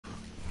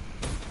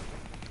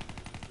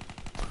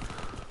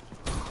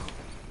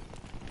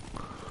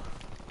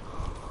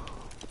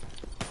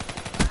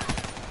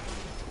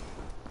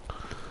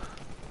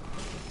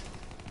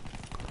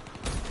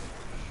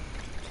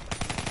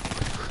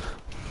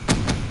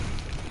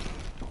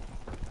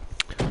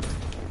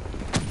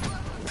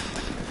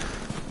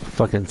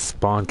Fucking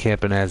spawn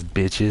camping ass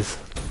bitches.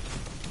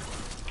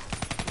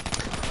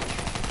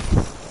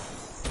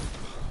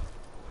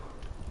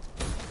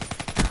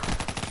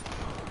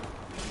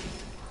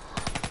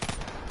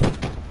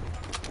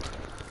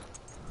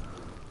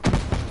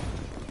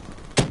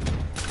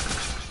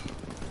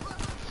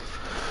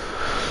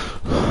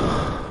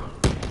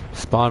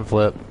 Spawn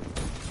flip.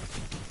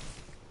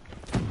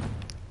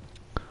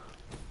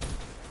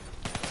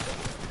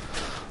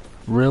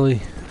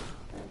 Really?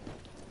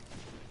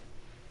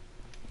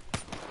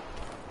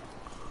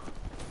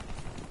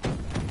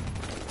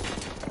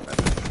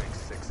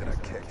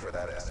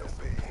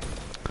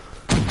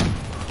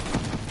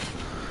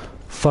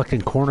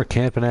 Fucking corner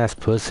camping ass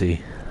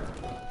pussy.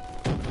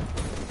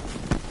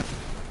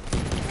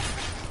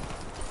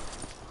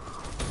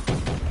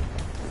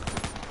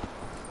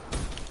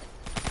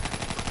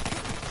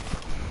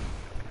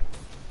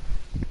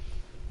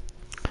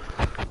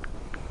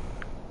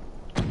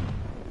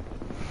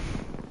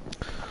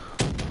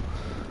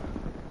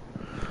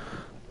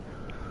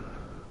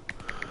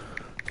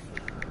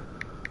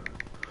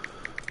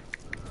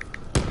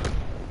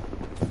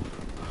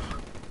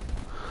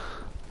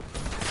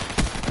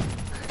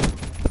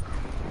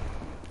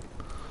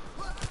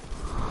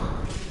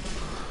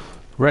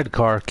 Red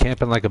car,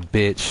 camping like a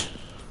bitch.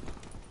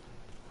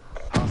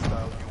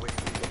 Hostile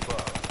UAV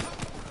above.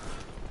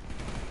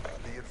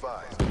 Be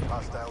advised,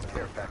 hostile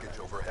care package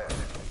overhead.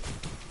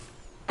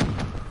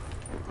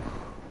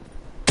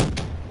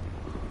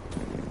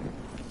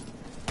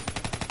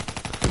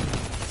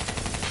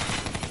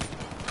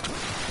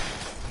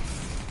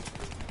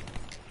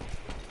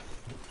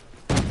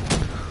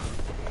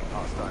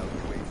 Hostile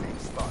UAV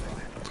spotted.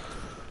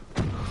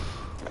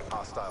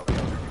 Hostile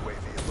counter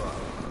UAV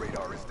above.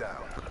 Radar is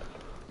down.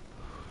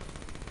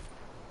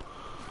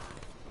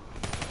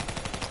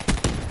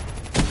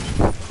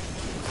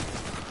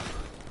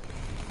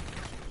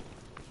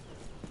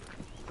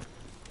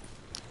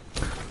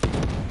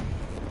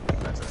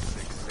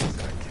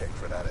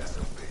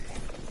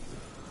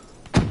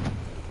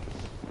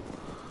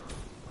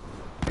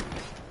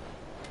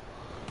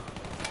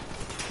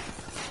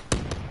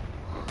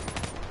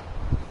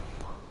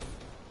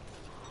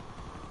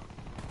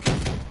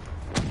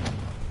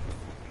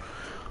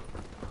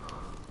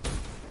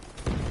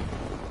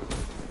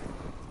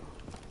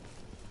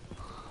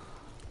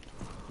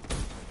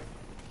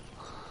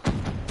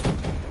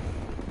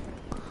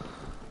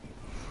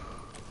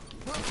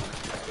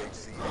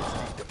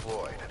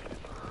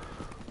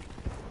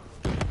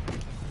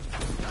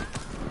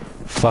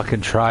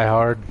 Fucking try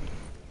hard. Be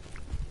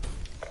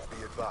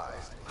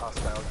advised,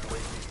 hostile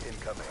UAV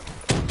incoming.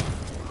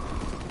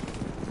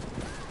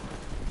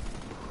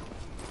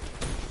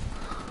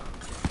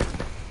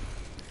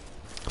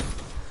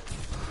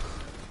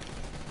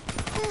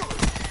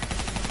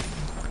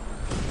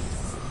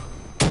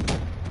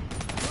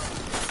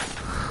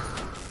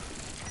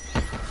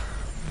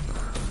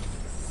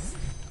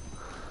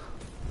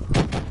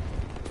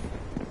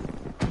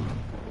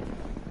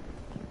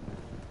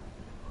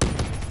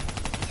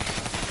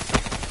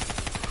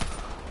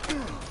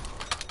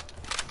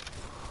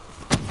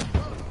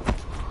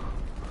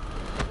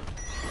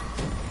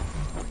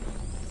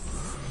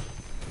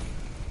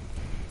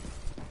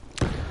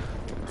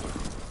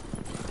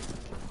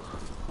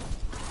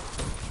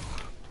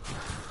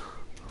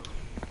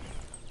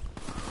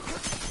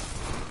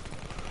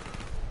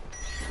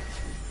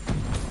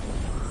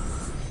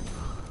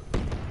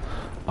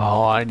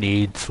 Oh, I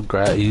need some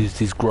use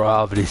these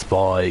gravity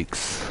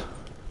spikes.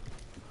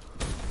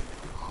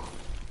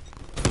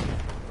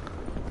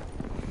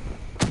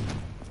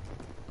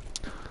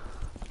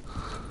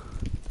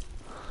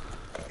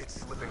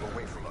 It's slipping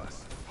away from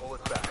us. Pull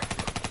it back.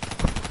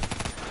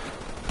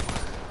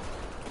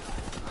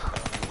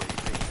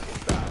 UAV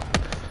inbound.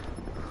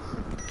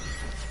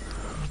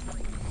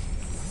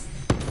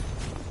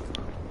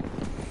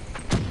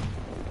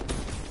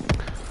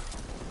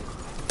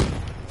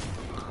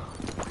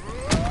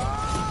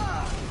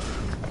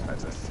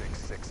 That's a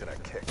 6-6 and a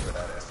kick for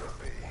that SOB.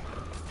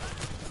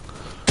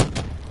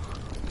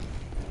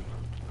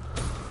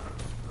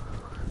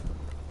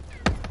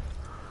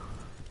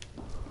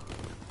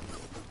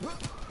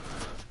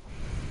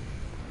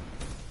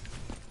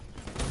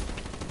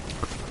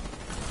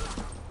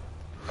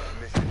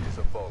 Mission is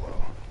a bolo.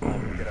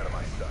 Get out of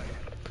my sight.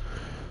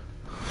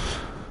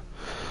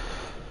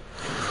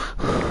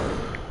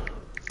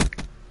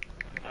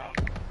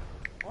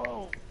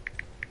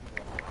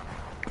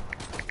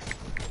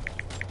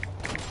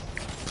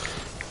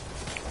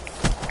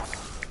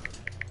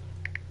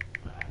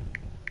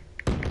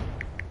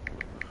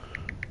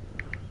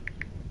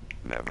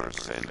 Never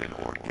send an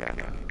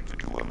organic to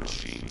do a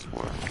machine's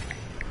work.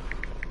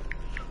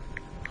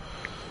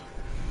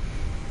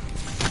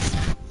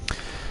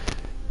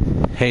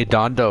 Hey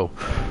Dondo,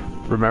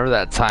 remember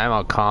that time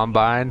on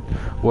Combine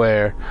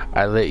where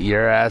I lit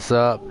your ass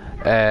up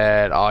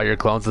and all your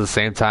clones at the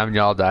same time and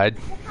y'all died?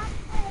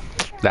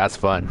 That's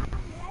fun.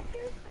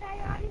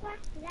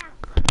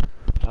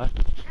 What?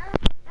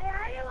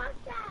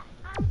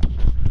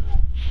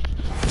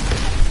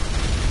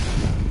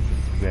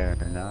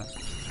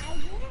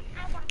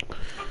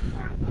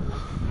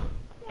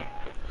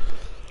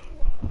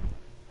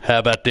 How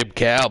about them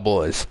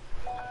Cowboys?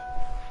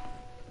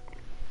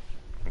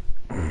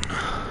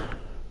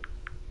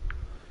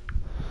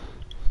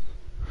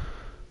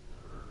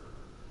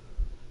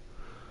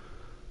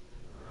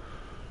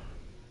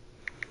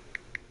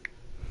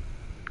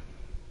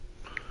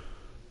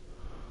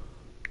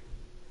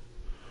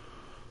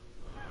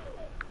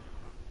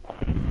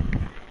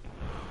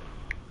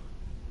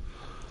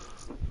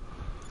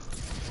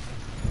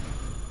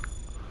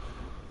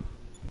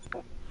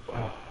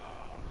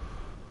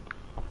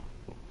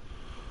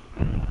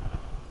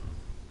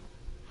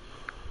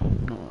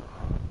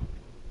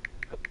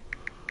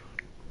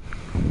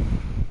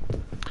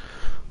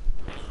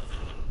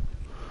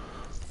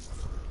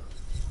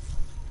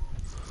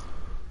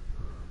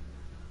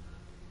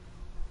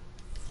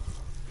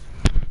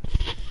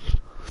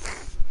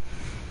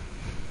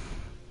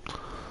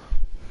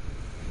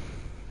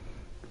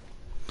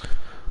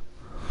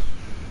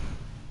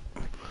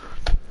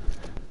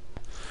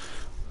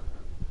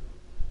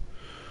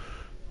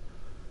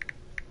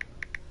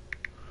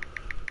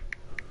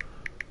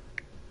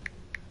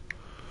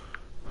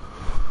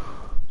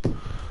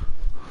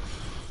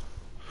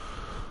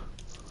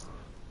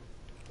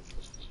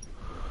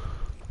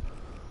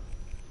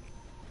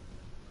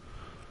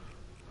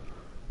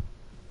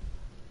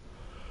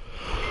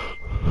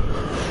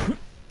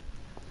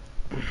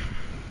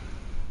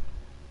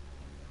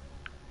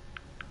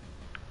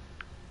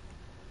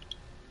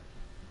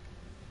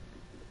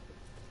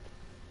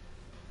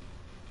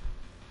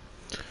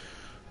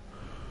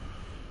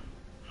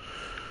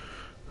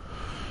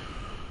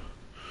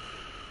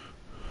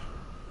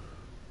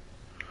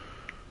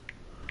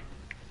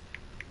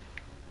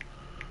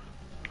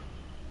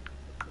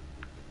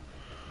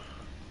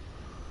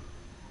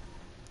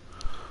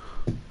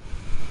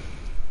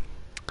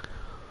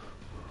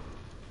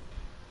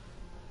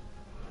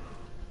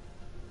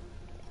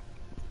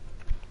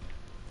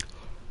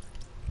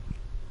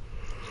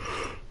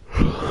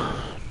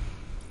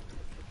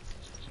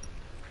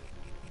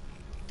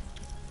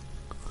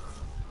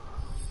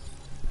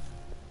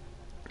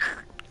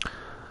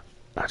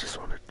 I just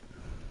wanted.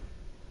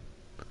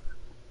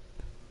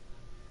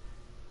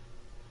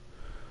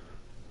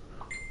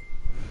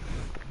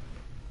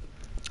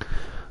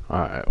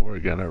 Alright, we're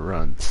gonna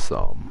run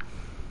some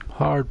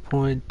hard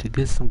point to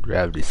get some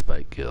gravity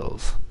spike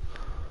kills.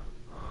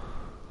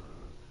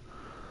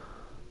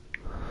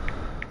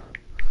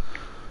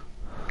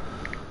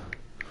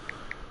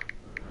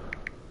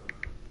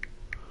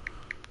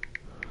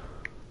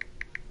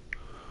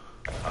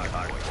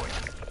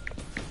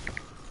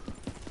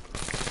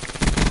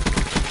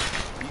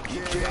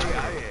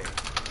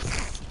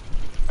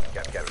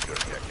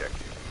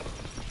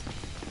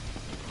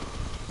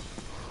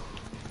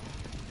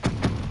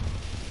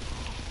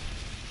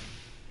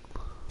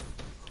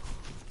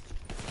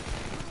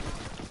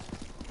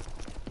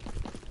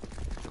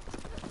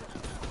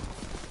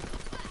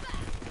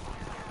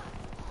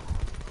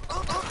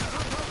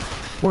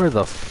 Where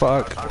the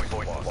fuck?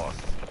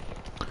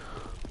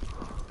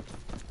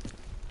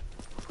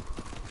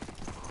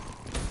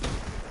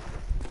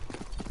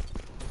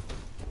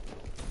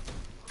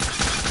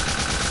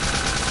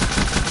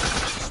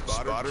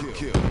 Spotted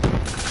kill.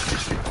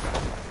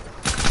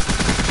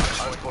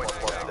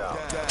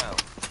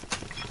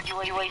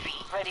 UAV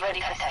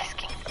ready for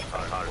tasking.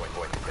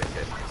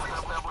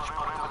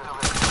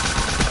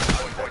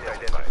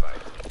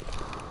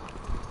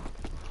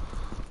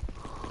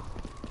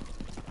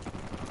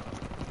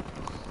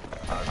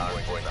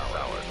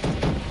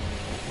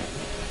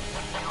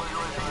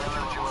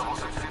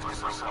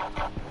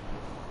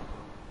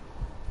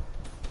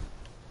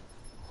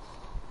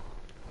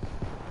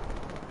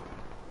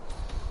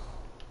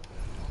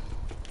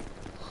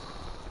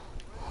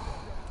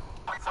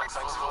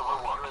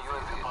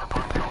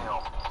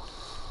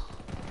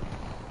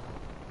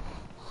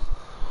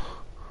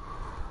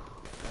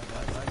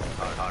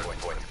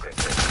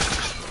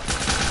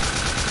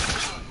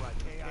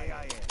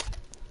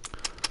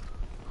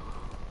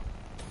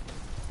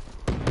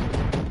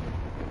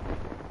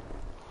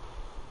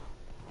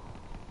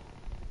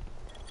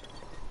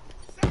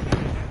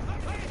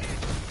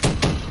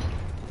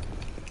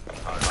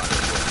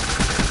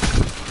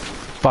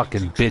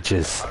 Fucking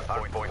bitches.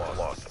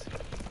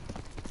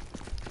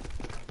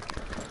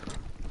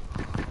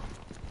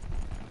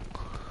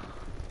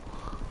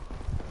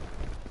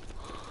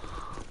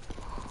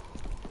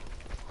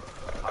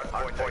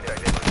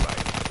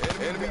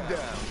 Enemy down.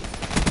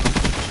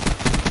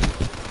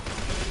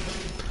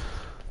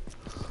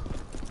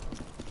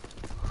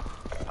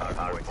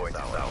 Hard point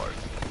is ours.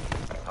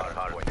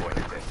 Hard point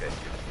is contested.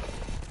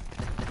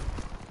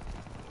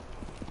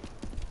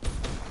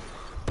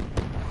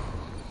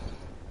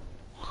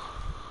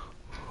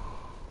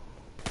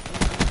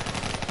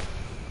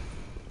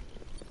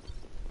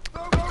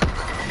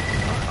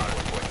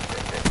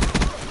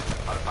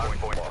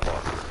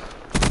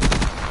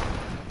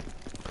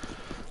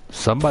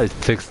 Somebody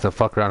takes the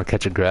fuck around and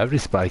catch a gravity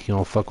spike. You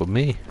don't fuck with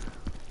me.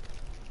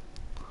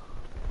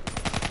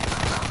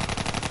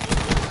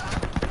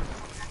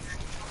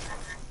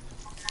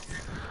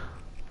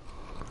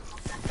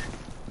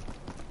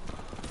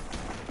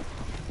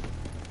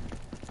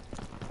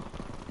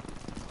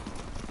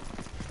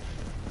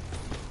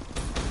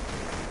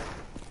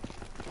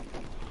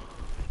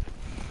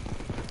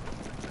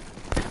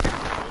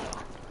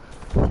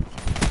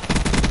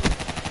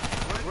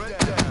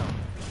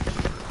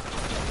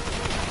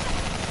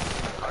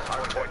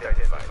 Hardpoint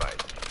identified.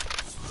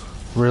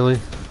 Really?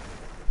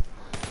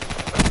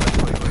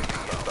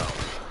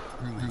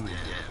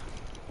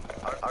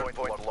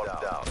 Hardpoint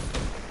locked down.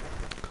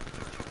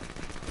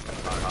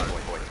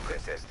 Hardpoint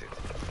contested.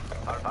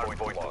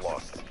 Hardpoint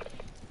lost.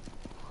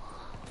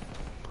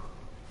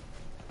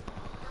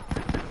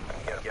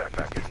 Get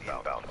back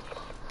inbound.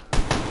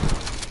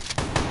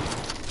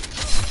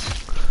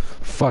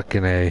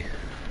 Fucking A.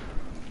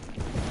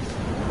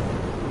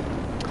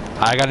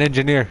 I got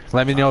engineer.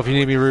 Let me know if you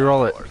need me to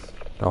re-roll it.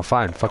 Oh,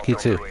 fine. Fuck you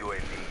too.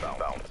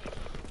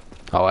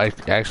 Oh,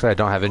 actually, I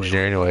don't have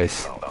engineer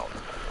anyways.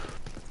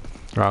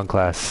 Wrong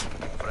class.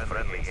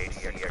 Friendly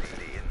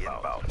HCXD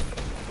inbound.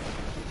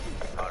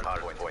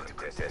 Hardpoint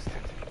contested.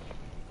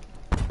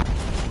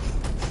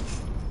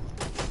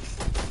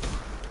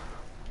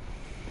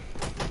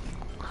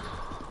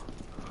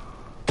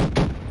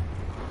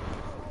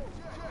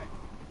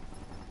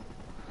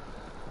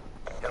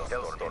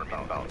 Hellstorm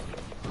inbound.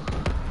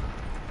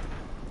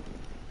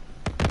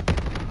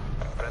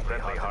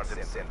 Friendly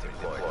hardpoint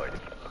deployed.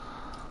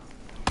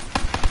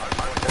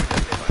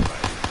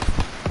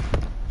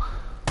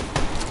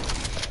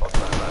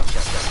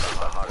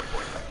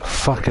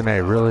 Fucking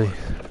A, really?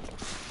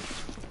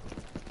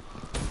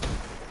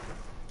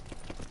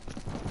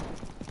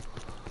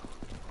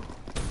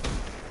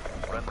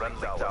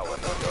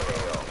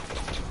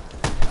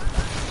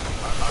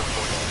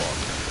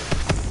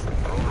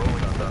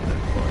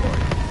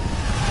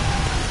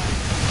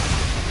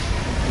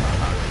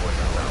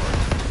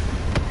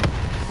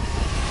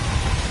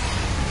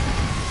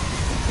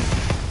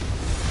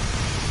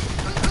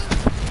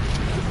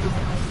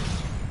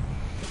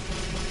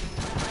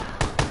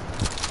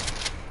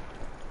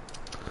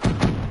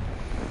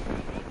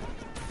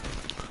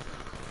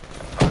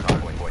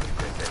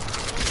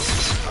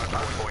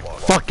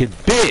 Fucking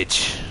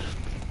bitch!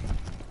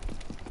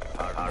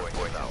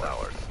 Hardpoint is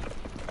ours.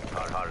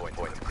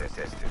 Hardpoint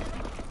contested.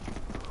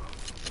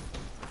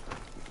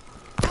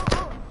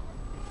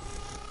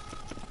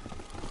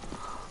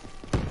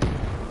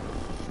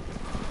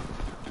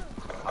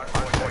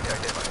 Hardpoint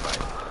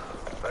identified.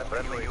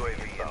 Friendly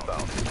UAV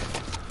inbound.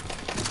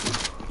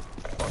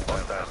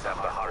 Hostiles have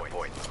the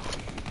hardpoint.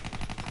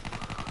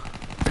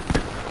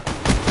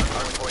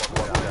 Hardpoint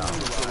locked down.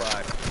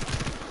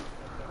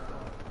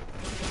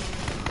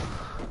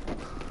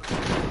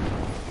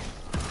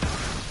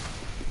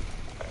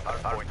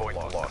 Hardpoint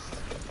lost.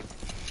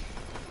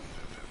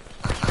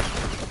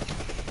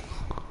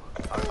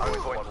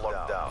 Hardpoint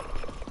locked down.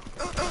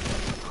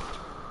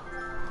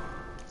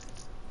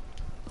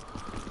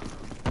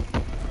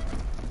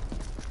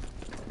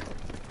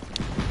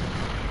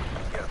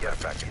 Get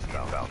back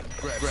inbound.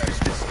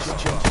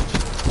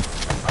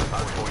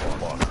 Hardpoint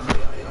lost.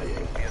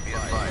 Be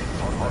advised,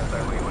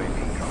 hostile UAV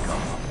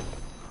incoming.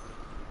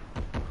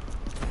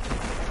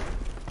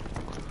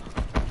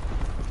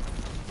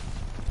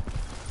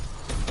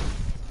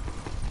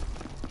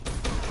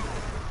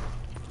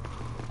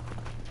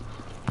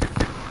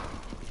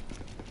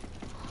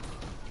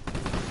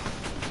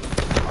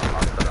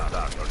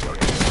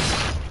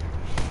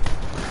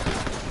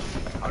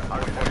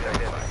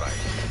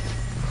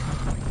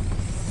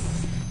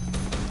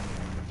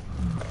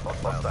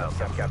 Hostiles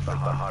have captured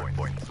the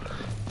hardpoint.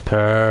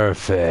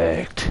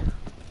 Perfect.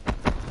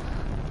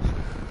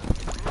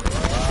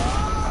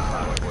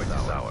 Hardpoint is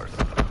ours.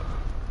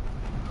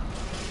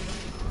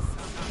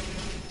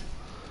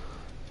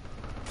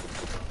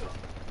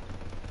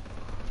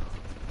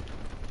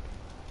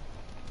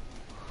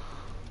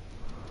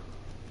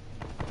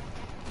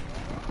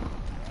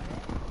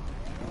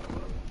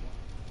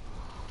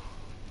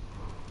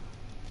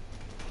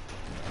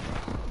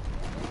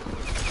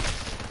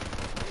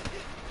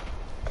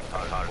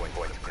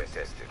 Hardpoint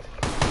contested.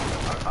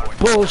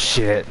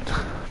 Bullshit.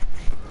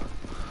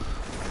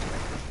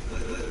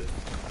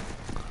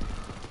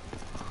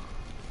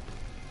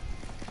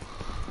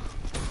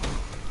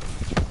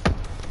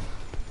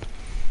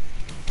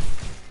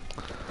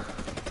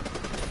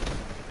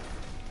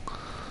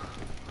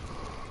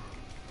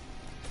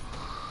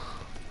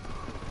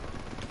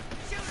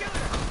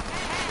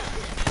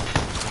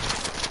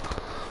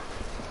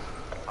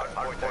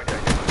 Hardpoint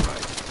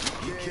identified.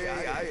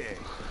 EKIA.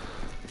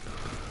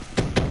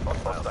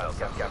 Hostiles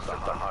have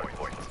captured the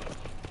hardpoint.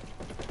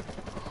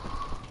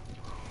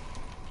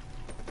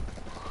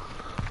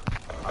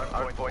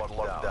 Hardpoint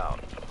locked down.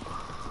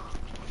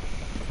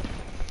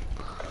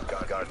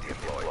 Guard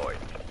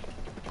deployed.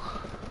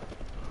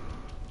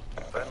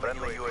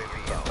 Friendly UAV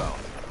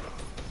inbound.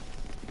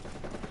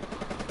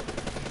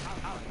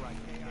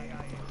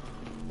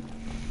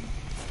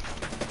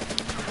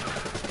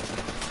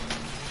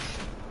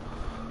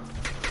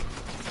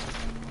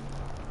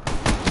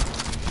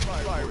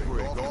 Fire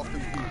break off the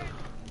field.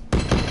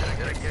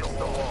 Against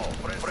the wall.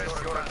 Press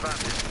your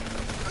advantage.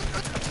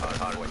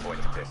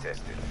 Hardpoint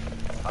contested.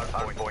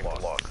 Hardpoint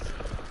lost.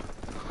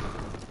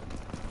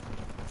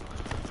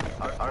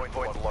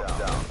 Hardpoint locked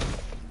down.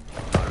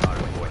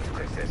 Hardpoint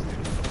contested.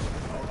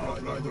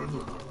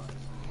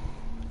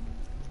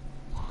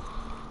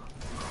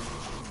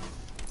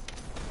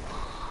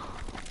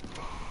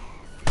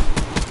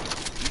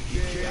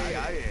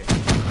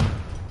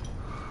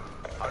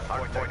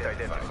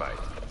 identified.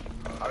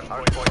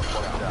 Hardpoint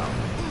locked down.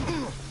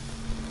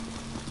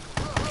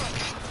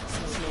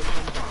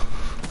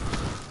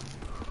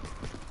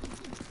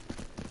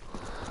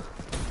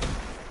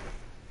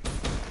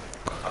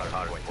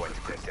 Hardpoint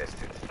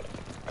contested.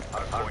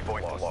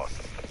 Hardpoint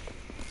lost.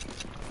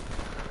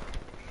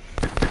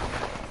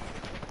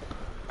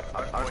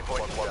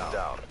 Hardpoint locked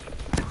down.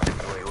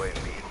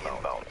 UAV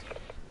inbound.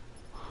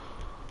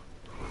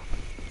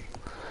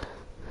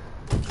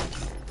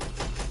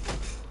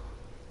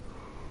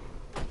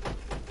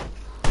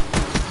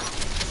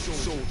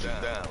 Soldier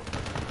down.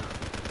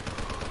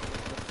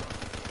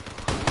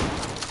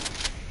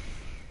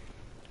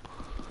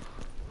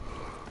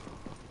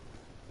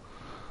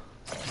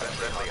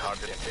 Friendly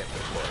hardpoint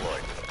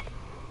deployed.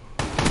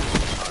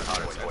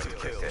 Hardpoint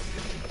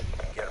contested.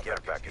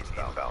 Care package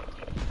inbound.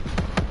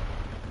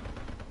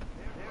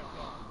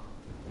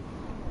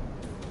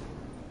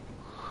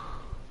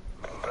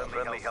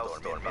 Friendly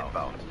Hellstorm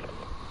inbound.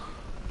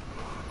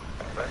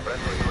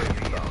 Friendly UAV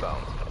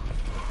inbound.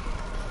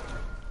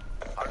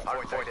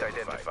 Hardpoint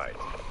identified.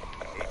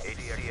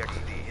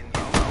 HCXD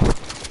inbound.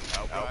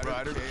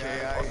 Outrider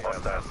KIA.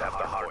 Hostiles have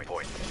the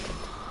hardpoint.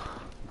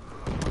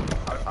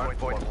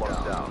 Hardpoint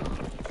locked down.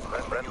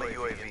 Friendly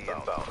UAV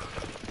inbound.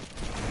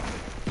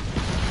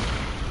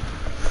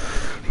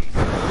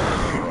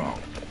 Wrong.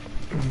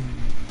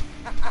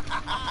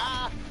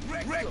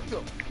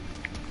 Rectum.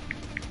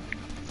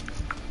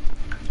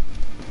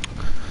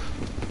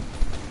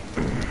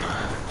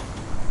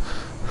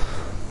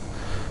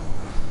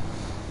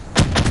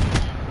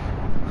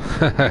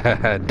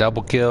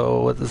 Double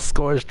kill with the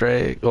score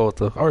streak. Oh, with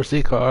the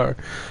RC car.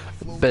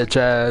 Bitch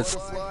ass.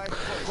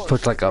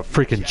 Looks like a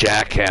freaking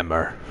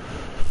jackhammer.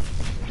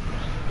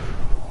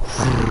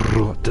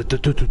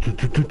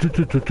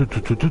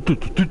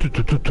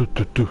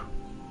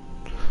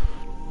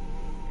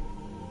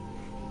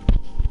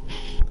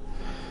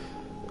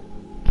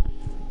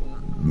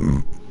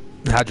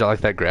 How'd you like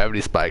that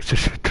gravity spike?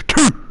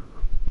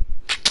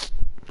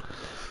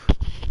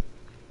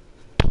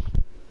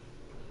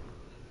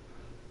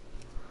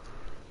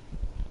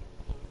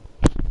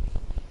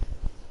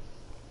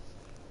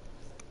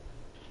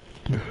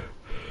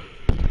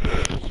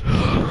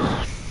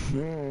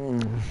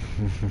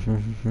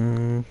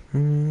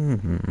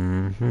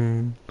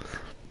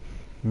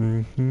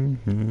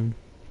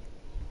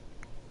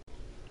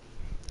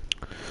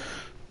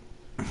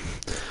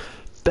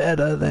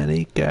 Better than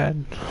he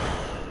can.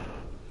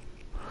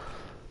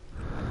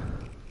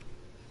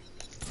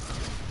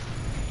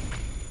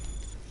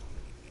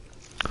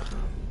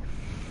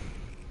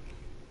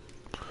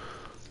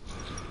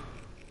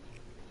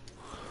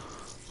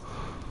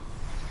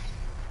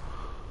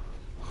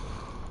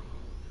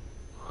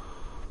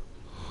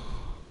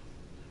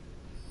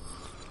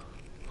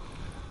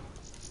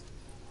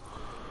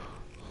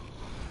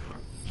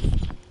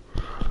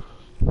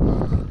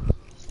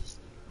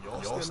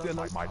 Still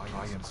my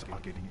clients are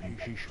getting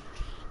impatient.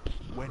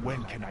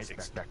 When can I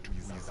expect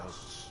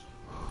results?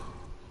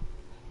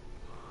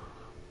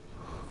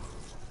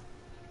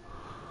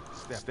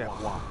 Step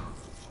 1.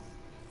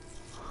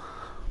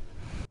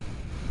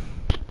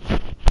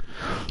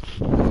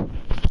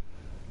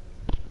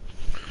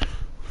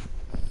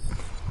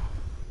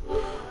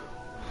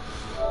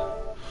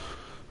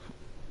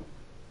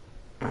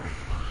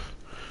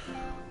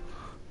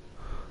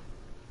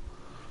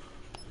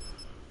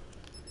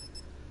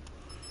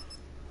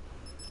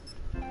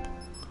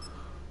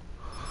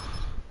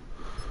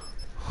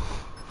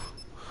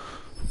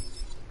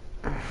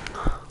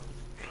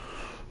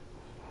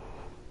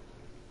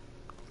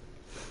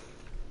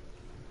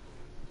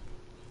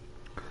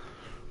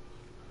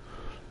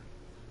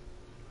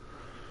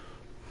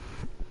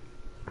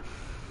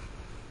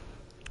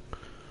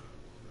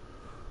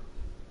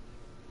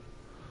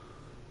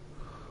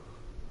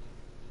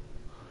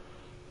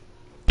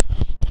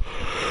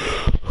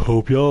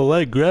 Hope y'all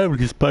like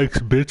gravity spikes,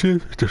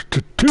 bitches.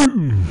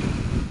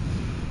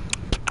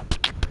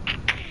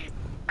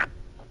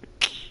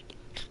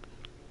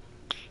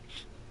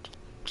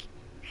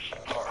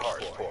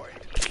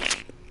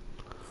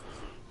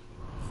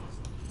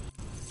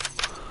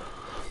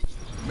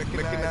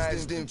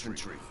 Mechanized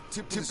infantry.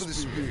 Tip of the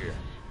spear.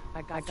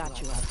 I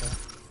got you out there.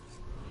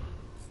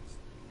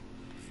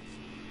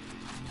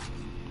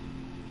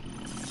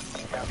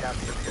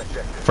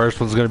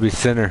 First one's gonna be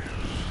center.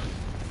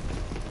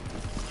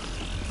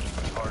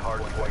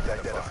 Hardpoint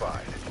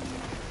identified.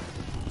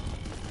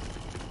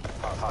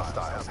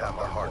 Hostiles have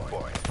the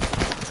hardpoint.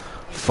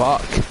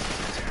 Fuck.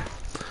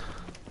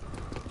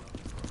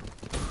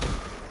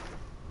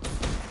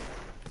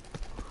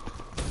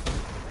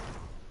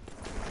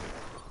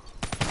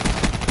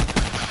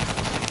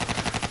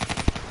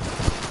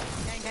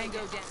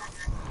 Tango down.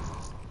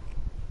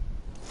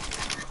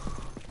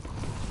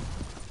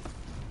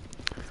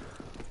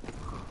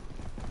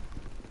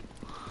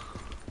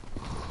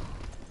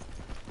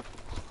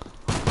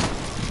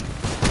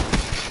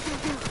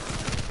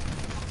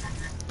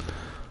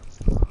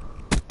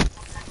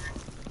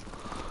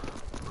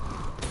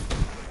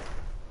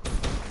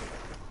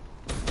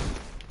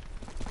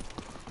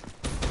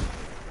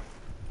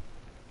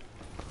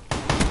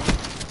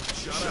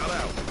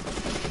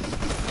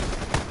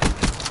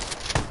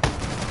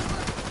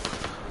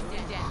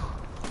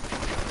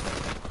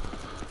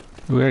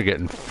 We're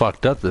getting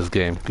fucked up this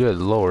game. Good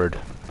lord.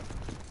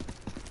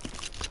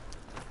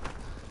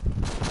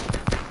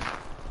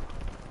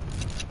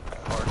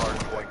 Hard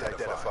point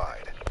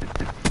identified.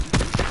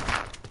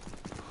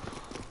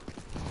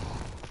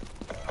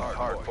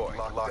 Hard point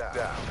locked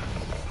down.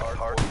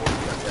 Hard point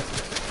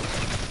contested.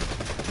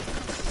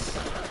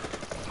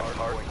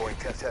 Hard point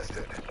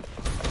contested.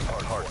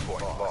 Hard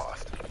point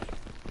lost.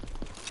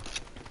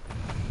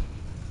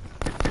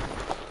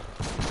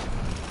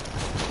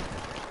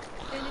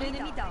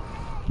 Enemy down.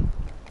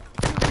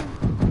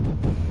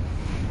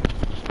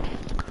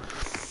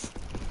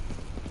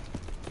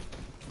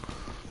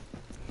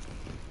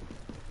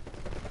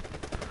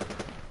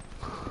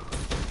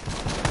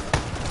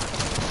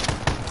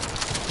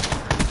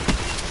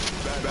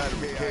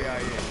 Battery KIA.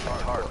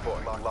 Hard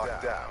point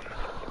locked down.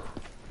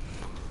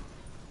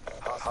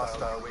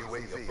 Hostile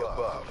UAV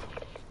above.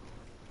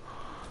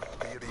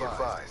 Be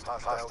advised.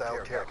 Hostile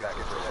care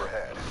package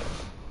overhead.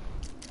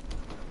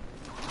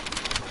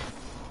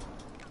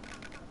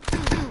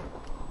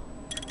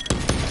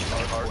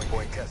 Hard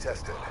point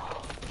contested.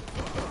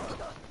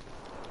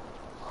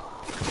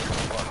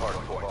 Hard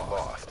point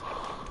lost.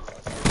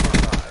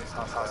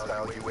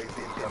 Hostile UAV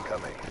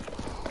incoming.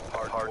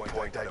 Hard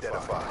point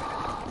identified.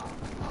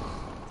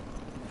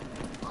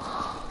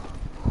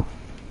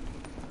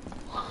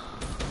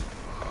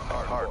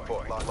 Hard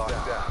point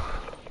locked down.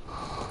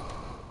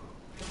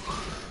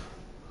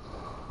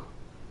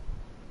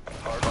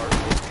 Hard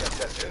point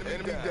contested.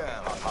 Enemy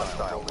down.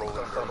 Hostile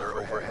rolling thunder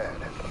overhead.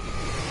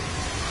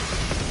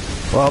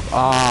 Well,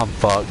 I'm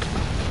fucked.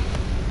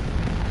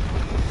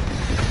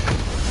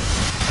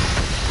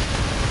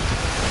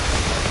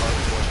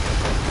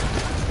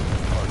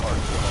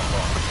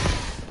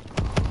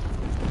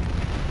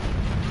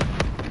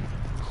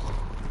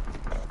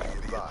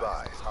 Be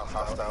advised.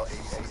 Hostile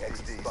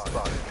ACXD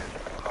spotted.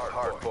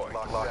 Hard point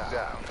locked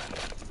down.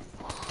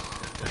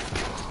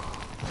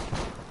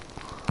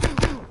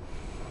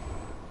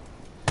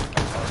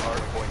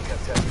 Hard point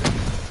contested.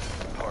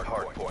 Hard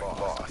point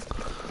lost.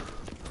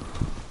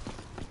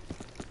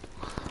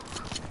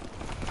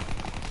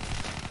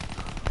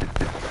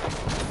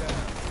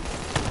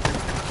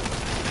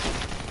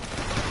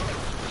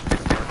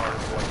 Hard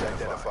point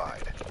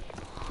identified.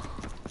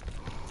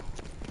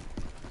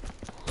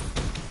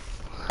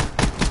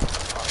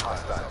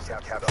 Hostiles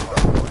captured the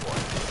hard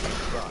point.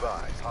 Be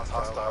advised.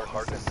 Hostile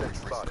hard sentry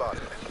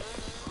spotted.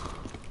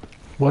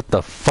 What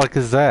the fuck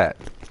is that?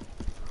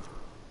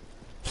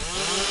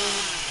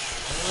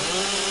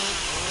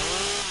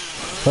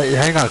 Wait,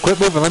 hang on. Quit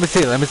moving. Let me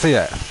see it. Let me see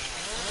that.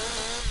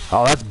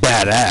 Oh, that's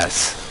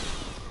badass.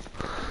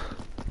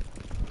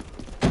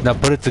 Now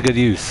put it to good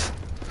use.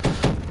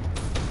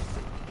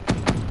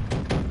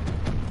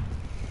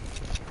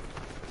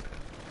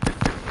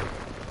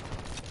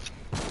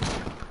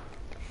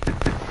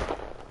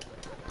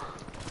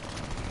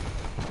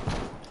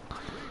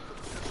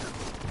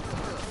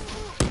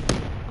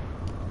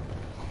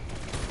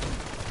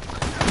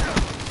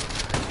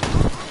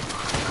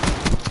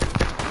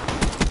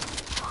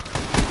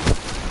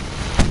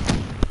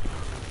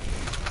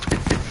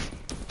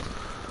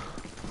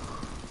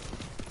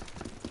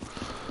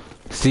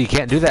 See, you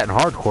can't do that in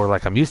hardcore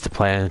like I'm used to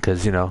playing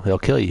because, you know, they'll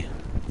kill you.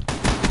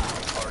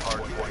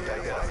 Hard point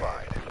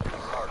identified.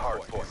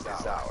 Hard point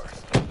is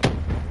ours.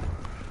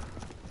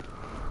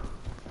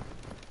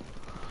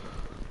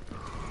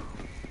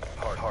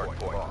 Hard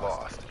point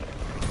lost.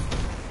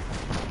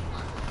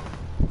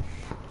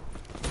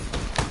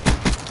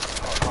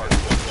 Hard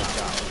point is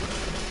ours.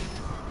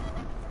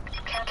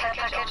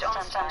 Package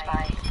on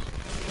standby.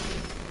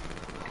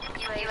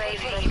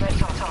 UAV ready for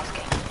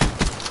tasking.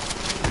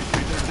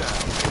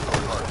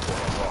 Hard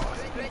point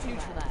lost. Great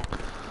news for that.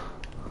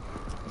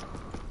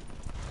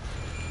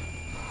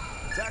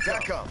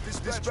 TACOM,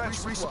 dispatch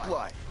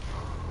resupply.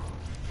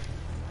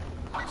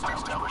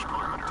 Establish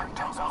perimeter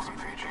 10,000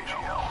 feet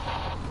AGL.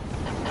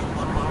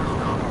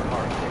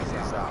 Hard point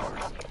is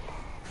ours.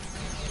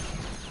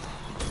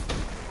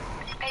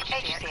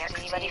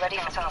 HCX ready for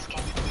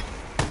tasking.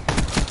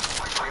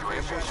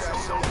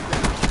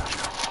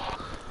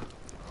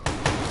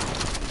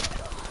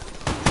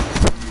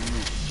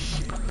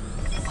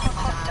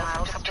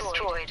 Hostiles have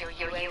destroyed your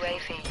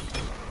UAV.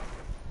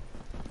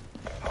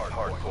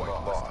 Hard point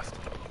lost.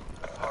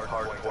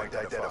 Hard point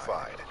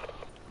identified.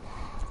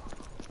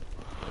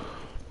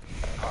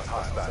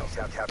 Hostiles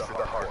capture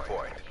the hard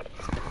point.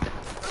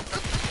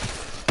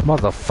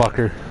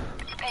 Motherfucker.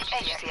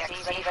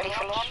 HCX ready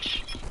for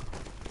launch.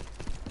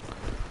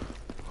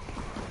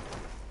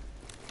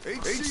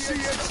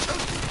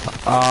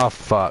 Ah,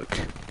 fuck.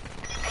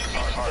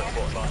 Hard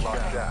point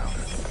locked down.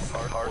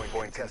 Hard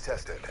point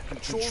contested.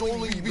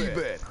 Controlling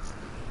B-bed.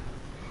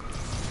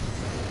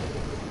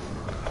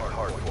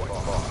 Hard point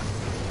lost.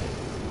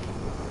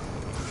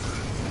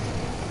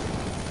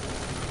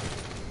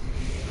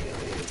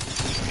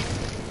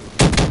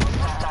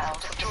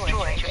 Hostiles have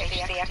destroyed your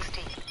HCXD.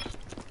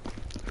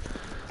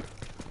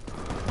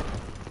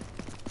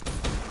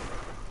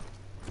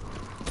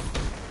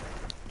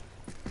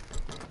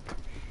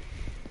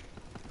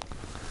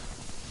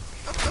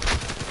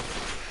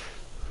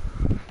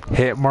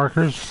 hit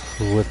markers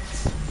with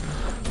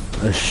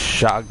a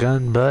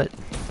shotgun butt?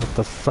 What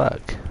the fuck?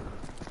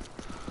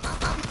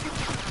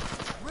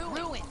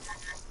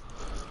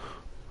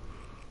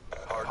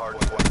 Hard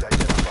point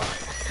identified.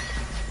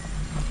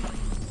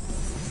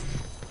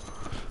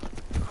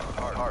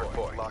 Hard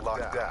point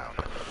locked down.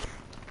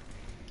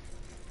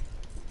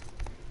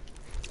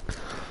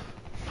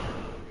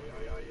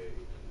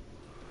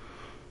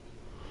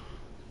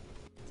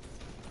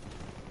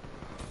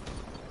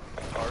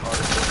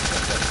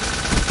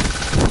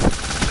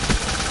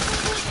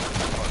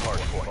 Hard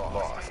point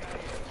lost.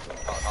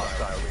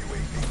 Hostile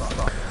UAV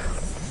spotted.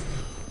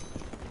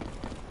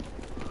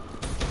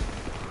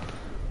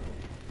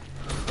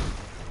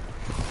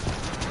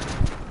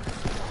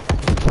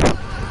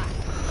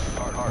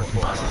 Hard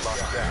point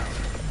locked down.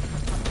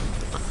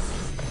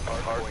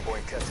 Hard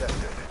point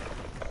contested.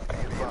 Be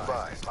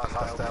advised,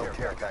 hostile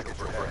care package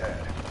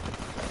overhead.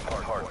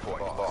 Hard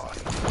point lost.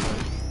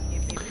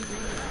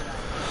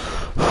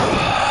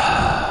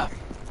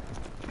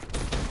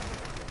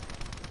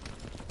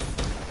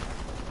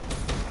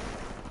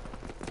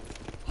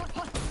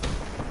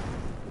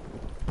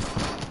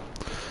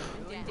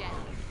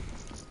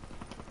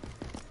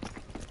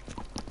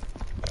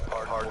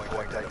 Hard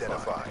point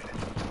identified.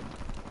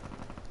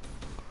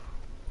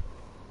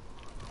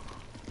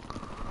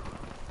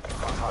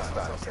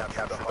 Hostiles have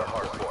captured the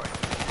hard point.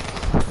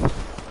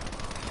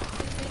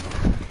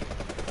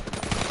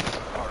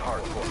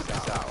 Hard point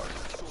is ours.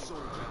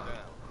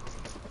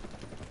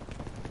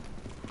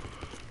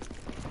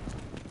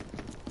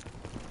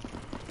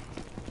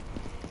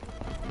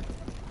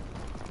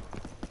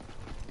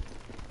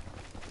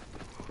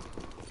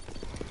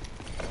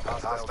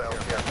 Hostile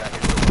care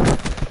package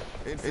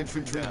overhead.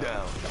 Infantry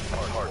down.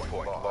 Hard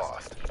point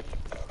lost.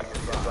 Be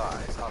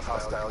advised,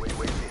 hostile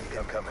UAV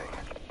incoming.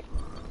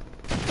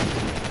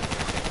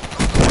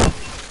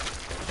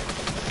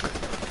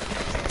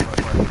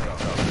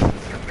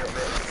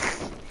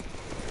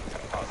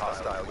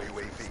 Hostile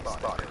UAV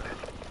spotted.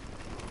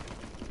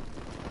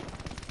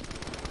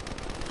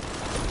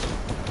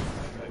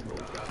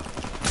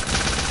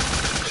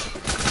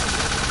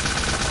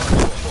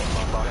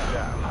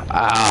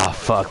 Ah,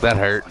 fuck, that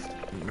hurt.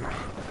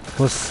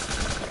 What's...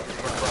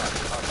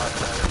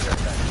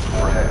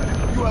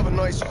 You have a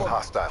nice spot.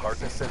 Hostile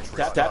hardly sentry.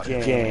 Tap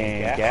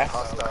gas.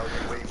 Hostile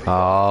UAV.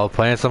 Oh,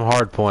 playing some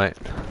hard point.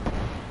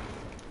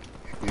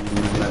 Be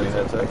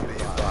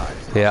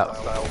advised. Yep.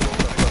 Hostile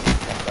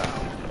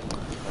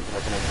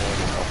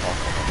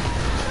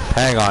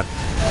Hang on.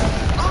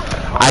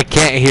 I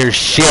can't hear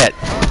shit.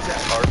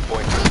 hard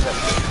point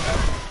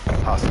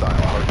contested. Hostile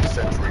hardly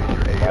sentry in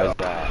your AO.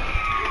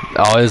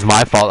 Oh, it was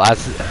my fault.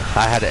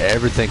 I had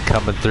everything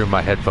coming through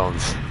my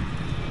headphones.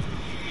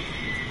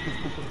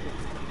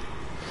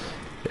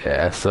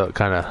 Yeah, so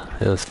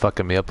it was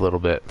fucking me up a little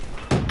bit.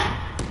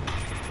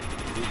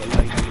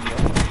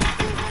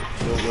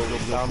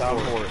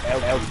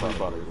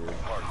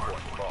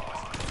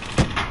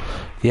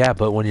 Yeah,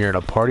 but when you're in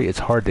a party, it's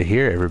hard to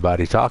hear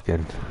everybody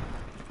talking.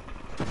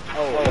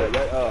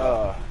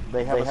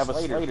 They have a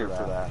Slater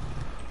for that.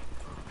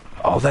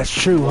 Oh, that's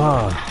true,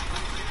 huh?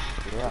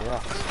 Yeah.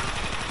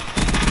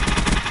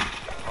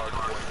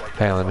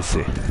 Hang on, let me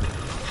see.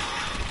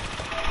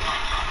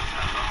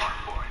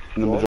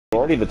 And the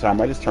majority of the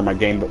time, I just turn my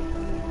game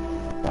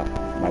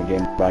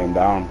volume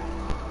down.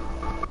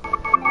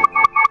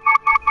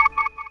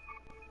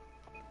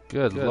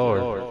 Good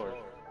lord.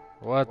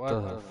 What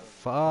the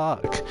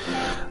fuck?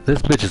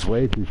 This bitch is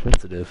way too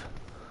sensitive.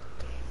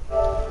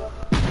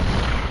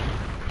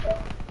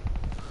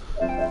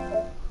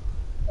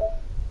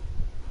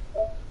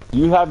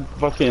 We have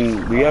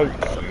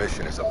The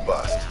mission is a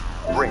bust.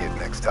 Bring it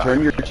next time.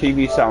 turn your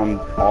TV sound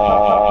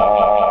off.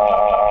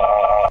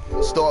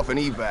 Start an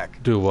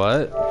evac. Do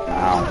what?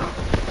 Now.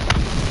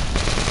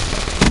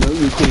 No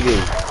new TV.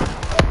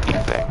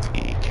 Effect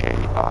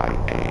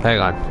EKIA. Hang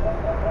on.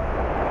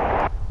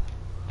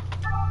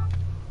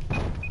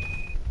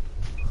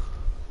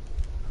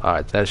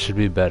 Alright, that should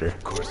be better.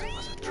 Of course it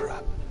was a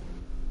trap.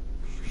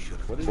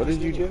 What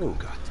did you do?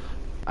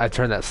 I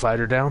turned that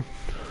slider down.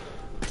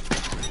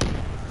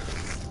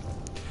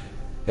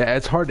 Yeah,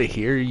 it's hard to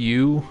hear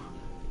you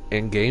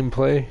in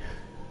gameplay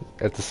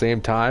at the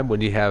same time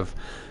when you have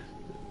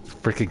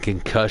freaking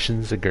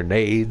concussions and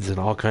grenades and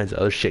all kinds of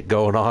other shit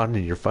going on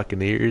in your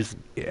fucking ears.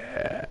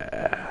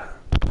 Yeah.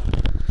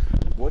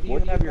 What do you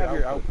have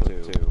your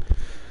output to?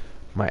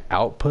 My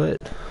output?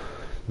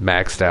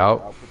 Maxed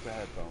out. Output to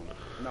headphones.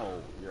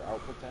 No, your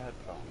output to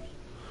headphones.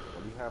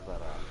 What do you have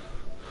that at?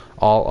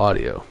 All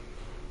audio.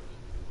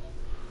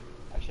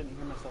 I shouldn't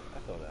hear myself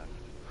echo that.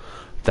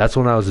 That's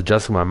when I was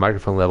adjusting my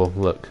microphone level.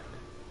 Look.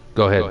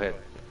 Go ahead.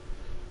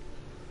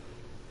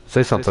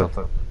 Say something.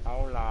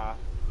 Hola.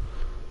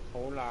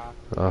 Hola.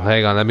 Oh,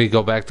 hang on. Let me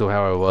go back to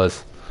how I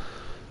was.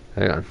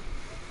 Hang on.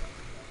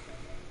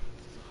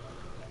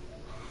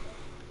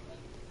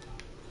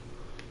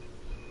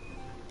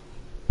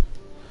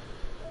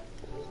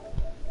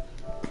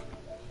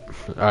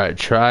 Alright,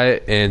 try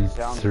it in...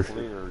 Sounds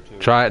clearer too.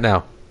 Try it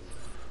now.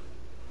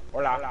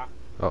 Hola.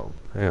 Oh,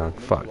 hang on.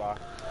 Fuck. Konnichiwa.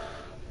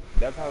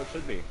 That's how it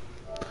should be.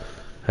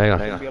 Hang I on.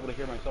 shouldn't be able to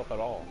hear myself at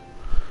all.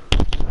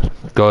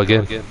 Go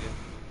again.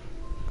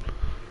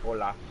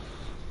 Hola.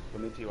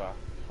 Konnichiwa.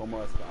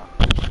 ¿Cómo está?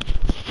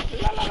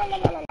 La la la la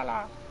la la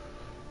la.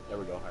 There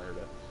we go. I heard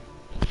it.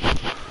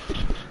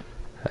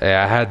 Hey,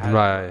 I had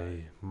my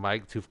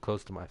mic too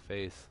close to my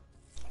face.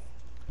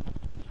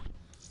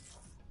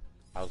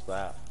 How's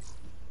that?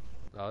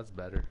 Oh, it's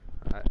better.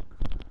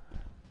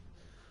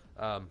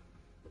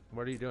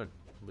 What are you doing?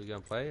 We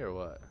gonna play or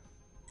what?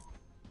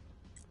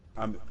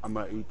 I'm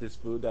gonna eat this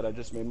food that I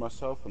just made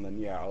myself, and then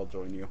yeah, I'll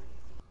join you.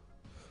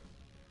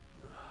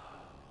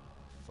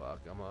 Fuck,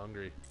 I'm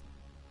hungry.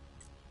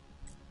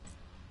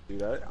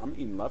 Dude, I'm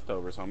eating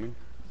leftovers, homie.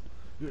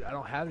 Dude, I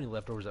don't have any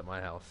leftovers at my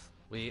house.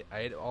 I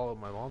ate all at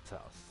my mom's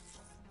house.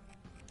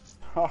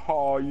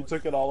 Oh, you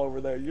took it all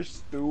over there. You're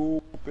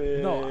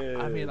stupid. No,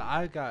 I mean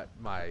I got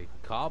my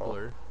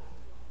cobbler,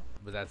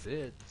 but that's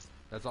it.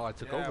 That's all I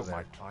took over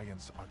My there.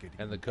 clients are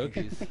getting And the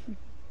cookies.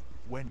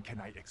 When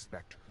can I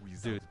expect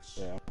results?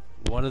 Dude. Yeah.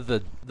 One of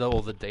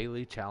the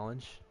daily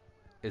challenge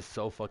is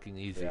so fucking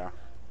easy. Yeah.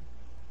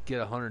 Get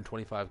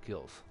 125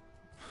 kills.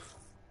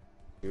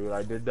 Dude,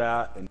 I did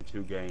that in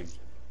 2 games.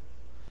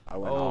 I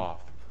went Oh.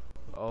 off.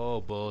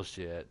 Oh,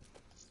 bullshit.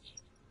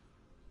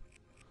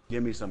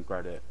 Give me some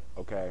credit,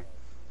 okay?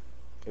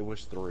 It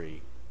was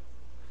 3.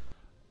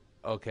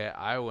 Okay,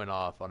 I went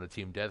off on a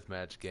team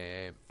deathmatch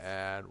game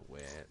and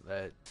went.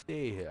 Let's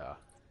see here.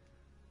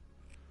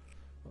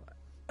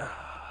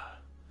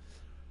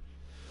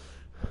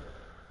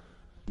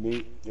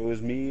 It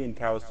was me and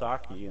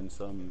Kawasaki and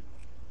some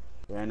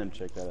random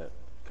chick that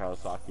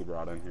Kawasaki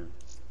brought in here.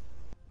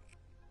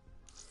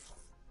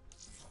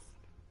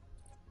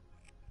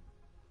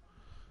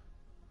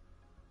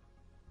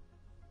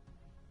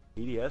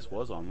 EDS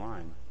was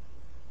online.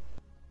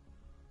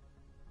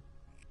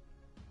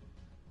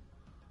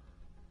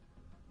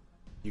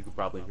 You could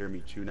probably hear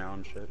me chew now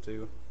and shit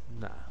too.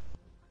 Nah,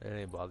 it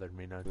ain't bothered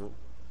me none. Cool.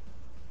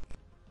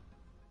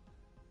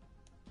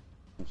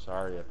 I'm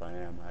sorry if I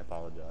am. I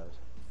apologize.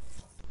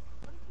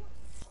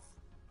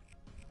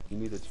 You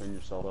need to turn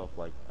yourself up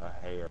like a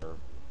hair. Click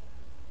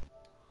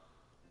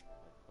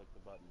the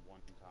button 1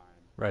 time.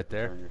 Right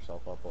there. Turn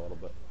yourself up a little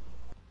bit.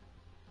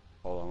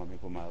 Hold on, let me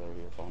put my other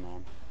earphone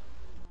on.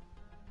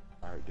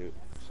 Alright, dude.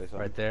 Say something.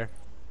 Right there.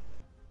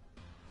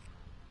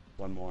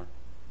 One more.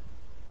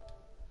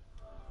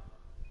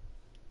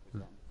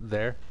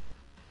 There.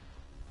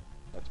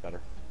 That's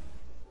better.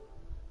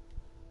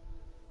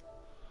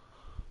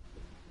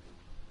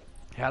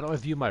 How do I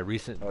view my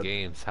recent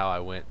games? How I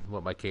went?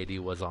 What my KD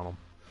was on them?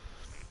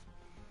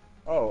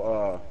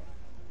 Oh,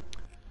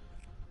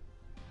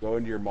 go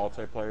into your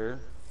multiplayer,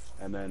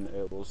 and then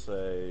it will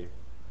say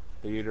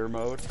theater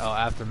mode. Oh,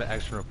 after the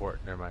action report.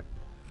 Never mind.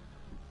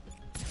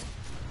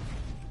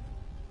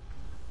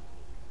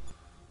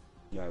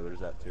 Yeah, there's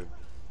that too.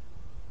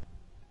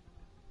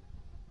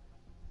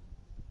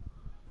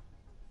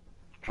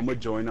 I'm gonna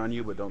join on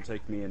you, but don't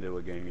take me into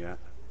a game yet.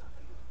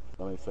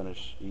 Let me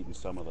finish eating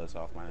some of this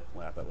off my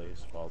lap at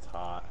least while it's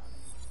hot.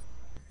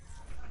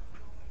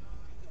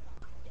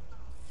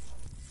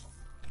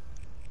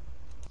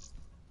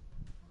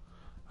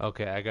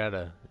 Okay, I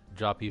gotta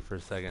drop you for a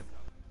second.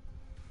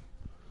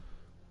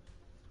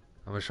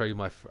 I'm gonna show you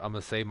I'm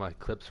gonna save my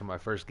clips from my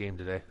first game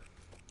today.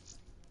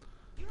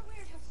 You're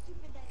aware how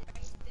stupid that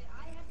is, right? That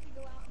I have to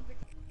go out and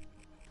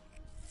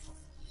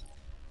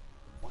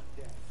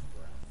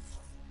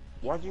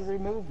Why'd you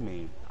remove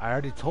me? I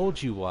already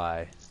told you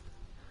why.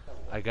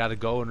 I gotta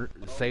go and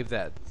save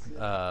that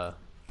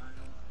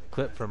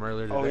clip from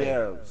earlier today.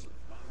 Oh yeah.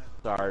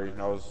 Sorry,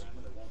 that was.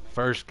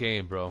 First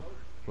game, bro.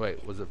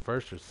 Wait, was it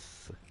first or?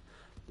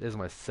 This is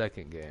my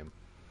second game.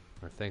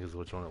 I think is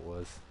which one it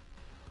was.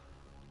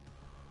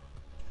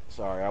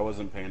 Sorry, I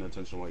wasn't paying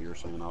attention to what you were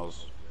saying. I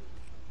was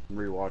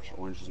rewatching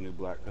Orange is the New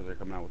Black because they're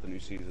coming out with a new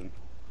season.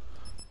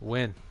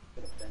 When?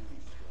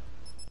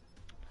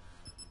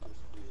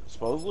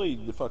 Supposedly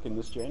the fucking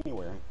this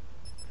January.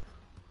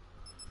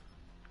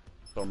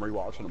 So I'm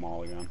rewatching them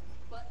all again.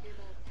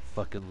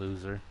 Fucking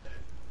loser.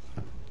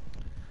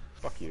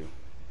 Fuck you.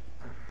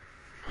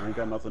 I ain't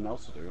got nothing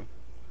else to do.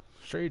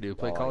 Sure you do.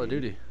 Play While Call I of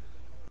Duty.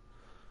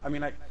 I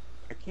mean, I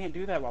can't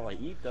do that while I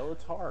eat though.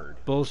 It's hard.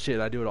 Bullshit.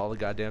 I do it all the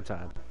goddamn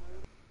time.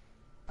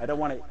 I don't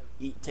want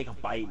to take a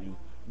bite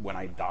when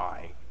I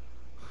die.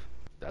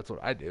 That's what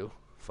I do.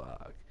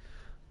 Fuck.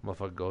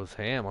 Motherfucker goes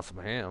ham on some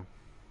ham.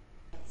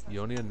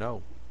 You don't even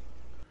know.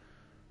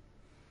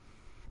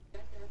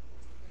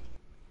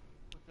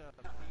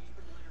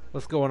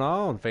 What's going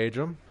on,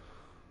 Phaedrum?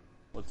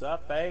 What's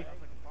up, Faye?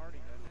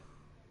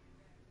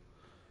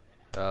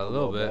 A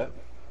little bit.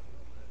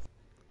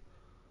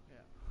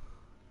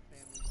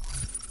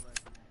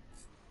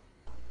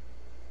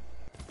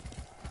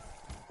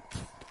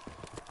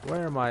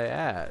 Where am I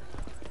at?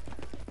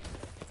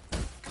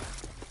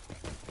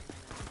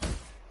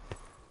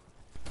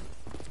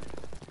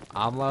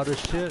 I'm loud as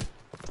shit.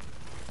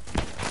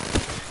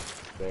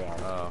 They are.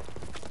 Oh.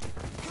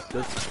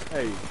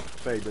 Hey,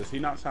 Faye, does he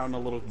not sound a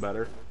little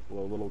better? A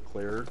little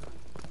clearer?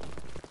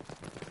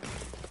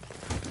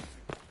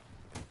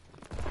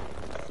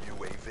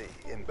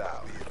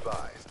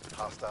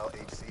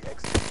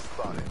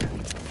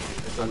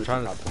 only for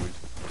trying to- top points.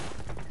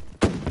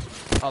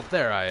 Oh,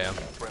 there I am.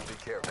 Friendly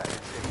care package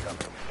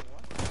incoming.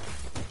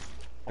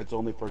 It's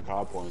only for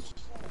COD points.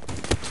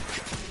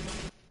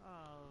 Oh,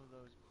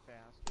 those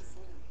bastards.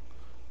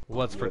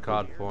 What's for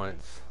COD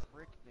points?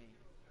 Fricked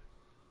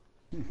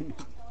me.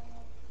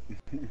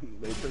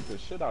 They tricked the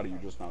shit out of you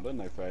just now, didn't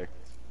they, Faye?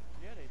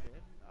 Yeah, they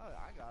did. Oh,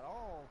 I got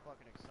all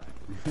fucking excited.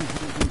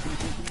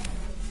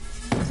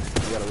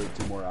 You gotta wait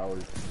 2 more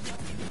hours.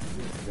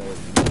 You gotta wait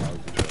 2 more hours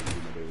to get into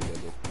the daily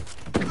double.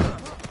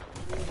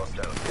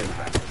 Hostile care 10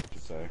 package. hours, I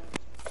should say.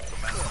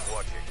 Command is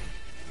watching.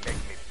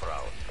 Make me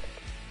proud.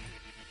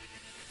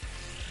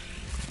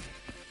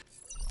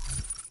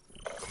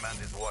 Command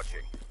is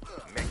watching.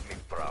 Make me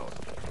proud.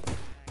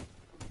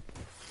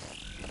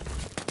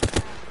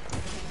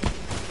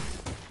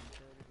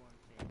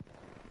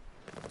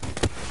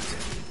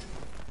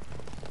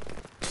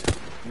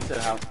 You said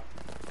how?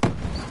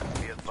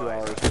 Be 2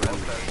 hours advised. for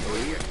Hostile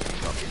me.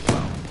 UAV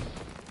inbound.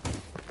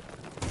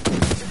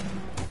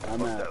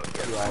 I'm at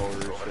 2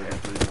 hours,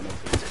 33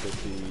 minutes, and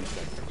 50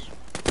 seconds.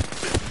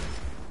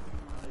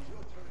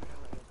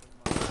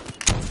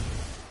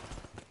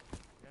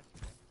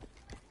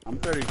 I'm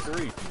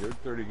 33. You're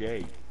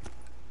 38.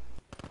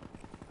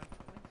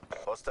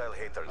 Hostile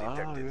hater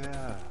detected.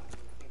 yeah.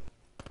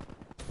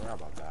 Forgot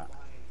about that.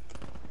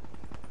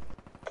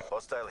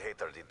 Hostile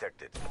hater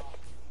detected.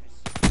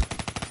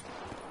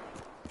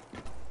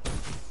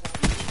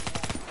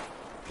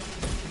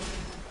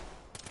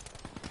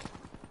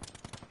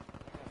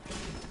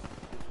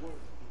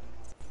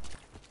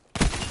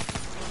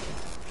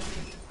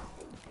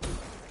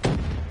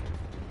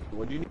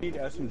 What do you need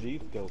SMG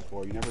skills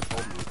for? You never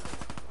told me.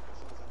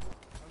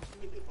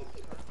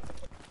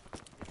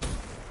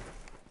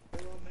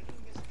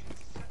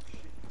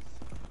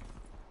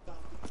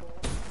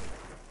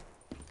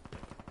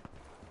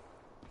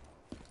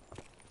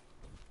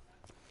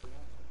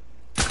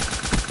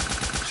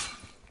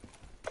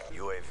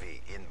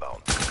 UAV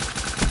inbound.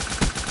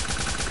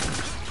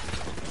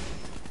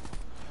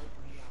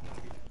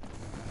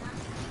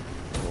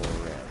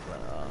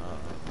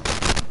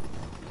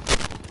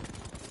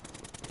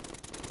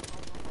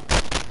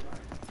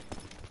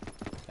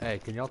 Hey,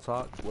 can y'all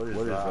talk? What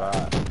is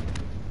that?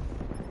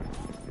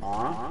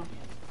 Huh?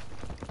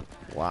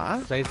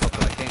 What? Say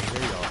something, I can't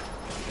hear y'all.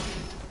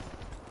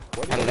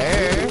 What is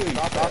Hello? you doing?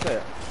 Stop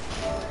it.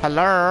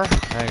 Hello?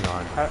 Hang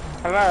on.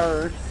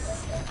 Hello.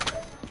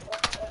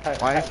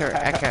 Why is there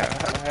echo?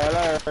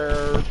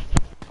 Hello.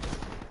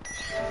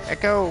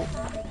 Echo!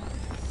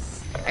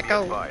 Be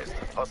Echo! advised.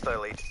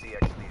 Hostile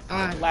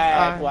HCXD.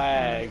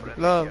 Lag.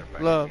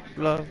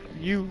 Love,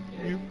 you.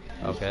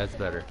 Okay, that's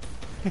better.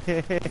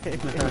 Yeah,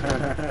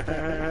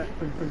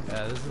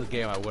 this is a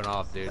game I went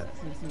off, dude.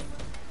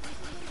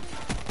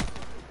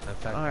 In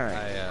fact,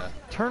 Alright.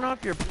 Turn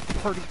off your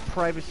party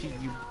privacy,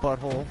 you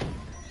butthole.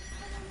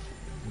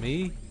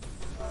 Me?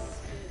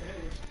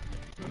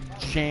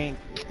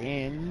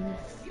 Jenkins.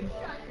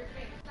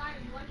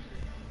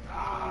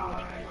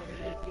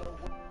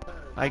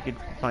 I could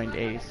find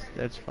Ace,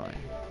 that's fine.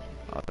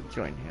 I'll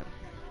join him.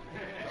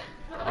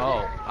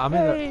 Oh, I'm in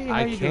Hey, the. how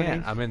I you doing,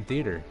 can't. Ace? I'm in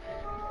theater.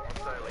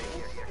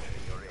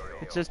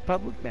 It says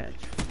public match.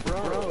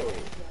 Bro.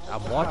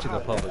 I'm watching the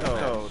public match.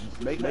 No,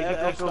 make the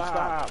echo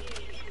stop.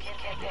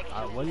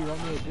 What do you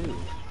want me to do?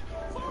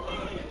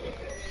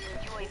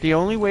 The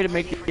only way to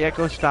make the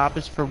echo stop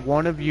is for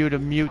one of you to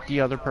mute the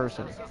other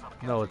person.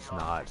 No, it's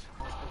not.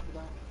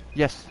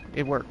 Yes,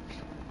 it works.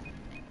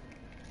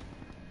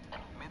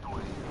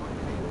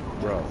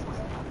 Bro.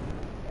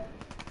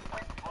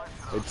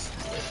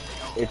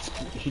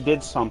 He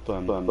did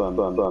something.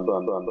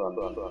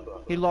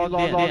 He logged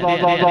in.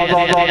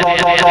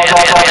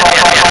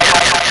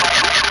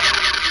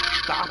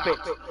 Stop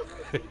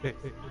it.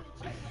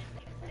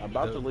 I'm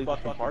about to leave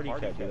fucking party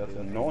chat, dude. That's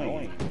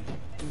annoying.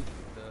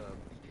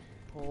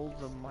 Pull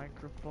the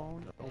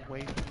microphone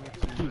away from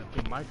your Dude,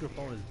 the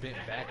microphone is bent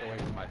back away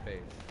from my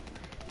face.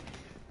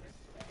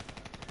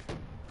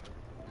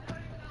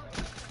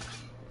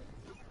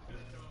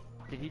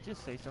 Did he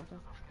just say something?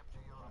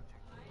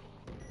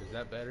 Is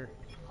that better?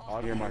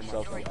 I'll hear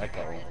myself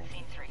echo.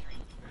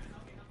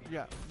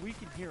 Yeah, we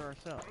can hear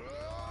ourselves.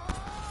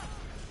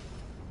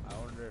 I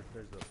wonder if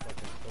there's a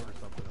fucking cord or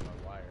something in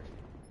my wire.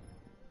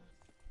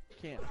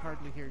 Can't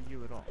hardly hear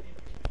you at all.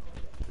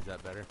 Is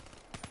that better?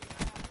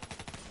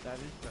 That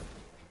is better.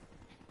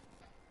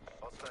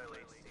 Hostile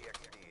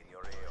HCXD in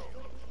your AO.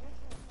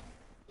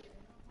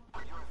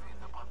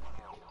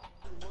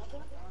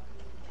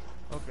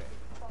 Okay.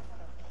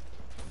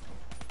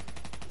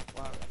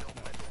 Wow.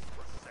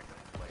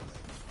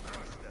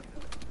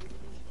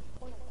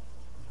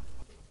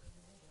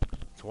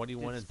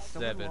 21 and Did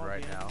someone 7 log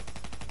right in now.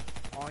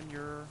 On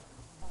your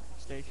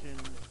station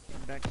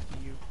next to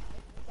you,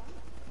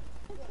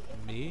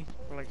 Me?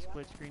 or like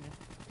split screening.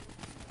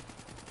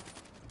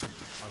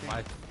 On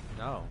my?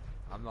 No,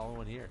 I'm the only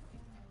one here.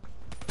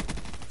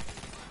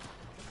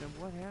 Then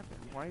what happened?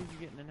 Why are you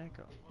getting an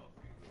echo?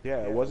 Yeah,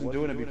 it wasn't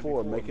doing it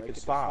before. Make it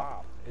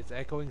stop. It's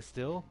echoing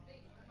still?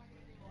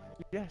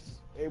 Yes.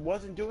 It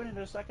wasn't doing it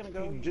a second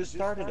ago. You just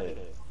started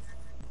it.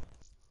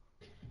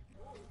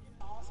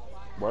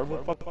 Whatever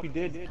the fuck you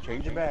did,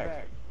 change it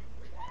back.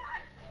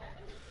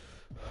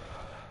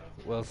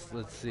 Well,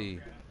 let's see.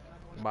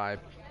 My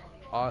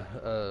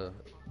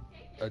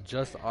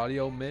adjust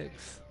audio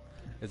mix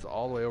is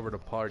all the way over to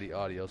party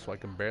audio, so I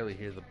can barely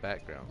hear the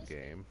background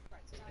game.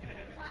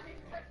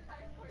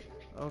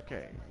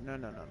 Okay. No.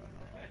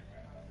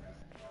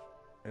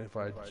 And if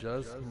I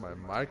adjust my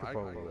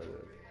microphone a little,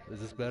 is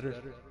this better?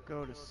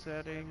 Go to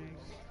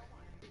settings.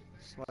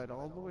 Slide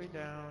all the way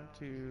down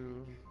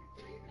to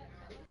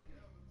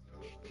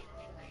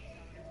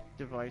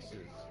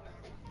devices.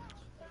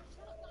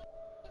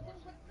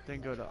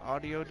 Then go to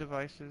audio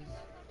devices.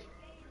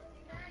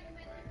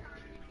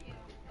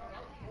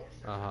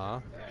 Uh-huh.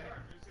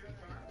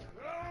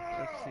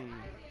 Let's see.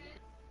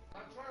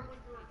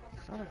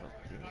 Son of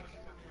a bitch.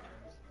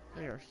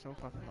 They are so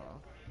fucking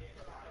loud.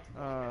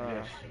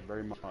 Yes,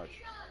 very much.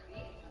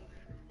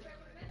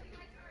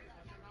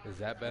 Is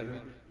that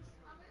better?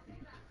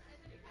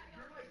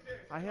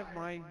 I have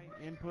my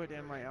input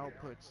and my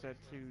output set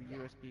to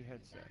USB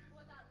headset.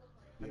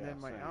 And Yeah, then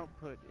my same.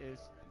 output is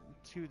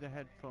to the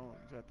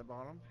headphones at the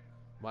bottom.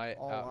 My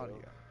All audio.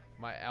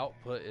 My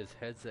output is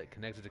headset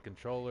connected to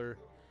controller,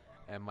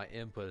 and my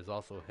input is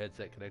also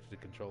headset connected to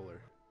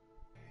controller.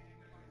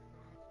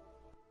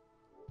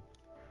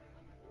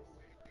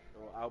 So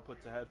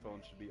output to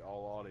headphones should be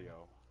all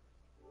audio.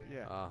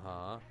 Yeah.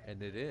 Uh-huh,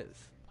 and it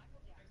is.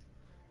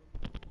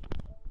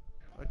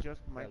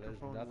 Adjust Yeah,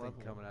 there's microphone nothing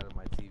level. coming out of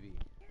my TV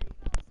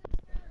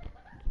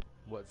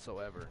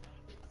whatsoever.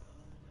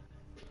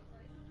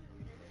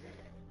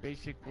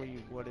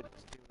 Basically, what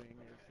it's doing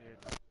is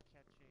it's catching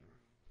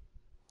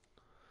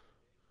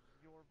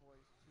your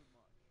voice too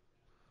much.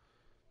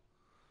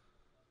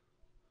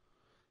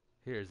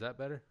 Here, is that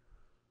better?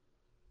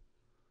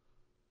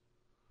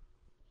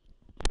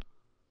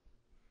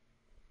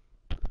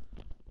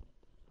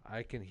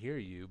 I can hear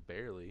you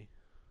barely.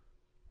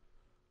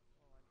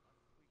 Well, I'm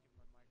tweaking my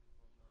microphone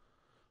level.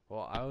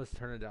 Well, I was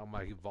turning down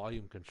my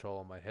volume control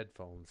on my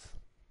headphones.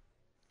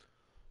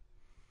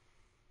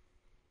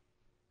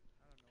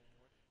 I don't know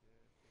what this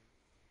is.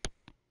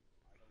 I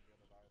don't get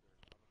it either. How the fuck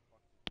did you do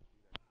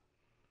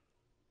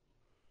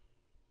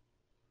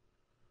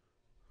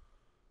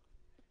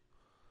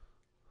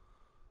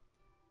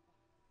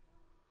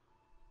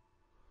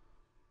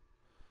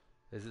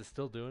that? Is it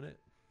still doing it?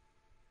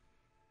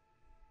 No.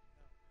 I haven't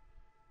heard it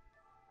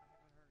in a while.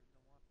 What'd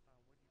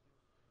you do?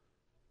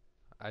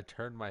 I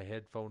turned my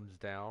headphones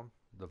down,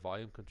 the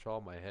volume control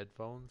on my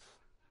headphones.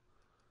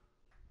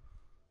 Jesus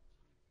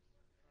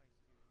Christ, dude.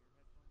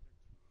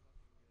 Your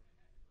headphones are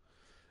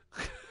too fucking good.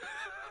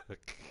 That's what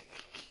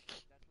it boils down to.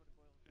 Your headphones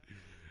are too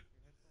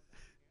damn good.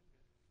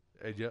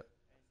 And yeah,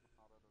 And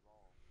Not it at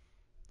all.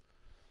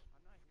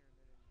 I'm not hearing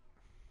it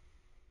anymore.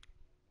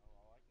 No,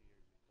 all I can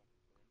hear is your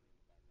fucking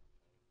family in the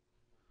background playing.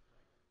 Holy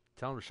Christ.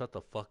 tell him to shut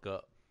the fuck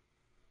up.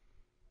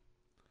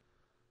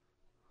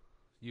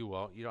 You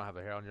won't. You don't have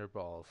a hair on your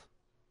balls.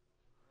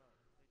 Well, they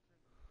turned the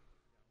music down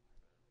so.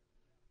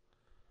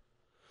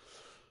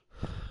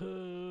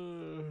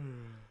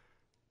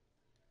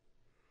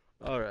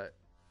 All right.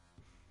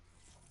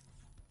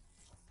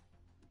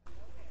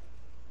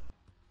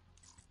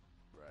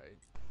 Right.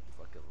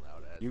 Fucking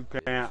loud ass. You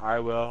bitch. can't. I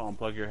will.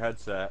 Unplug your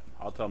headset.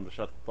 I'll tell them to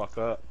shut the fuck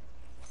up.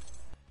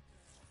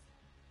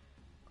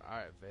 All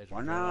right, Phaedra. Why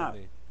join not? on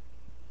me.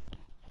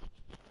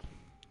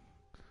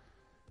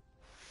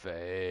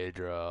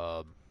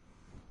 Phaedra.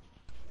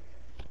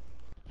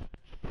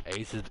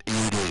 Ace is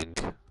eating.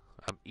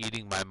 I'm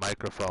eating my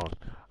microphone.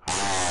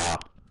 Ah.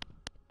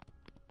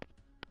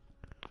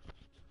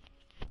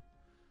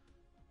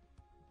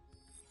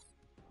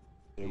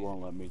 They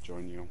won't let me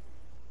join you.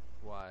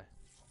 Why?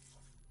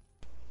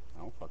 I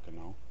don't fucking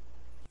know.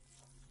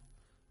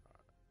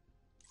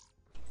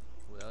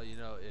 Well, you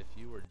know, if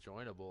you were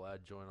joinable,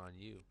 I'd join on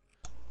you.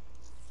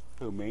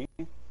 Who, me?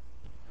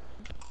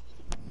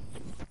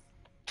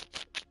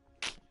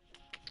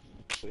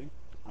 See?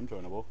 I'm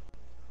joinable.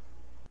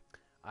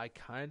 I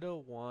kind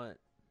of want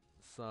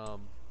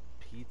some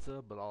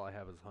pizza, but all I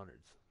have is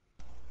hundreds.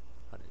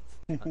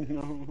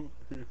 Hundreds.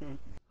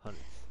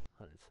 Hundreds.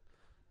 Hundreds.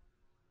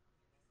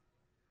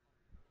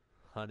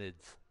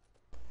 Hundreds.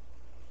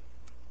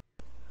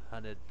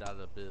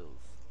 $100 bills.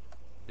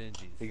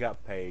 Benjis. He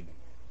got paid.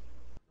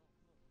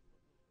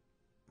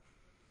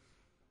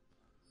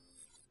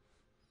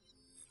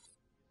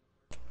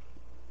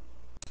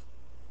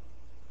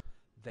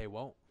 They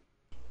won't.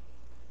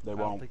 They I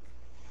won't. think,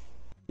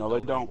 No, no,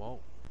 they don't.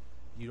 won't.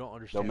 You don't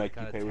understand the make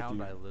you kind pay of with town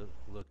you. I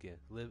look in.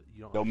 You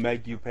don't They'll understand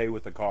make you pay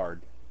with a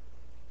card.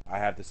 I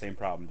have the same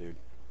problem, dude.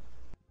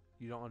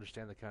 You don't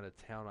understand the kind of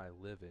town I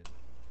live in.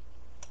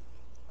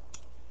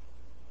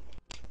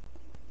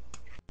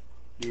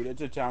 Dude,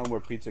 it's a town where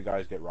pizza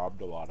guys get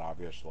robbed a lot,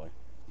 obviously.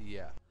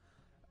 Yeah.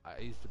 I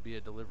used to be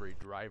a delivery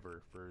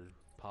driver for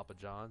Papa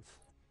John's.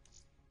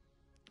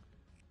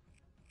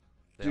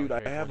 They Dude,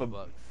 only I pay have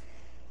 $20.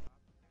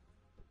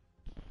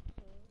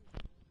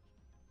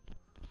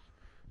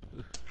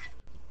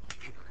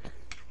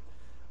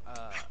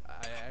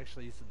 I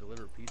actually used to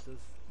deliver pizzas,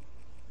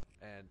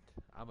 and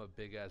I'm a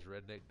big ass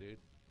redneck dude.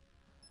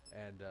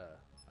 And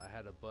I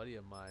had a buddy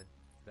of mine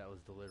that was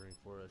delivering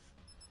for us.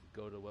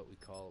 Go to what we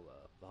call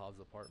the Hobbs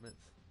Apartments,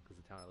 because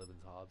the town I live in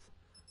is Hobbs.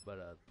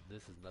 But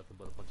this is nothing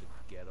but a bunch of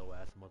ghetto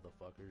ass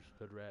motherfuckers,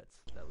 hood rats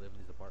that live in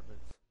these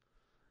apartments.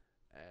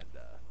 And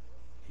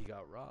he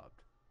got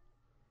robbed.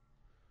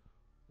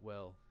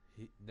 Well,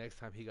 next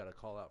time he got a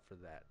call out for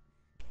that.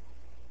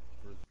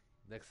 For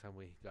next time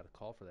we got a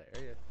call for that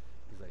area,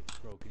 he's like,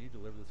 "Bro, can you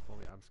deliver this for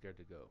me? I'm scared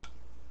to go."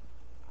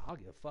 I'll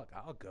give a fuck.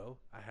 I'll go.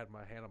 I had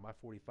my hand on my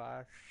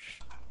 45,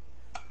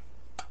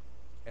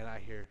 and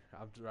I'm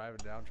driving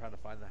down trying to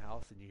find the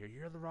house, and you hear,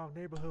 "You're in the wrong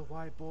neighborhood,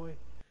 white boy."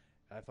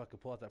 And I fucking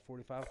pull out that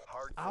 45.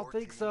 I don't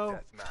think so.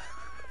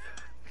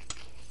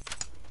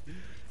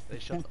 They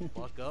shut the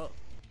fuck up.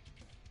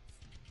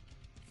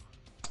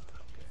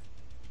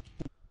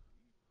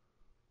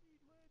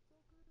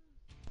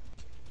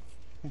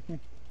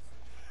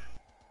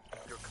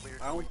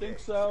 I don't think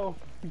so.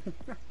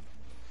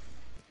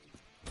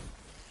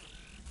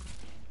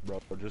 Bro,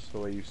 just the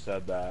way you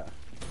said that.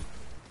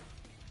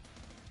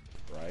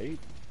 Right?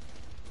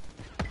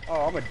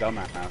 Oh, I'm a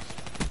dumbass.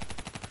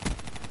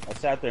 I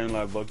sat there and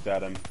I looked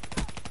at him.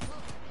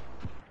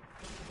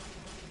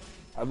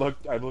 I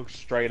looked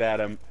straight at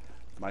him.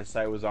 My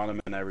sight was on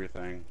him and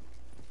everything.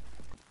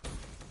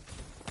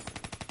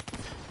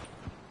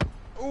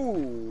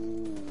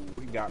 Ooh,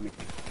 he got me.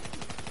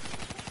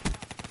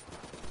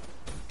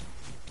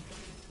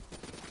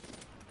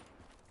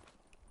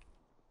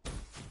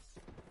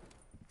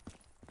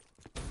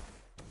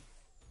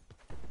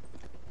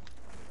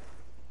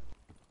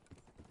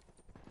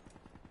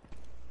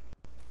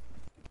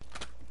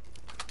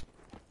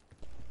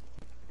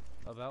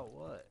 About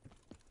what?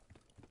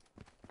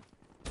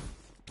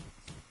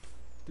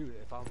 Dude,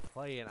 if I'm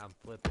playing, I'm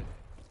flipping.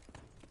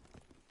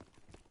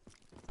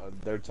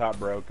 Their top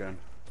broken.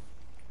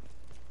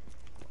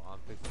 Well, I'm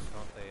fixing to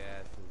pump their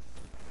asses.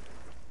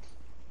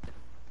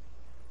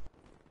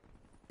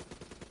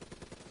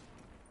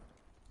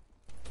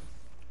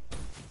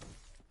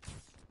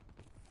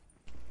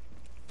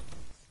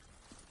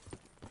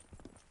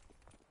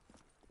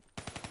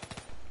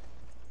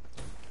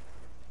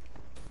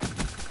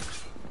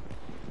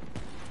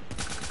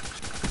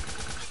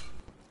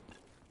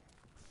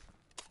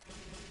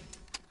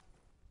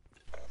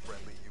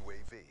 Friendly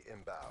UAV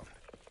inbound.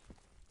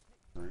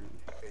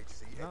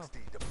 HCXD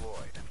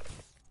deployed.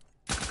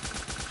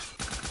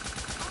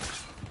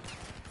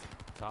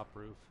 Top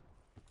roof.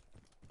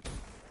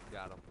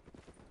 Got him.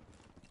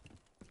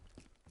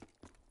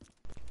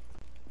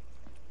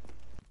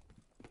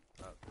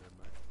 Oh, never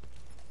mind.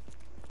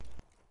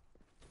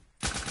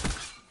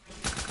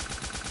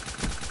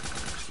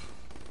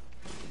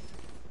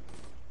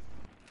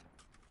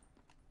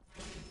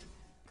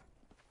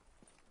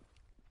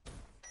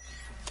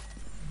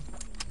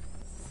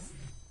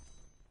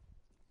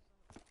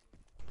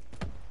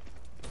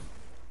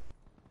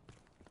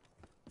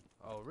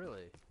 Oh,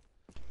 really?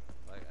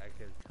 Like, I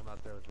could come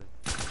out there with the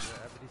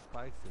gravity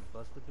spikes and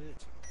bust a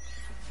bitch?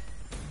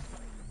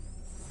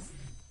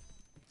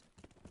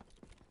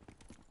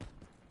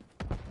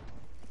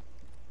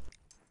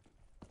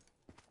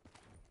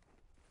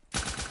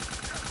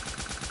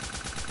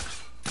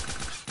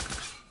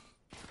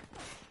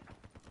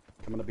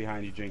 Coming up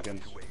behind you,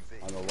 Jenkins.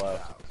 UAV On the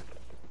left. inbound.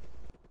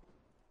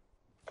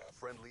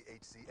 Friendly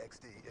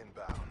HCXD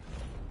inbound.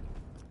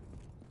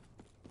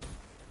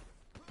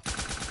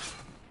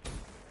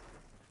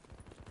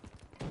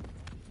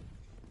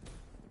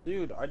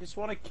 Dude, I just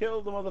want to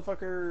kill the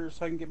motherfucker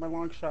so I can get my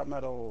long shot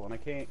medal, and I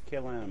can't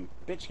kill him.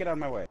 Bitch, get out of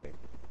my way.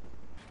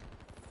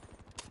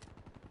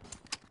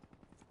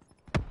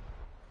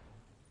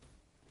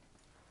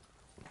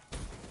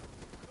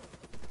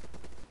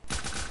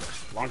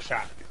 Long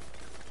shot.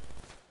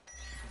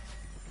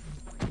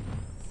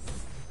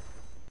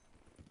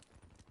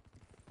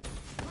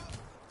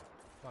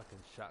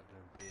 Fucking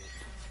shotgun bitch.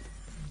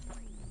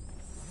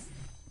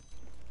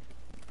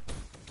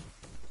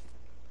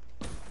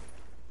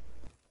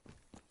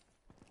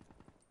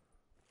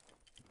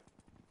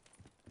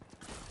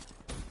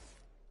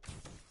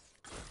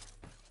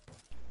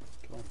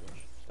 Come on,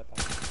 bitch. Step out.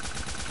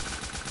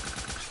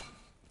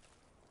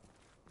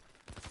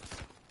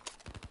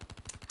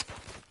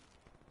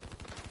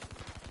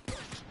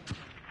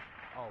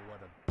 Oh,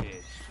 what a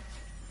bitch.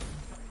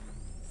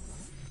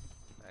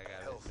 I gotta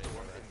admit,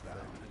 Hellstorm that's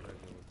inbound.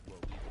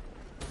 what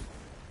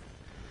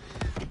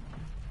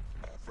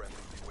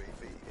Friendly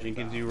UAV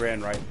Jenkins, inbound. you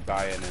ran right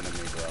by an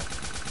enemy, bro.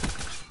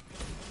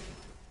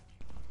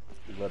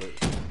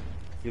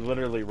 You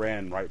literally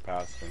ran right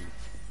past him.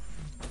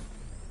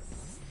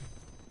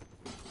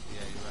 Yeah,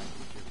 you're right.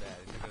 You're bad.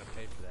 And you're gonna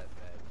pay for that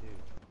bad, too.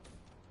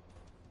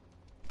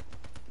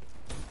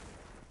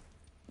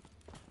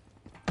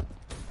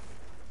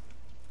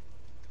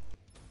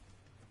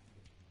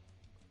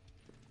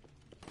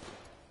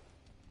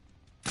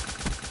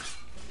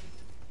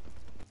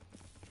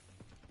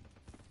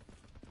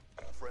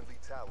 Friendly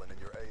Talon in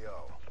your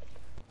AO.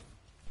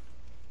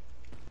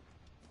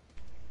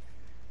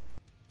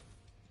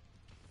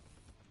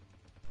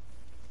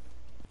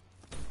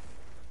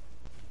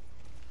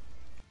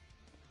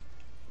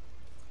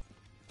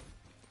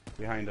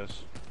 Behind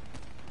us.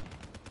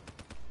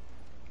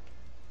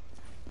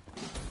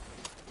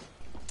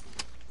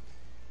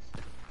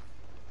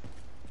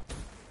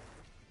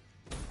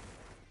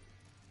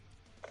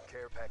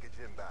 Care package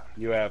inbound.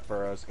 You have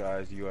for us,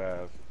 guys. You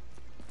have.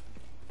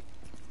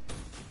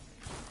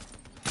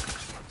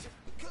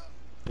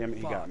 Damn it,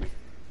 he got me.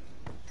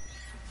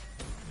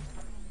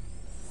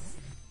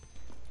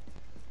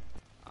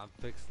 I'm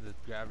fixing the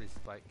gravity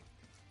spike.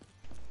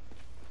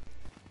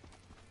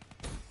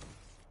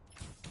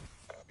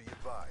 Be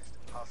advised,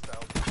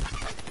 hostile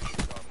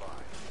is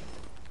online.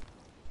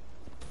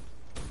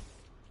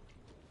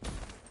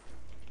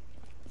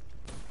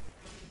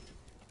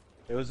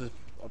 It was a.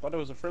 I thought it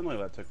was a friendly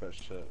that took that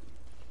shit.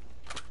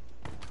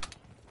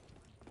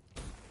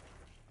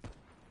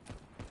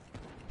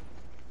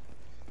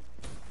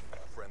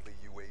 Friendly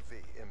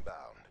UAV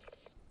inbound.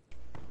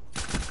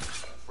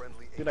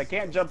 Friendly Dude, I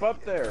can't jump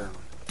up there.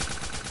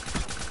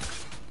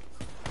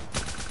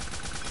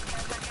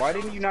 Why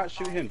didn't you not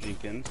shoot him,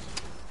 Jenkins?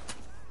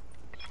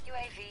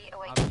 UAV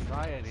awaiting. I'm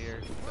trying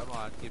here. Come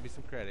on, give me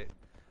some credit.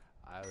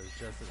 I was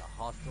just in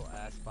a hostile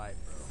ass fight,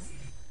 bro.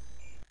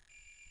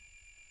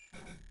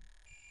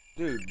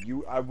 Dude,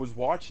 I was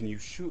watching you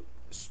shoot.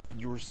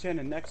 You were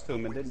standing next to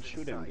him and didn't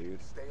shoot him,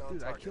 dude. Stay on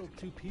Dude, I target. killed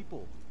 2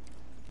 people.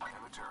 In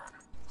return,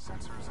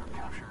 sensors have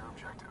captured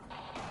objective.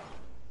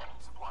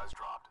 Supplies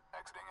dropped.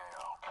 Exiting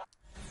AO.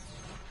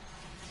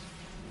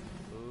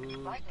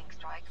 Ooh, Lightning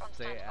strike on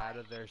stay standby. out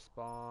of their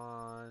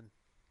spawn.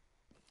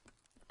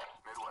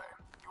 Midway.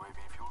 UAV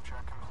fuel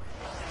check complete.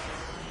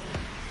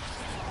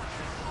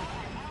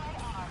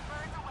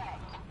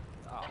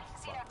 Oh,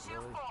 fuck,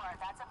 really?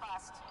 That's a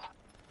bust.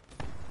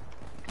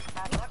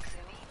 Bad luck,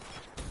 Sumi.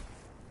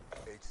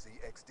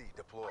 HCXD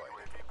deployed.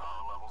 UAV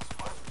power levels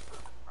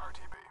 5%.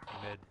 RTB.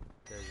 Mid.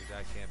 There's a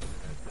guy camping in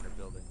that center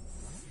building.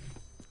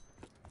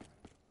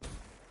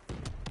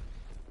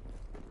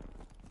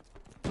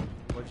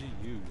 What'd you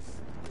use?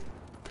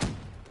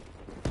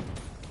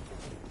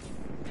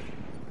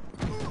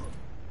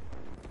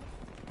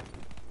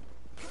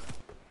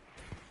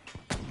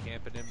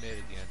 Camping in mid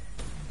again.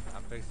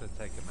 I'm fixing to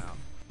take him out.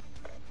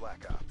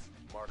 Black Ops.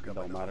 Mark It up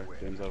don't another matter. win.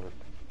 Game's over.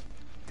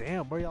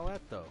 Damn, where y'all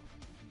at though?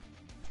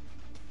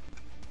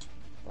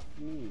 Fuck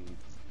me.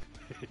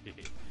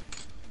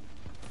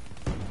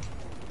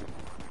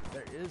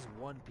 There is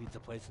one pizza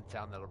place in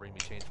town that'll bring me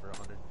change for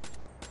 100.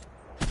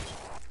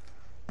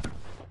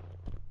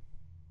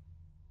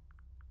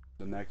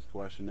 The next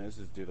question is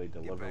do they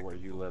Get deliver back where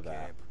to you boot live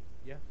at? camp.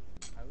 Yeah,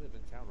 I live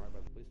in town right by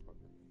the police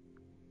department.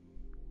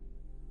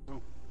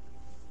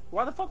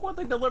 Why the fuck won't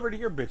they deliver to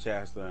your bitch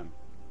ass then?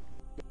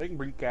 They can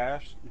bring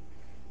cash.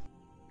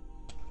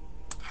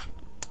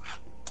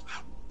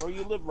 Bro,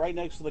 you live right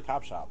next to the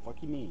cop shop.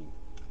 Fuck you mean?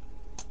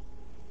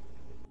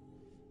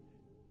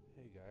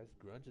 Hey guys,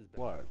 grunge is back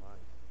What? on mine.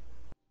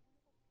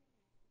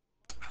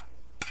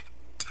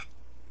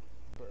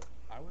 But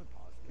I went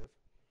positive.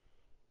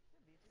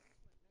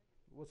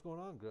 What's going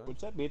on, grunge?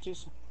 What's up,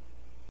 bitches?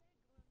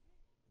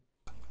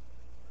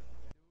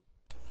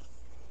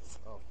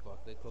 Oh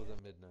fuck, they close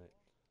at midnight.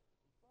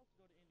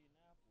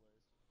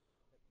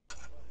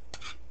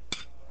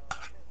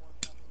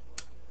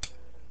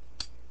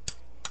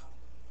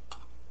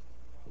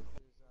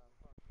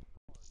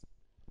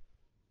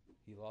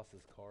 He lost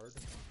his card.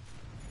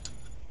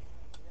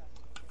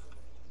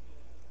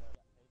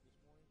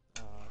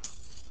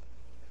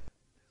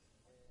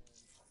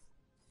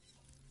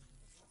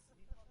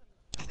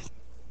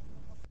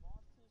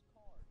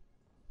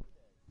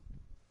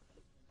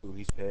 Ooh,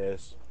 he's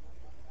pissed.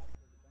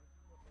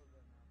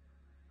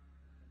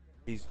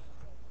 He's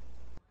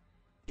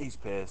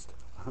pissed.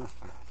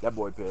 That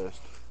boy pissed.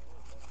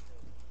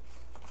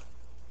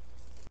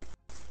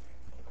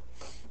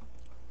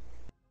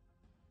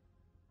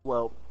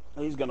 Well,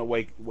 he's gonna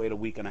wait a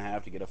week and a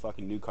half to get a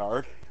fucking new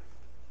card.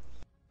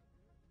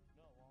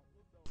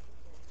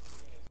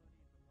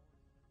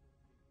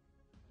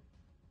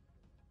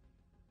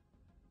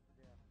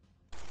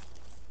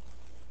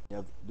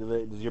 Yeah,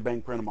 does your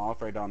bank print them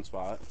off right on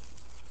spot?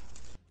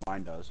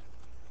 Mine does.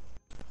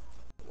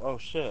 Oh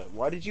shit,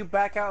 why did you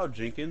back out,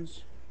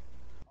 Jenkins?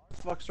 What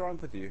the fuck's wrong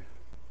with you?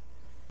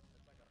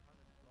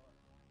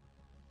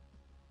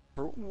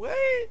 For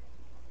what?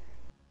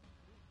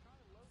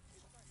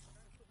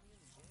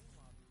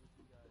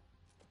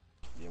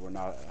 Yeah, we're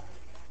not.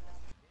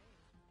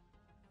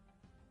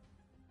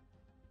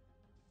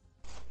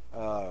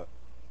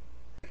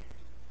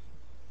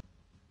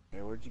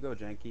 Hey, where'd you go,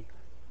 Janky?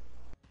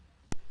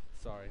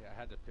 Sorry, I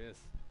had to piss.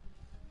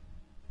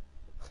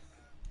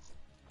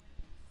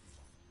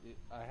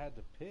 I had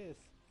to piss,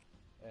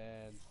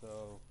 and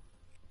so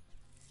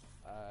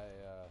I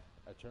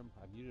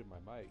muted my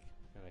mic,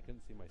 and I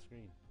couldn't see my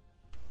screen.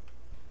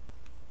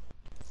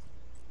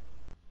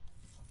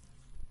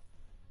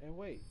 And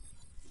wait,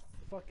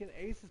 fucking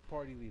Ace is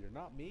party leader,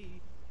 not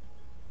me.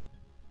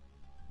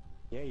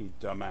 Yeah, you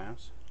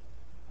dumbass.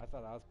 I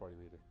thought I was party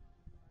leader.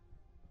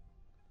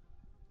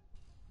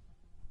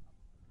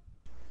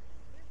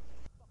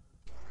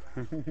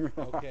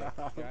 Okay,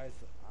 guys,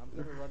 I'm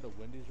gonna run to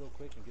Wendy's real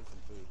quick and get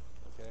some food.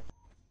 Okay?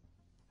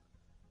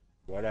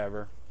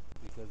 Whatever.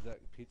 Because that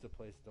pizza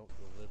place don't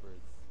deliver.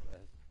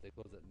 They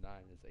close at 9.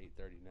 It's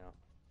 8:30 now.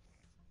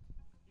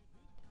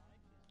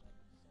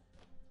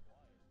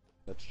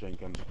 That's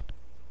Jenkins.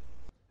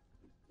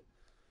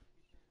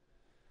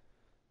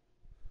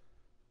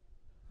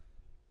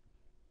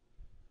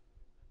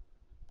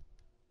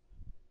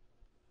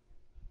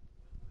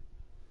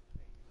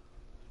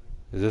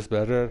 Is this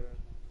better?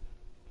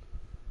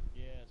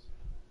 Yes.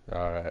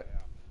 All right.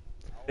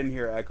 I didn't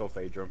hear Echo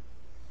Phaedrum.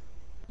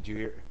 Did you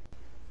hear?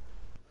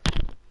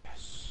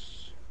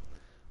 Yes.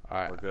 All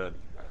right. We're good.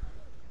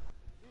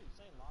 Dude,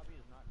 saying lobby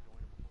is not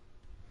joinable.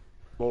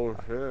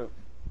 Bullshit. You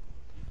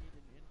need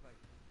an invite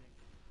from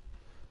Jenkins.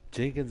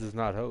 Jenkins is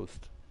not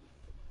host.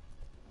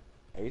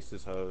 Ace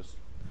is host.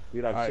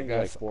 Dude, I've Alright, seen you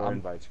like guys, 4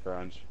 invites,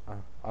 Crunch.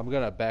 I'm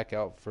gonna back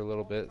out for a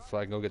little bit so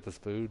I can go get this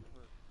food.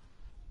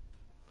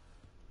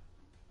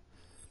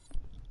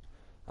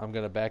 I'm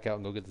gonna back out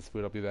and go get this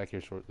food. I'll be back here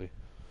shortly.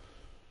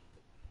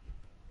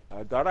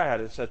 I thought I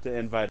had it set to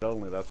invite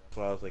only. That's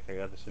why I was like, I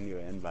gotta send you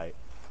an invite.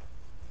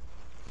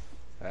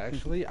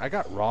 Actually, I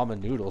got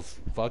ramen noodles.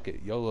 Fuck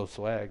it. YOLO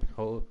swag.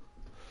 Holo.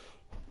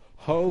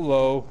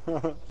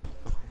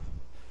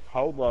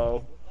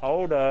 Holo.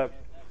 Hold up.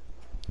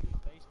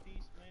 Face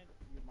piece, man,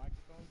 your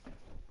microphone.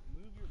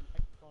 Move your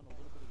microphone a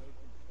little bit away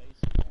from the face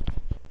and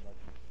like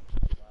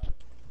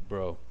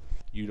Bro,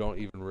 you don't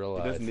even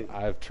realize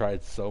I've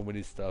tried so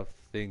many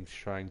things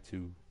trying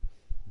to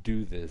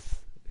do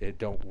this. It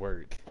don't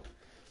work.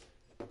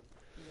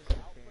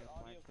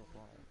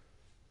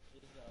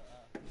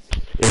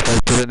 If I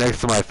put it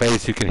next to my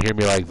face, you can hear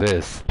me like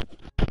this.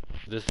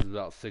 This is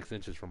about 6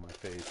 inches from my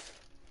face.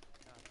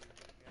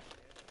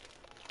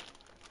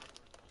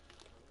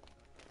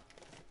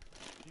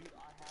 Dude,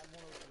 I had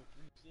one of the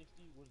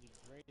 360 was the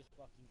greatest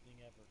fucking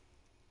thing ever.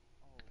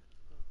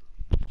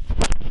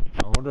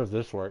 I wonder if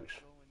this works.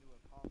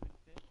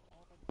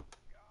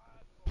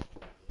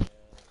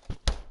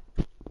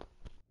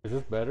 Is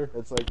this better?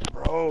 It's like,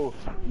 bro,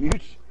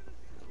 mute. See,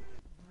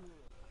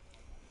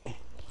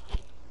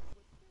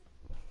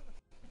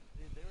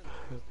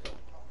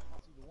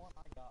 the one I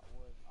got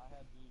was I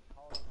had the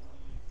Call of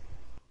Duty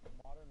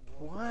Modern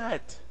Warfare.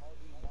 What? Call of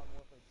Duty Modern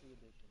Warfare 2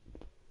 edition.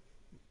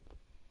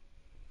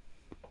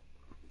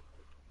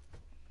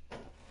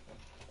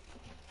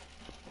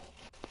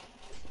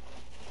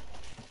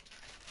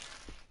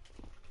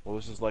 Well,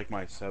 this is like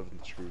my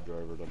 7th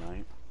screwdriver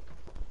tonight.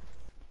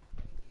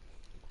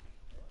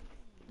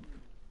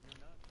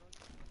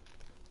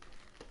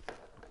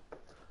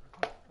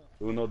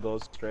 Uno,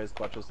 dos, tres,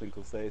 cuatro,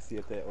 cinco, seis,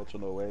 siete, ocho,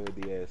 nueve,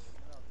 diez.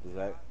 Is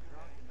that?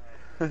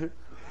 You're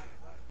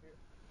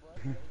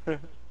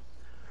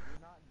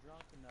not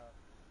drunk enough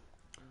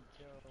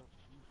until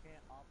you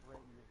can't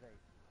operate your vape.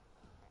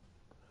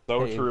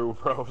 So Hey, true,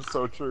 bro.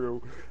 So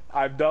true.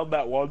 I've done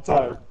that one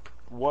time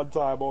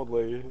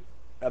only,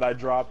 and I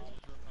dropped.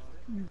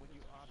 When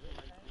you operate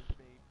your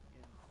vape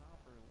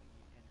improperly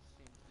and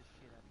sends the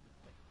shit out of your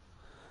face.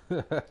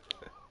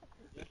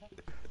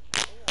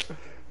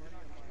 You're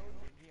not going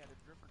in. He had a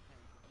dripper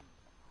tank and he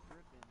was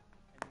dripping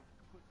and then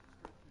put the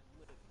strip to his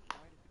lip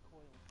right at the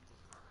coil and just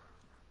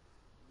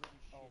really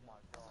shit. Oh my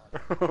god.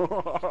 Like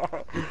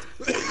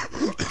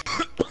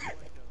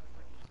a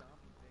freaking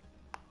zombie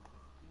victim.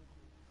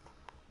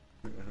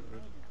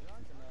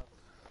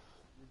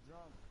 You're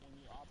drunk when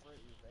you operate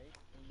your vape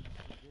and you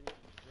get it to the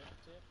drip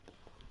tip,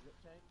 the drip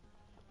tank,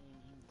 and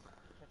you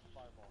catch a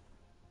fireball.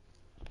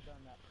 I've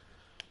done that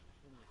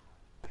plenty of times.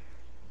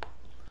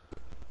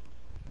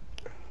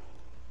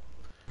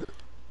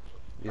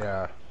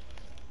 Yeah.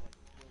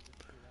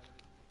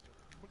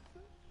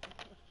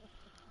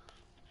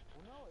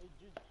 Well, no, it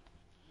just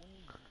when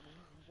you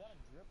gotta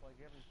drip like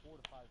every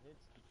 4 to 5 hits,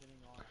 depending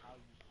on how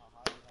you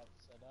have it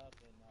set up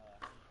and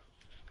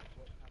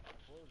what kind of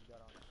coil you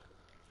got on it.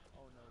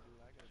 Oh no, dude,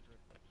 I gotta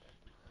drip like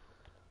every fucking.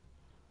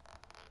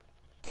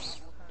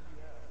 What kind do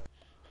you have?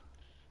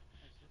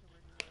 It's just a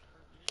regular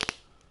for beer.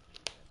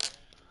 Just that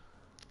plastic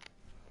for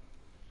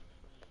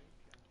a vape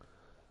pen.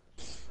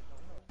 The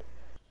Hellboy.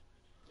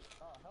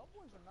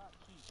 Hellboys are not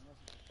cheap unless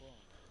it's a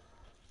clone.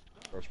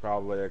 It's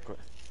probably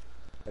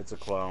it's a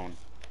clone.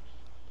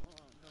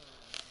 No.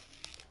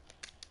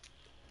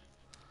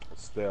 But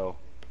still,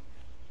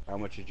 how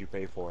much did you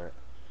pay for it?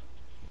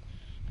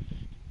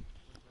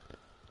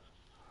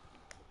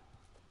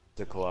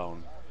 It's a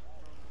clone. I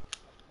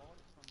bought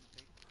it from the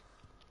vape shop.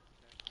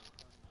 It's actually a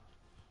friend of mine.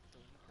 So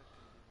he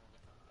custom did all the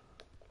content.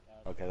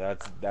 Okay,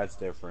 that's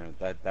different.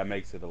 That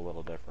makes it a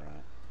little different.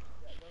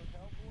 Yeah, those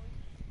Hellboys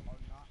are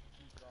not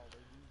cheap at all.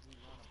 They usually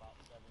run about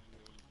 70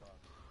 or 80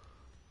 bucks.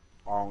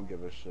 I don't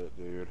give a shit,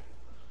 dude.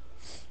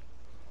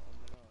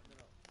 No.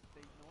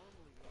 They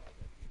normally run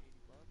 70 or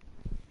 80 bucks.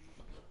 Dude,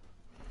 you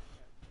can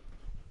have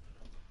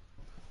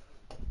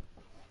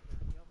about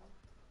 30 of them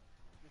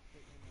just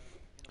sitting in a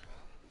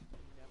box.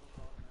 You never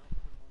brought them out,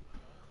 put them on the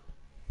shelf.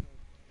 So,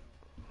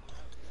 you're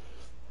out here.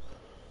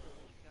 So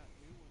when you got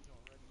new ones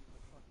already, you're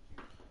like, fuck it,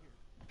 dude, here.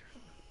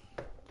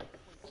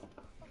 Play some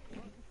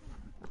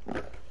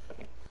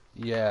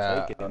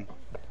Yeah. Taken. About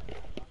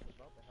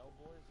the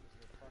Hellboys is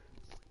the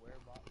fucking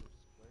square the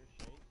square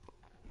shape.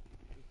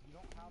 If you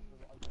don't have the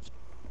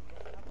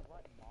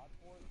right mod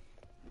for it,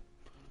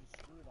 when you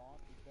screw it on,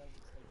 it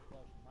doesn't stay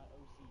flush. And my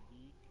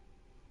OCD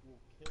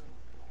will kill me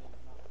if it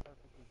is not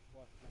perfectly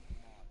flush with the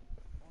mod.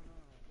 Oh no,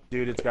 no, no.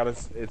 Dude, it's got a.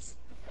 It's.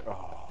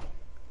 Oh.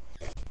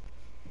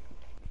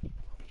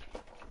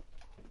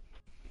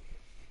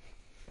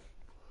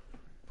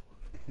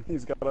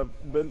 He's got a.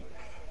 Been.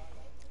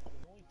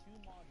 There's only two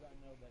mods I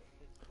know that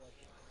fits flush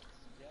with it.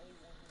 Skelly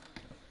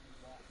 150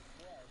 watt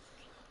plus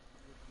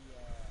with the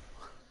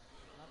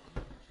not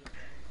the heating chip,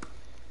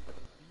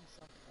 the B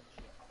something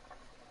chip,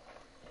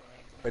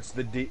 and the It's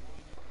the D.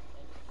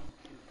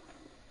 non-weighted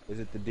XP2. Is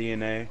it the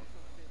DNA? Also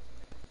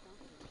fits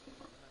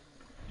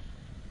perfectly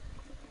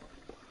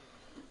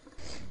 90 flush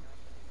as shit with the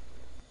 96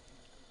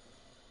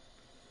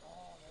 XP2.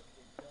 Oh, that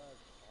it does.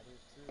 That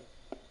is true.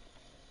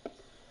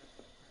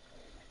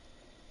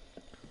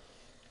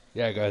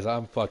 Yeah, guys,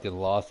 I'm fucking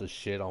lost as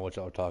shit on what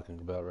y'all are talking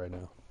about right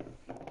now.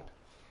 Get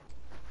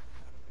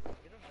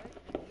a vape,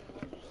 dude.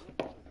 You'll love it. You'll love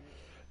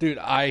it, dude. Dude,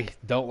 I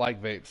don't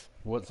like vapes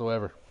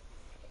whatsoever.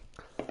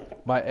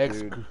 My ex,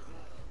 Dude.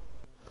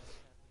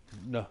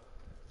 no,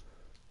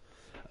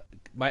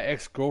 my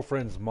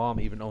ex-girlfriend's mom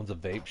even owns a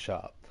vape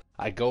shop.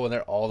 I go in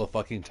there all the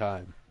fucking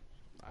time.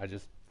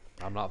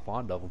 I'm not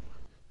fond of them.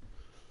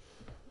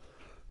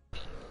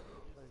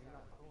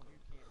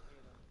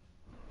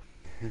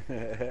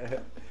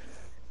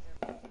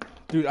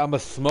 Dude, I'm a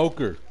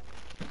smoker.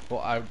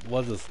 Well, I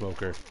was a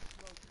smoker.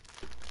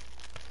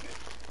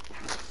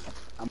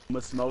 I'm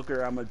a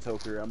smoker, I'm a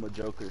toker, I'm a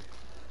joker.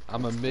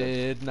 I'm a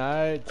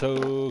midnight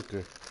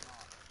toker.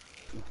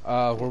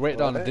 We're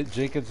waiting on What?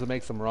 Jenkins to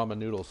make some ramen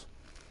noodles.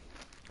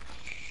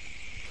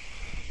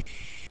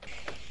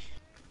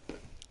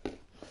 Yeah,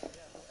 so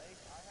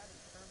Ace, I had to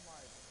turn my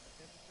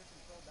temperature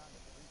control down to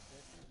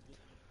 350 to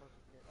get the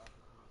perfect hit off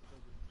it because it was still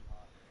getting too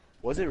hot.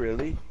 Was it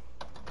really?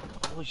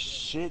 Holy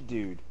shit,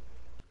 dude.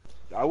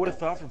 I would have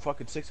thought from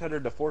fucking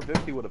 600 to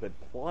 450 would have been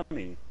plenty. I did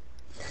too, and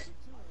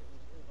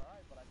it was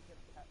alright, but it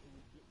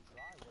would get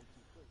dry way too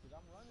quick because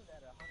I'm running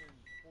at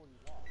 140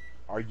 watts.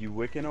 Are you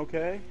wicking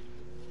okay?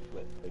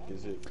 Like,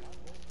 is it?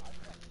 I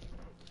just put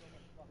so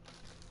much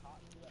fucking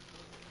cotton to that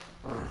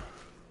bitch.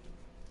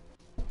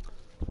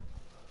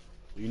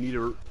 You need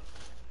to.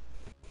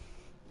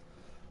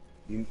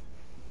 You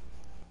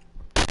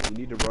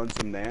need to run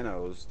some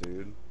nanos,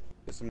 dude.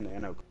 Get some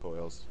nano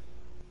coils.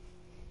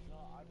 No,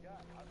 I've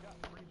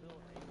got pre-built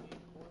alien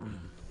coils,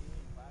 alien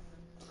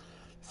placards.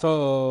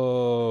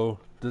 So,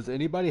 does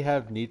anybody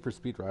have Need for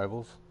Speed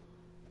Rivals?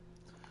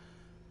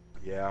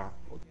 Yeah.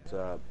 What's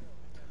up?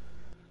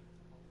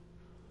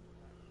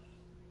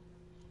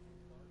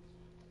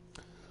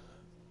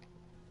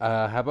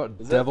 How about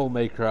Is Devil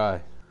May Cry?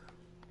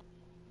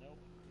 Nope.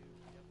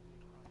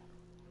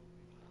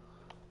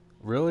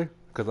 Really?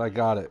 Because I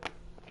got it.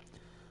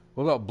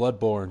 What about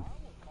Bloodborne?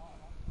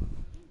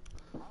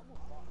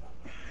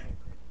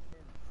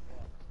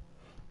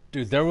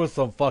 Dude, there was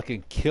some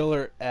fucking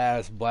killer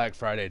ass Black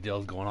Friday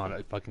deals going on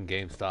at fucking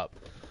GameStop.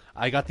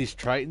 I got these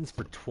Tritons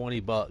for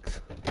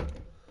 $20.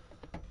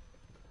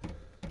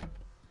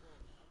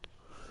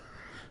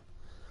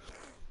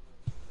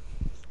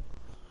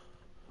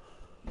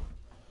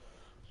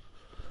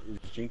 Is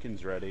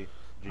Jenkins ready?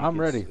 I'm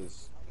ready.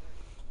 Is...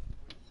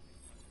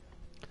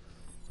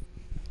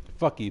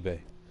 Fuck eBay.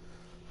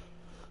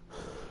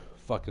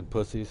 Fucking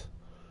pussies.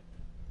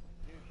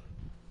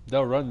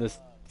 They'll run this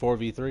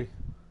 4v3.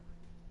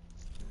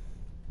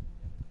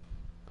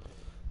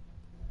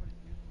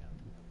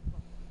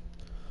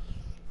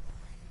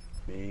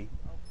 Me.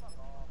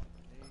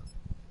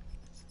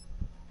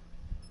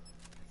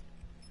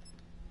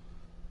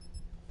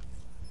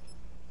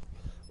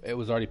 It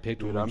was already picked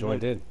Dude, when we I'm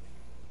joined in.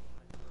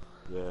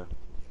 Yeah.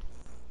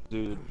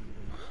 Dude.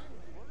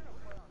 We're gonna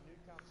play on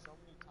Newcomb so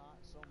many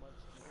times, so much.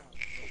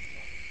 You're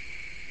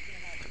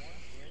gonna have one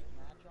great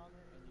match on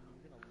there, and then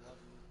you're gonna love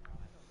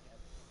Newcomb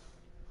forever.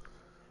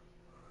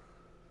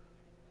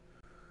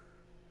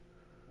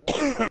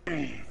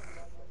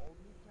 Like the old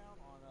Newtown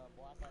on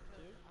Black Ops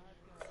 2.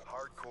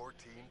 Hardcore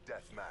Team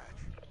Deathmatch.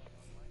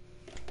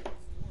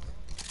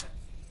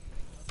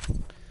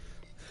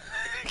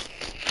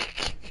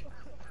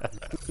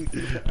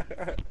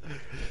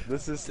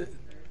 This is.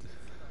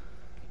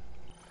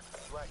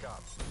 Black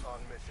Ops on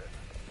mission.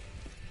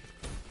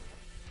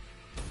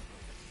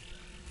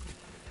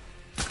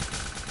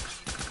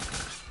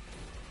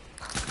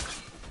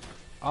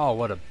 Oh,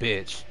 what a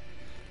bitch.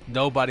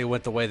 Nobody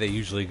went the way they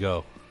usually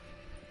go.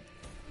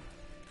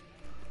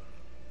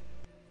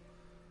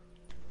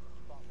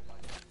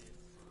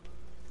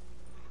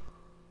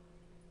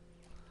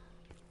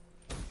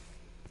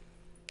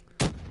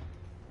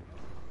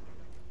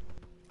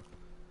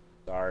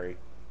 Sorry.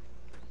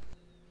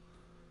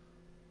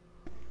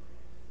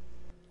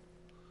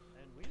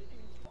 And we didn't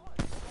even spawn.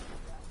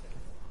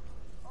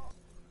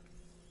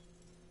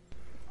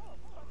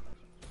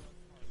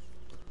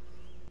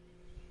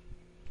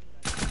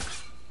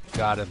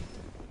 Got him.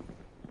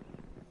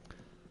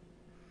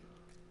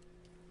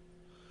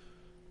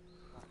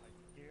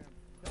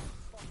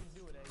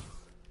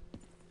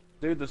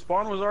 Dude, the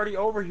spawn was already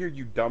over here,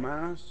 you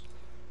dumbass.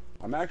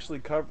 I'm actually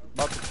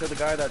about to kill the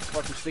guy that's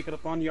fucking sneaking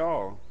up on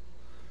y'all.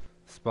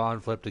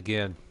 Spawn flipped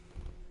again.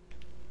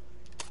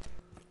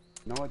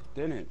 No, it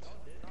didn't.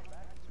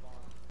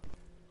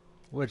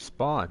 Which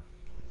spawn?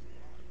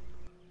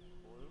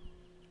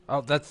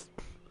 Oh, that's...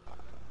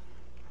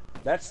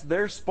 That's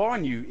their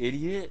spawn, you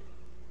idiot.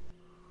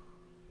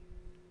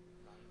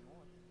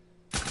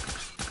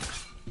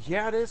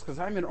 Yeah, it is, because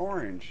I'm in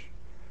orange.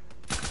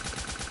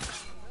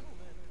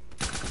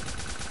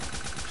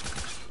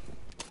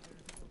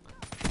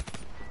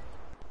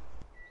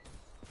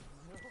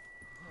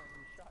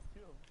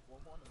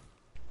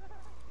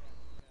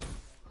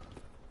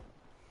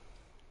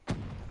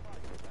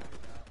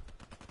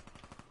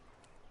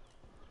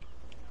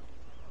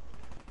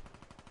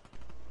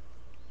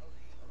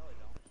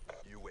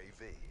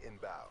 UAV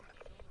inbound.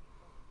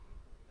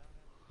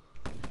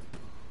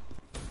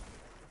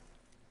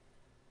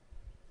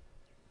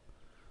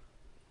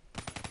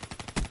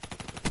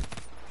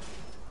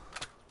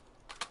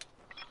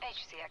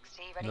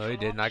 HCXD ready No, for he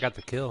didn't. I launch? got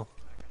the kill.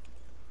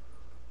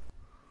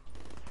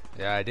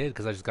 Yeah, I did,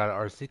 because I just got an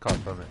RC car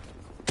from it.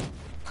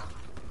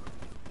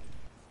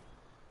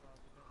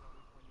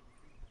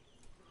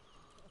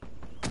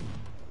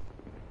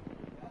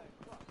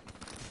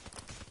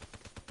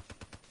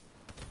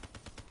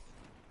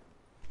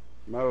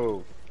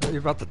 Move. You're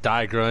about to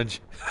die, Grunge.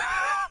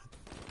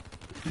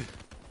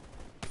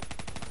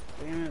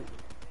 Damn it.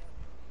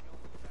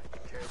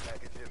 Care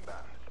package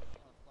inbound.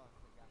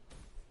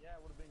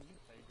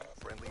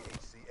 Friendly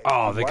HCA.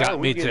 Oh, they Why are got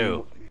we me getting-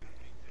 too.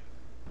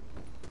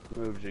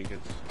 Move,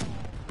 Jenkins.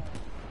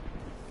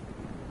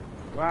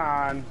 Come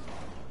on.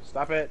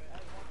 Stop it.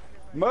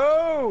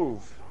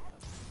 Move!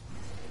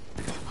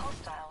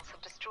 Hostiles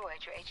have destroyed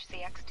your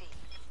HCXD.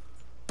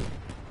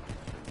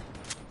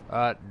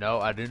 No,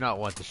 I do not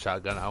want the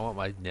shotgun. I want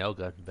my nail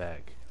gun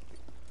back.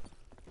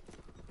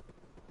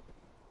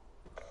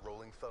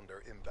 Rolling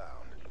Thunder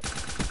inbound.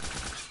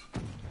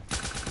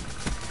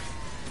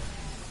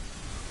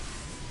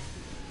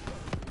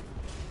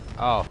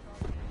 Oh.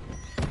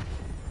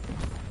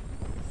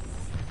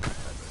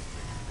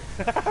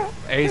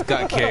 Ace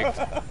got kicked.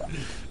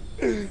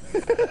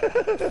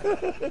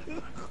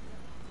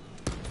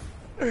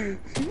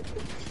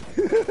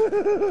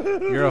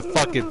 You're a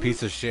fucking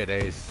piece of shit,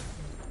 Ace.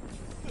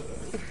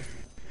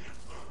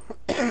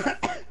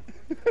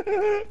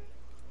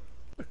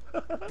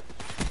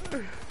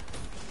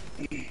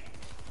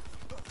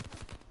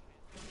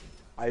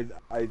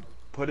 I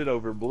put it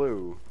over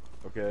blue,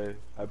 okay?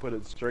 I put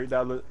it straight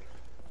down the...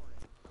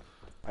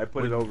 I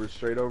put it over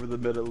straight over the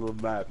middle of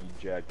the map, you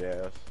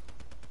jackass.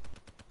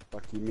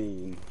 Fuck you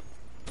mean?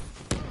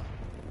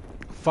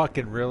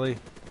 Fucking really?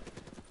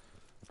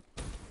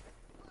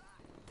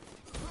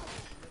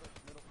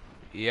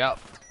 Yep.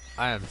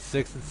 I am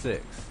 6 and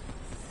 6.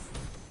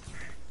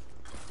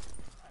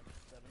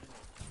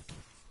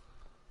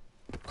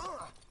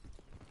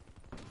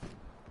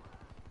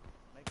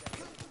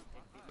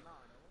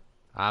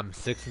 I'm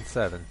 6 and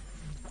 7.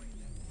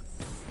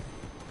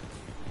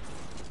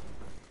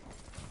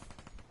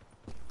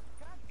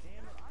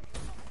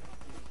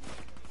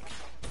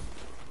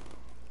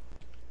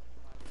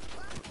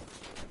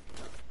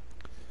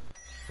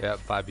 Yep,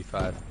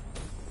 5v5.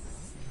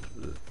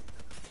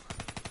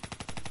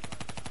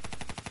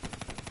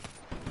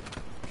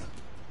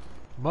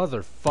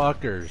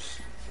 Motherfuckers.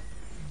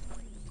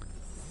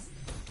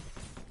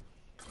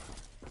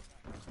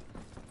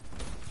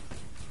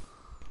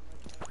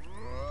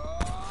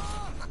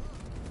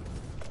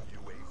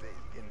 UAV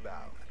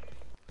inbound.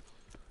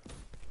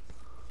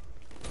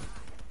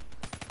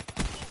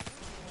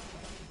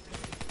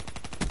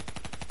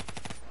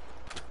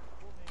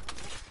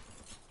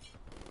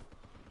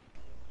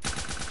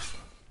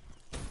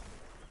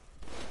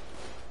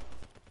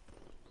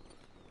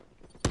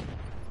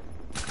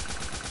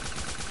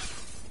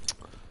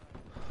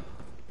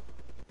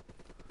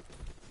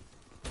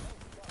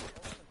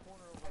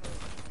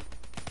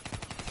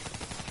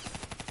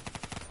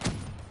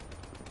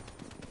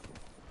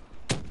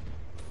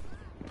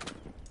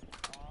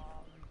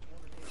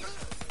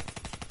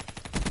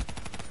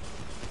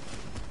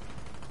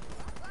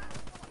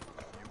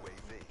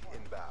 UAV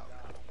inbound.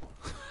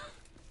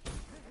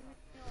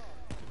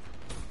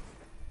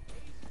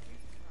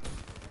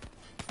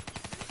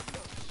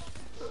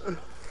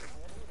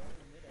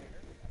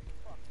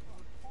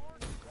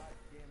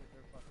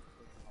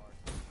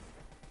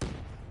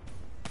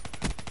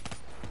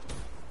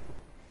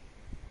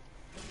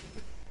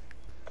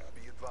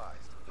 Be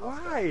advised.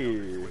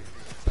 Why?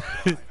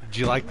 Did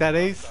you like that,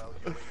 Ace?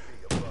 Hostile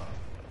UAV above.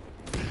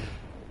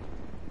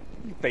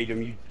 You bait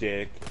him, you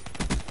dick.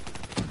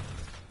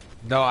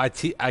 No, I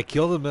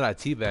killed him and I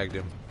teabagged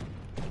him.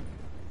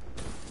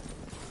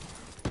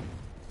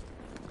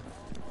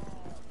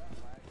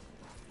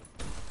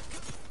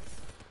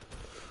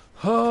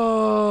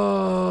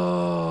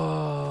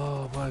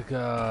 Oh my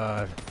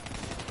god.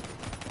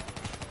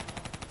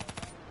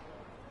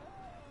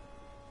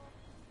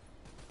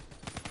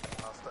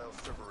 Hostile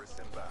Cerberus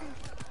inbound.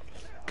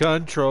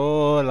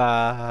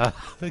 Controller.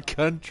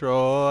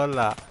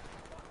 Controller.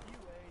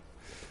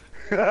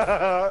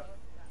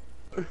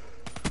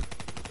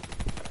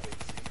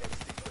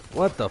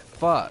 What the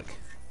fuck?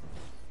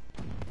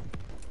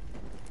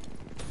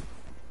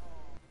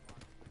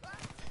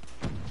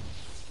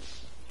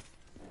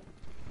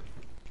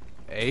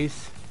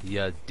 Ace,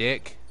 ya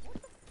dick.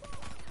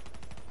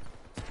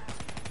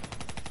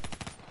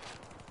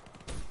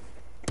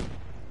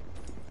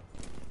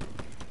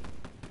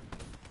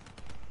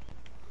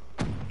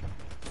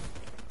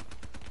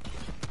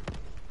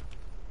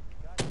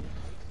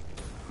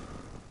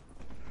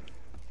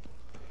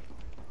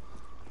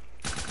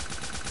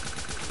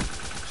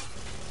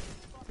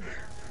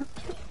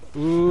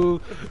 Ooh,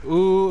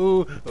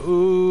 ooh,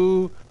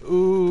 ooh,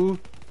 ooh.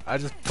 I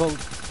just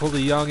pulled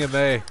a young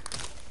MA.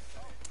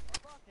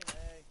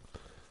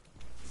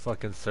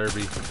 Fucking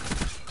Serby.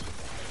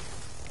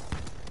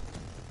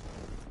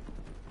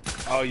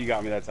 Oh, you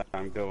got me that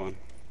time. Good one.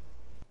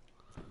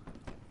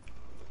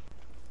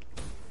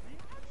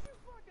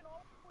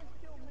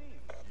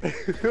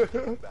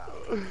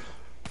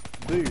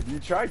 Dude, you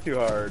tried too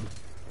hard.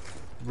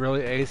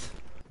 Really, Ace?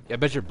 I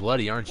bet you're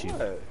bloody, aren't you?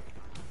 What?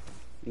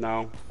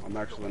 No, I'm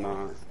actually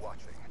not.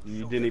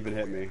 You didn't even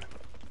hit me.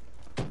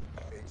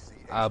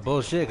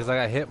 Bullshit, because I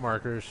got hit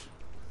markers.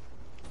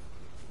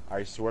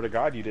 I swear to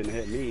God, you didn't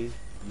hit me.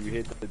 You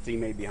hit the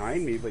teammate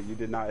behind me, but you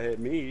did not hit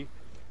me.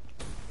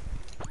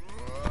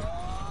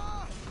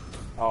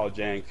 Oh,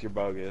 Janks, you're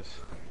bogus.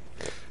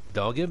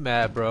 Don't get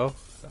mad, bro.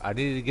 I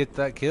needed to get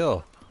that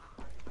kill.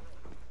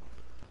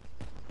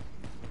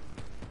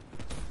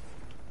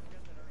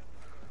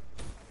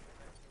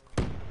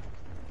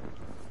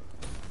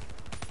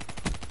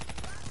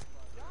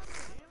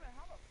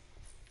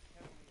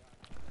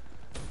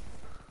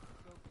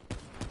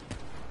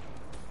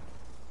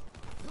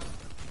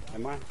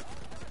 Am I?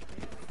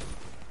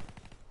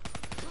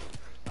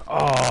 Oh,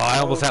 I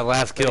almost had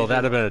last kill.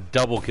 That'd have been a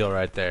double kill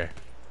right there.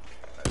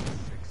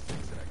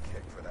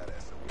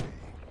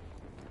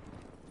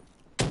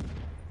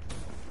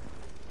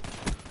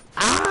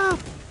 Ah,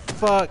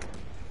 fuck.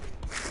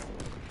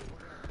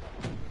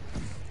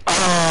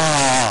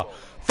 Oh,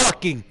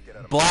 fucking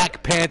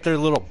Black Panther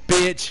little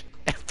bitch.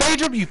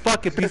 Phaedrum, you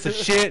fucking piece of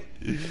shit.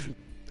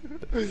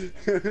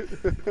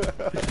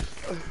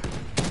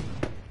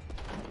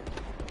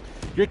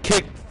 You're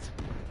kicked.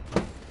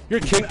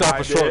 You're kicked off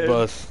a short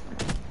bus.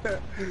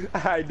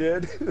 I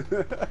did.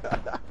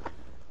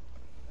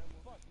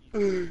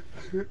 It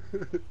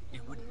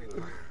wouldn't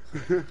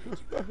require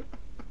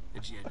a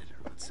janitor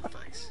would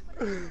suffice.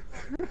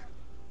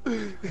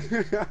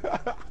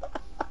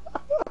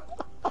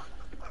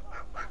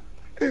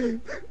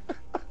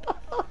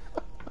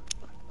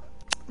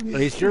 At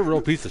least you're a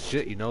real piece of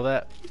shit, you know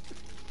that?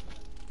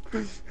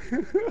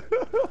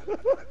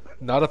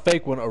 Not a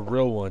fake one, a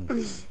real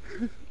one.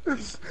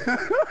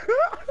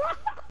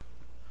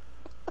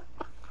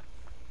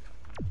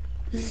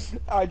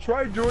 I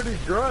tried joining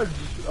Grudge,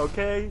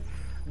 okay?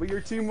 But your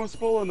team was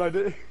full and I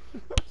didn't.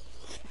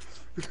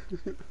 It's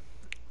alright,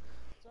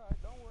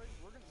 don't worry.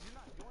 You're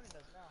not joining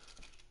us now.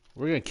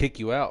 We're gonna kick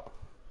you out.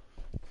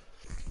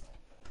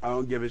 I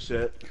don't give a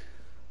shit.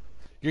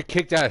 You're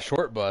kicked out of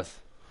short bus.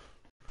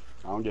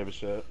 I don't give a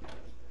shit.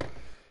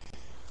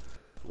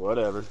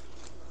 Whatever.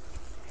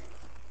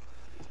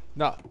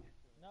 No.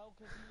 No,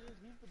 because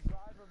he's the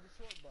driver of the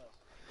short bus.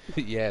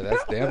 Yeah,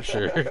 that's damn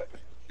sure.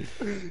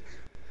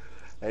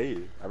 Hey,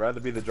 I'd rather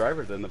be the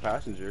driver than the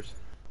passengers.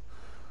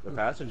 The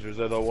passengers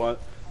are the one.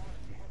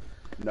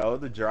 No,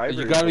 the driver.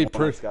 You gotta be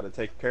pretty. Got to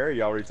take care of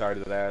y'all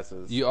retarded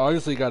asses. You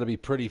honestly gotta be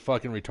pretty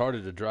fucking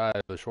retarded to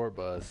drive a short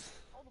bus.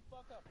 Hold the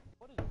fuck up.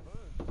 What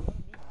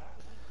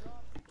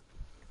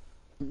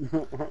is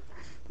Verge?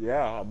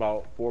 Yeah,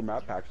 about 4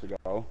 map packs ago.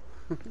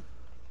 I've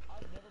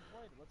never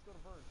played. Let's go to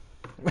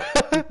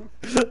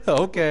Verge.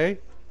 Okay.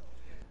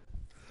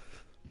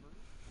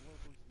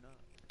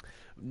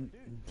 Dude,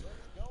 let's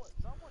go.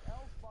 Someone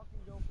else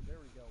fucking go for. There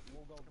we go.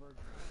 We'll go Verge.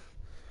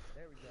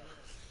 There we go.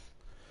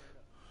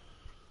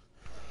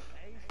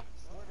 Hey,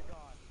 swear to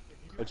God.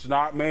 It's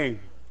not me.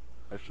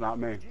 It's not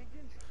me.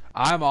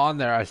 I'm on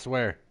there, I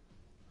swear.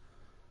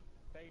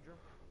 Phaedrum.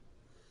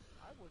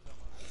 I was on.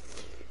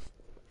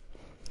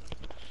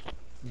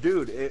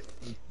 Dude,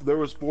 there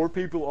was 4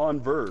 people on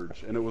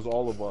Verge, and it was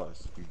all of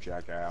us. You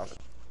jackass.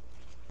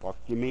 Fuck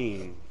you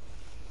mean?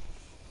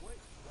 Wait,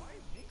 why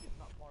is Jenkins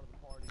not part of the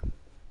party?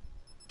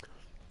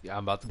 Yeah,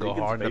 I'm about to go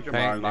Jenkins hard in the Phaedrum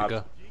paint, are not-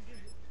 nigga.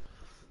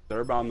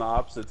 They're on the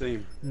opposite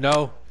team.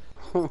 No.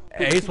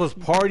 Ace was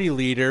party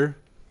leader,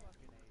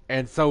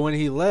 and so when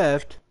he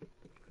left...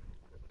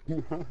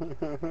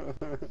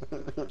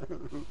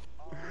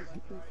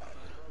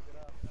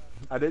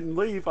 I didn't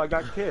leave, I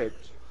got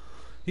kicked.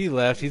 He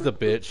left, he's a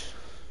bitch.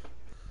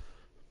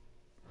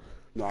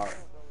 No.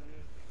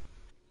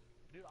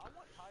 Dude, I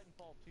want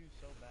Titanfall 2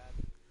 so bad.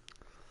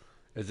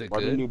 Is it Why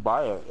didn't good? you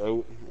buy it?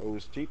 It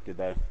was cheap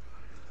today.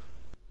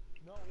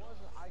 No, it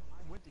wasn't. I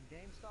went to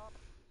GameStop.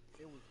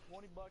 It was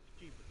 $20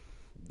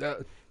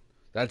 cheaper.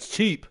 That's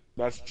cheap.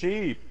 That's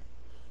cheap.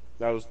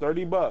 That was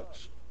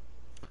 $30.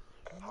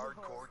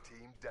 Hardcore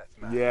team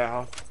deathmatch.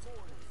 Yeah.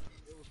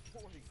 It was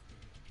 40.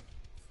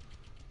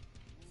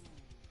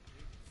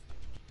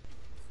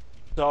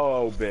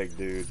 So big,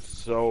 dude.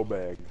 So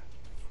big.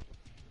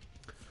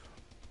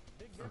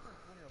 Big difference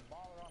when you're a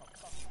baller on a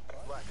fucking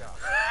bus. Blackout.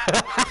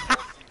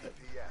 All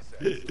CDP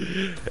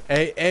assets.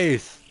 Hey,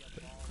 Ace.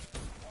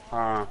 Huh. I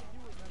do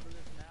remember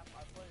this map. I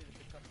played it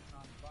a couple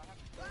times, but I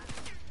haven't played it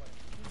in like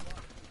 2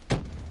 months.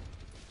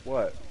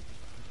 What?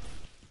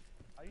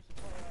 I used to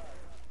play fucking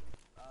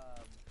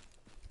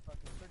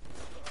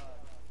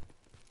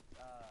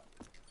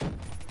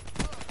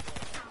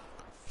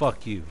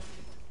Fuck you.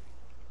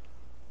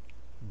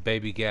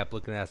 Baby gap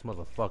looking ass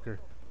motherfucker.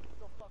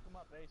 go fuck him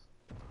up, Ace.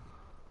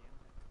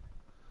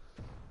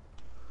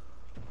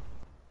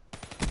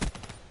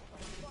 What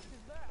the fuck is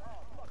that?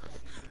 Oh, fuck.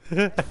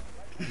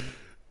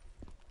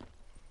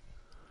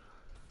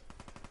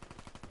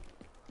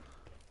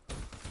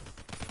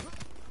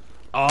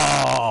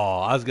 Oh,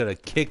 I was gonna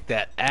kick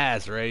that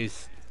ass,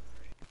 Race.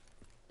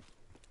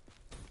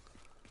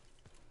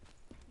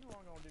 You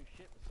weren't gonna do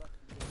shit but suck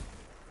your dick.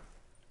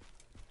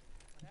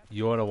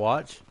 You wanna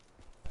watch?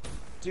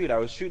 Dude, I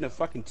was shooting a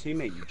fucking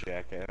teammate, you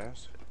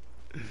jackass.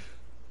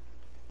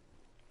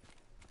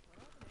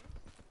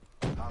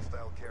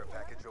 Hostile care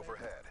package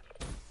overhead.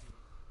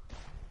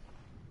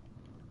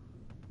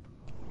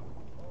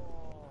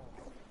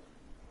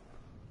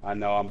 I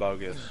know I'm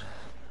bogus.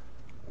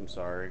 I'm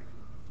sorry.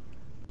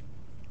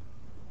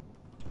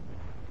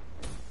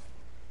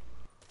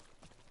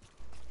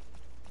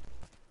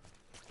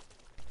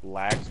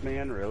 Lax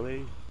man,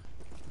 really?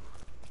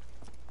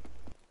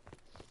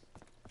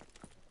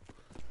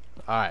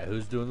 Alright,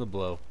 who's doing the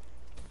blow?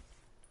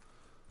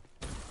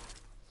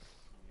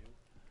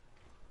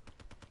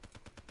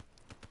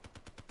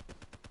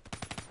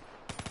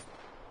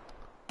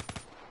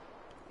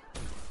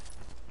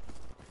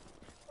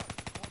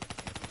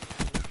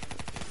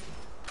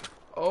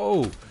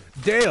 Oh,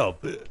 damn!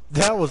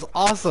 That was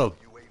awesome!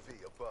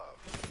 UAV above.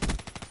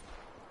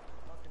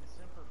 Fucking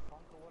Simper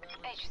punk or whatever.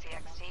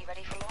 HCXD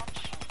ready for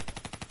launch.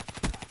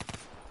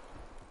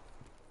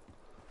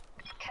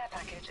 Care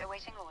package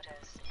awaiting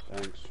orders.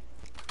 Thanks.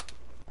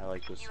 I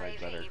like this side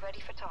better. UAV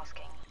ready for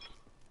tasking.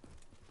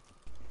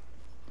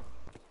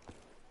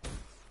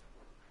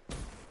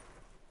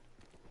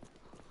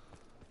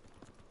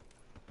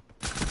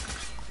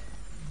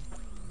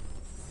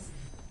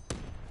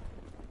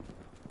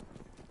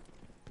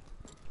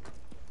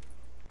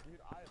 Dude,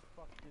 I have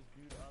fucked this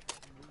dude up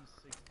at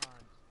least 6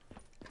 times.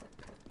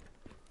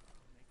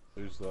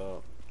 Who's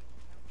the...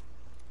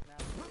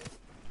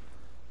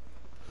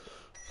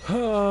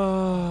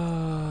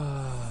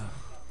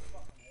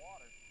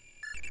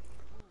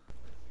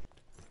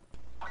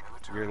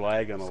 You're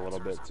lagging a little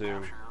bit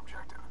too.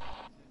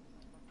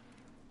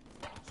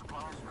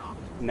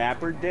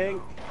 Napper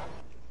dink?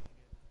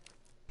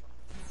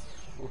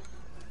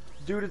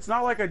 Dude, it's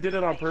not like I did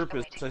it on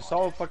purpose. I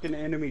saw a fucking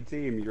enemy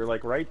team. You're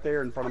like right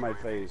there in front of my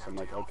face. I'm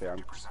like, okay,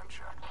 I'm...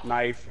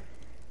 Knife.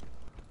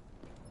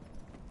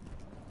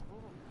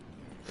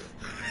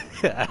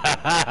 Be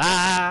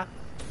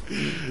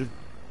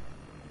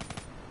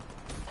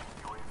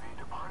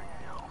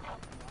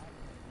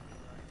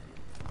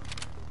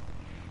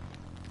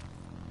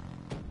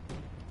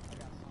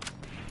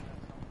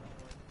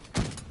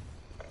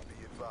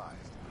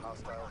advised.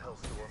 Hostile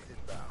hellstorm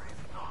inbound.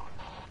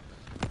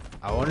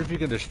 I wonder if you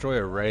can destroy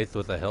a Wraith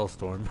with a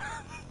Hellstorm. I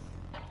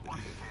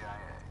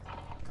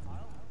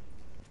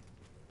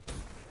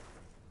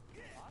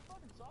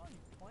fucking saw you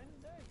plain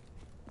as day.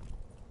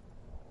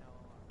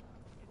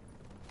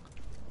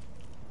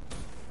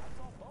 I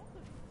saw both of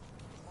you.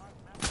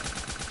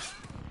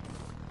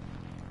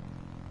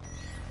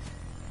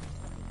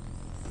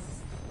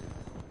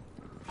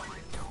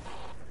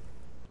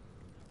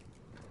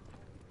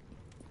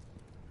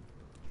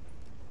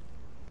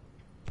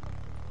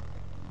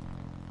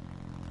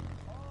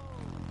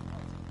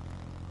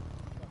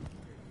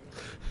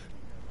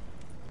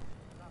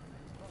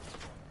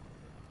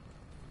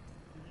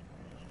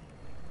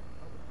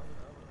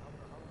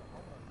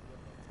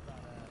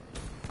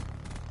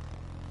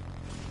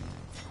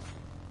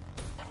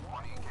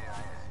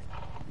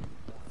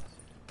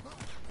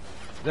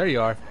 There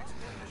you are.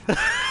 I've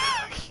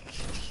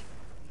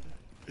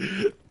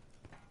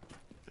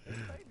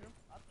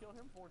killed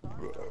him 4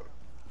 times.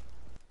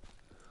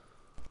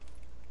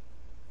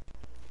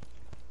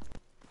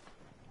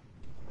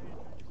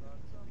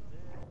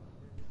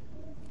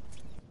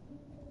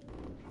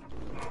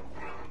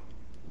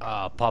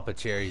 Ah, Papa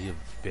Cherry, you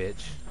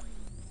bitch.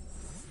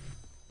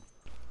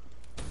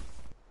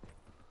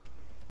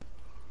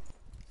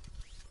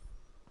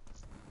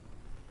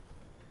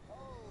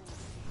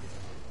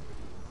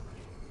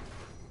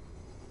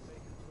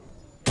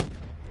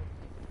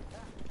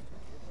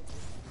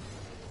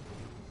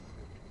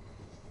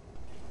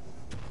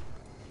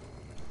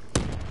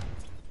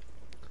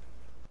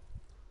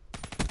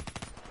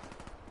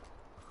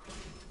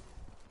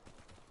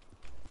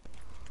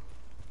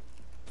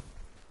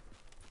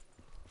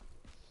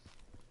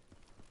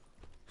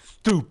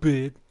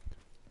 Stupid.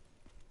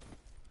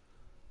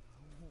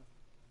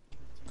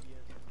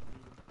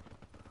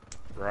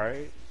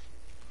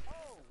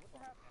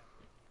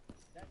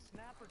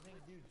 snapper thing,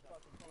 dude,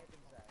 fucking camping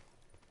Zach.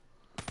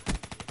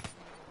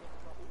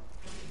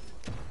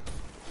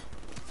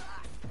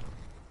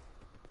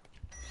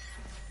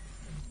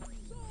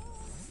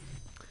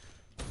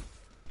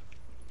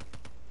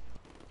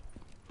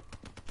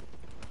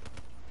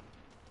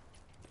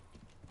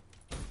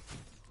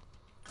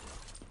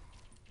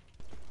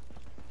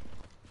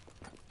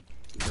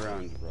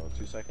 Grunge, bro.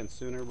 2 seconds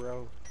sooner,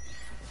 bro.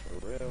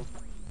 For real.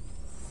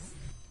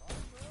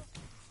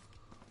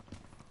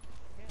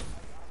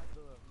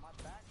 My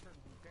back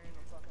hurts from carrying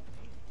the fucking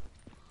team.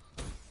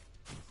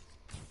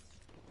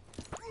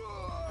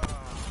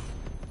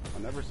 I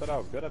never said I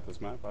was good at this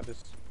map. I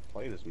just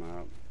play this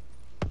map.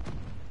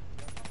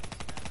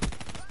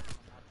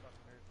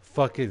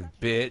 Fucking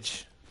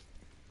bitch.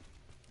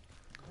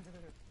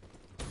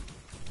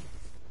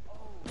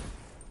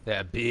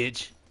 That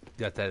bitch.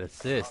 Got that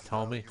assist,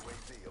 homie.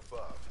 UAV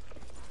above.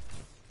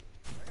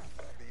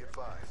 Be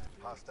advised,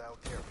 hostile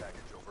care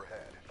package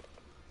overhead.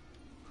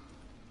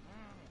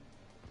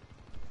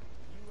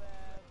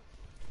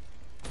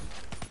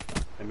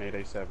 They made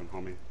A7,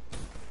 homie.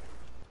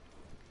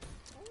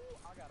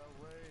 I got a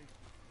raid.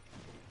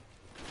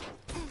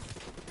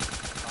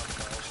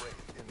 Hostile raid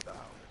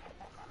inbound.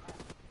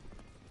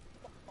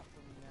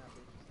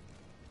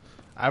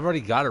 I've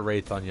already got a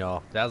Wraith on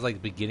y'all. That was like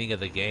the beginning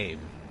of the game.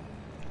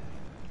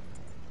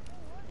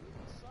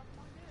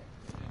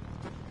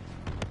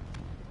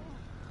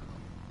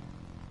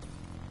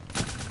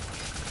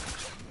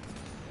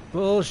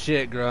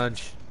 Bullshit,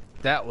 Grunge.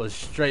 That was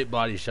straight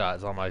body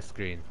shots on my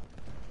screen.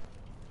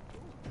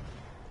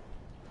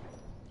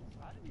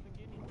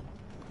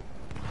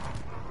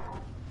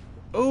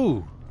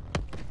 Ooh!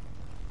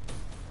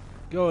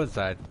 Go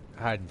inside.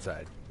 Hide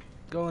inside.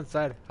 Go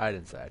inside. Hide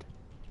inside.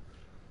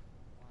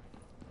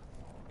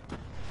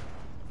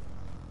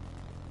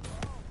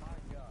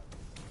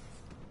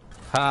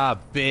 Ha,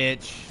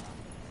 bitch.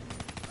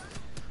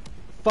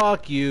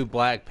 Fuck you,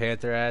 Black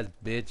Panther ass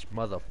bitch,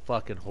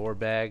 motherfucking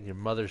whorebag. Your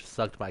mother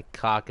sucked my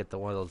cock at the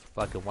one of those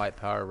fucking white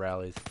power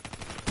rallies.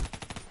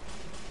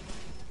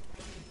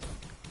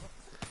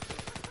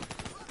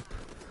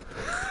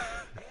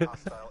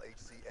 Hostile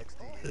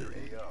HCXD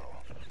in your AO.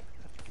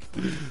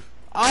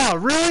 Oh,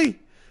 really?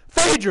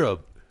 Phaedra!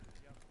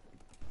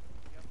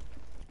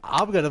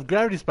 I'm gonna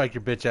gravity spike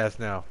your bitch ass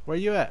now. Where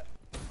you at?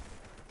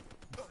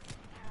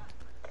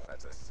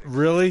 That's a 6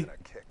 Really? and a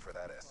kick for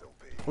that SOB.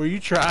 Were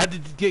you trying to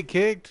get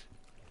kicked?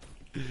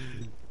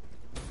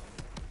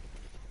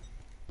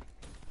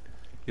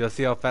 You'll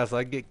see how fast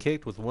I can get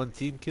kicked with one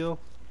team kill?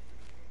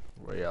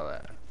 Where y'all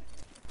at?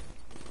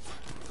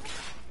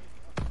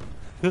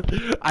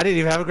 I didn't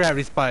even have a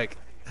gravity spike.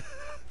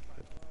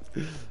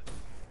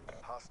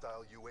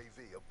 Hostile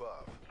UAV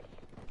above.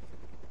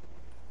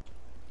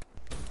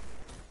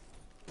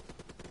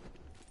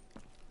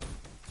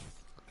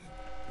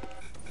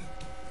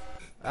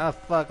 Ah,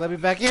 fuck, let me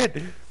back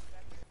in.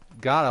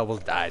 God, I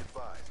almost died.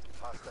 Advised,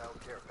 hostile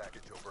care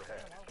package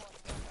overhead.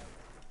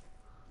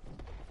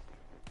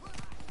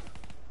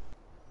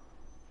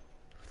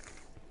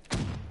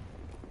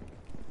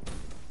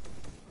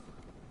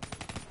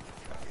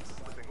 It's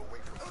slipping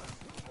away from us.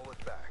 Pull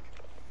it back.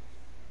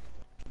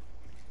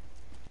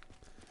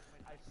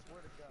 I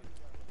swear to God.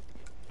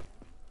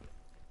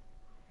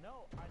 No,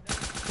 I know.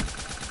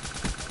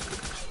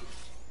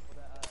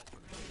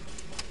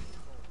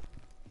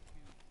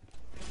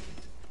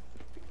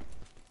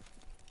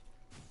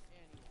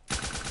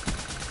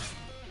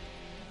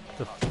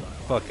 Get the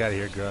fuck out of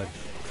here, Grudge.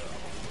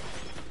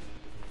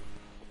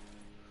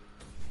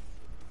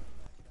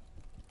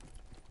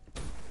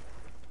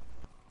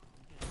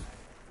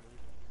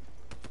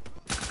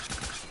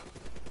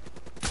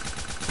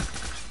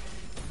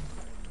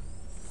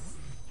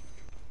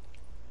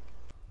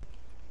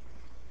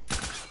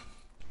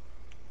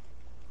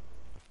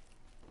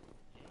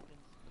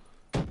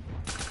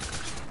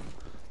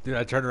 Dude,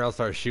 I turned around and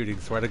started shooting,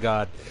 swear to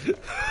God. Head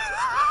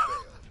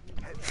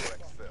to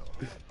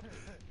exfil.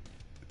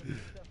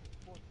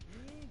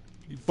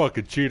 You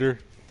fucking cheater.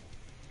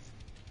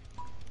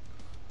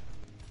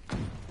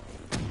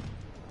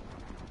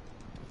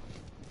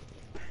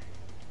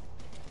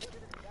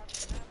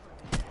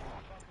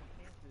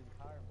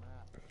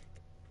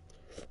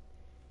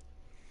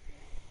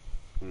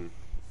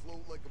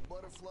 Float like a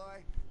butterfly,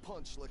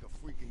 punch like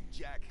a freaking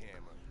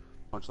jackhammer.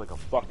 Punch like a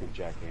fucking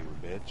jackhammer,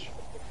 bitch.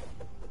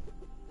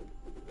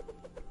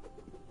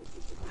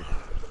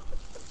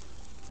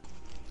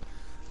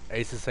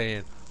 Ace is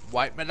saying,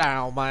 wipe me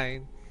down,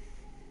 man.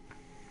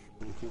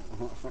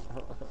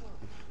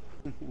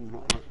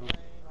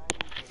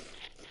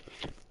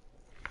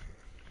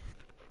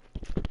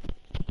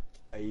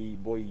 Hey,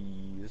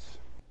 boys.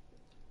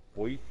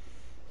 Boy.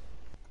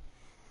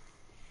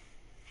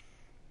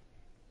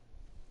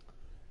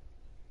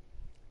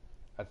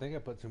 I think I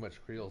put too much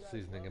Creole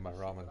seasoning in my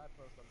ramen.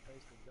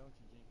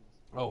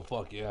 Oh,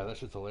 fuck yeah, that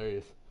shit's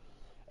hilarious.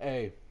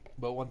 Hey,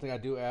 but one thing I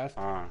do ask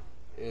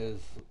is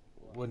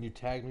when you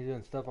tag me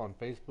and stuff on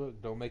Facebook,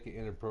 don't make it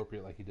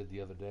inappropriate like you did the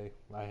other day.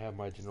 I have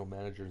my general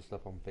manager and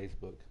stuff on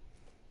Facebook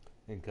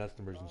and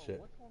customers and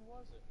shit. Which one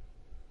was it?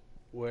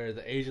 Where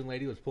the Asian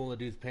lady was pulling the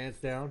dude's pants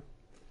down,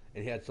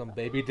 and he had some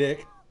baby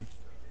dick.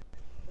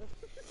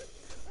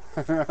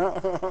 I'll just send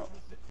it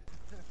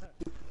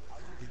to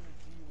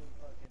you in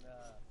fucking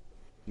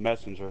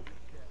Messenger.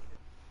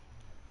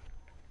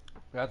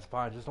 That's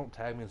fine. Just don't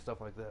tag me and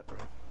stuff like that, bro.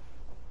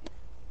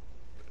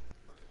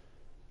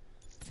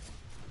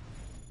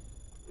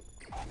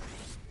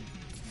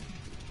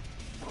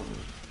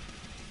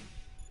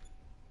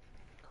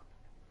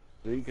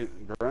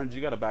 Grunge,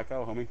 you gotta back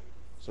out, homie,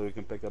 so we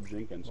can pick up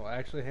Jenkins. Well,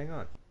 actually, hang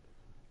on.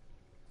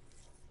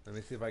 Let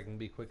me see if I can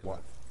be quick enough.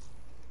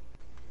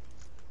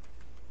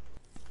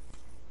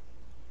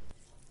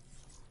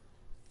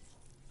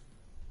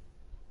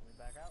 Let me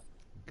back out.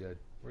 Good.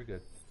 We're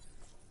good.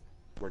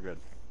 We're good.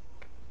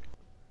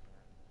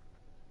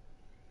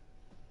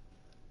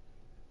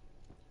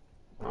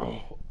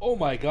 Oh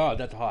my god,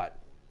 that's hot.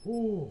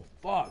 Ooh,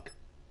 fuck.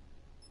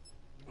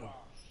 Oh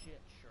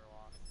shit,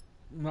 Sherlock.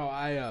 No,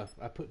 I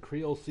put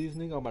Creole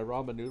seasoning on my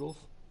ramen noodles.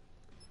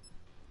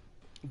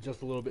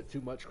 Just a little bit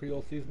too much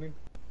Creole seasoning.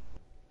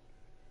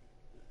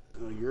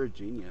 Oh, you're a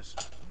genius.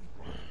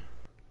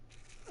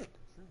 True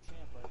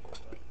champ right here,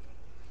 bud.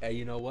 Hey,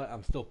 you know what?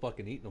 I'm still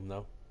fucking eating them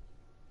though,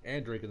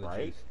 and drinking the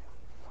Right? juice.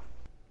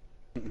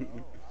 Oh, I'll drink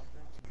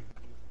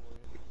some juice for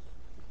you.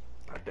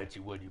 I bet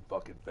you would, you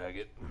fucking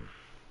faggot.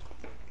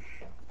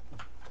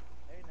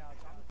 Hey, now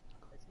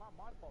it's not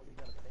my fault you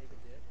got a baby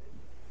dick.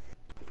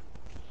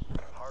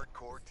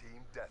 Hardcore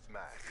team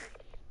deathmatch.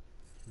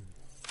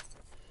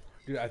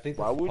 Dude, I think.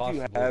 Why would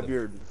you have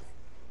your?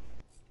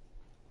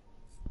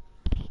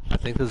 I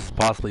think this is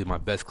possibly my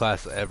best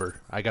class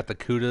ever. I got the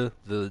Kuda,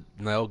 the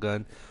nail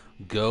gun,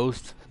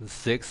 Ghost,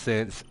 Sixth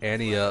Sense,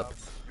 Annie Up,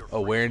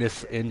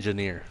 Awareness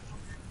Engineer.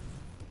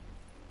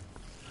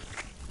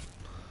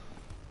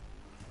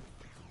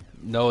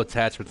 No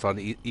attachments on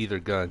either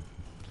gun.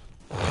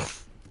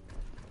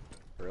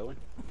 Really?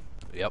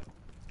 Yep.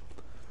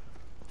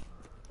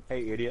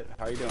 Hey, idiot,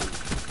 how you doing?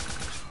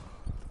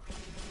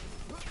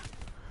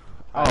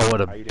 Oh,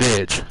 what a How you doing?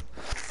 bitch.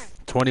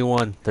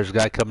 21. There's a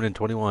guy coming in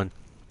 21.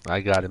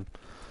 I got him.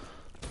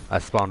 I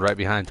spawned right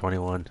behind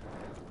 21.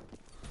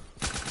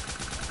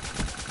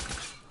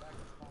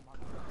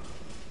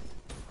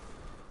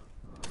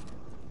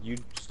 You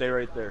stay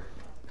right there.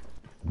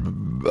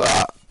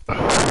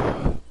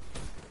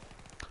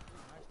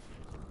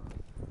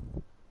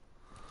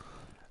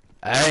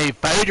 Hey,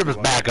 Phaedra was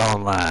back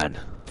online.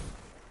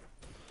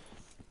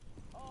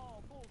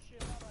 Oh,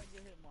 bullshit. How did I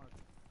get hit marked?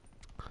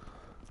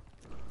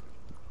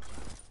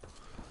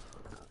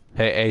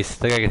 Hey, Ace,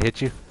 think I can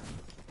hit you?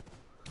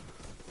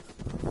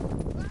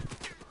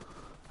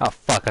 Oh,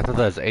 fuck. I thought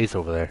that was Ace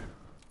over there.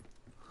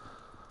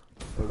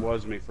 It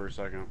was me for a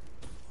second.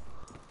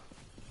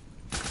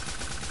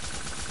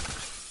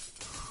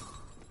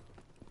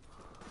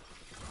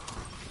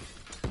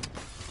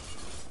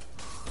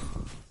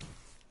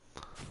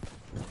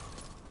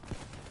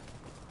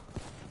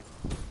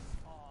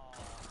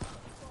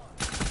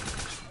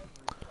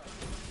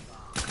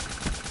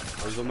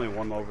 There's only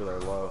one over there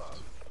left.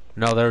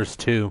 No, there's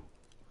two.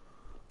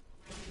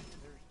 There's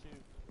two.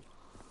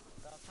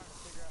 I was trying to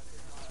figure out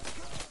because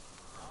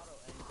my auto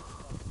aim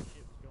fucking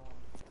shit was going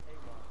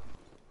haywire.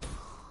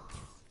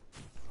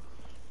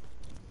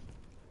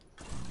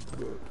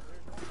 There's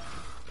one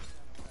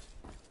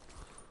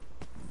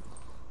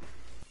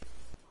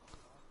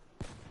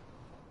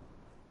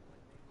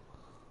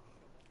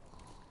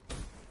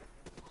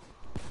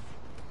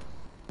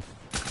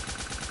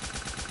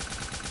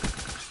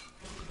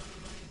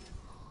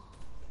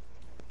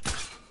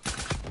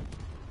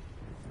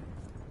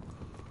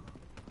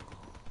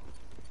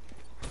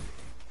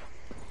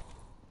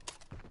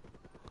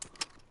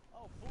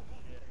Oh,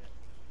 bullshit.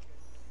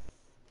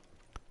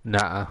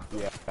 Nuh-uh.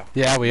 Yeah.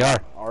 Yeah, we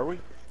are. Are we?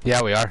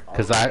 Yeah, we are.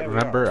 Because we? I Yeah, we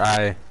remember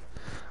are.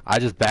 I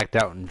just backed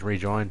out and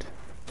rejoined.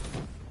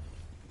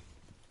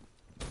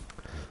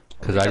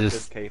 Because I kept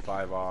just... this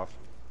K5 off.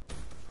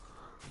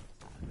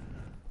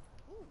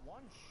 Ooh,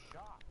 one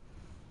shot.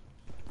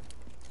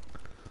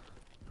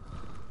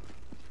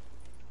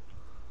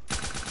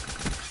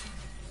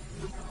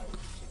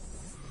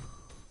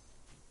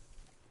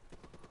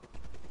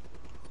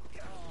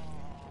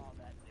 Oh,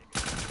 that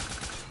nigga.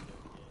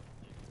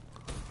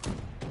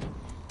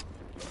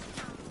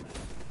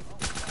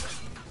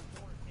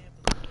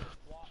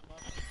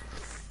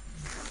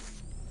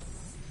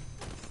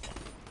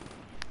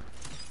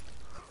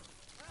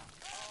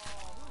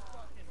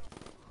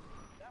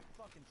 That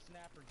fucking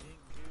snapper jink,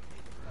 dude.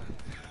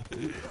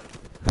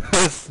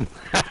 He's a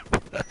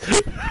fucking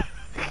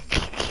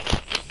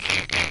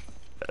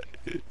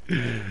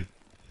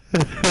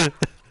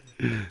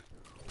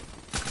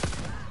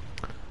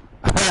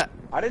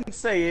I didn't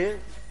say it.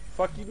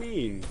 Fuck you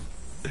mean?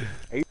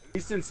 Ace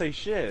didn't say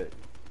shit.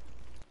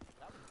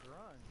 That was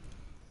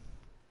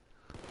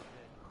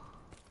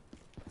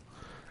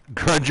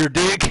grunge. Grunge your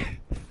dick?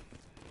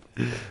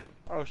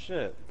 Oh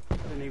shit. I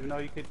didn't even know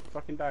you could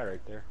fucking die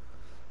right there.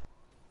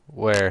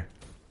 Where?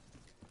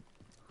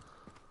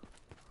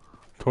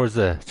 Towards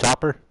the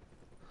chopper?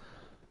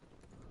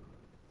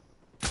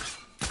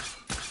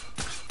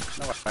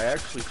 No, I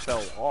actually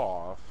fell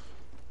off.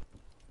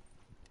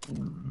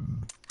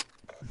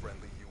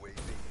 Friendly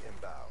UAV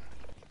inbound.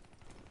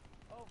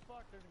 Oh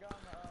fuck, there's a guy on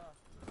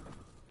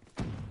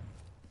the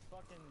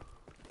fucking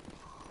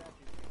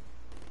statue.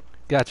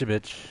 Gotcha,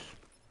 bitch.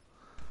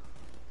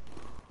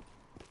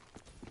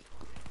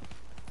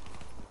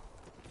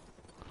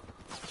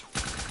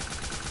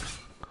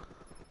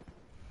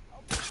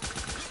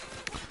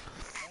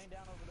 Laying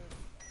down over there.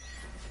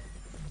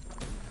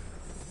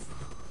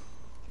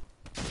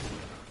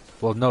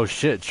 Well, no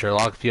shit,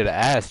 Sherlock. If you'd have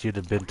asked, you'd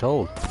have been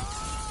told.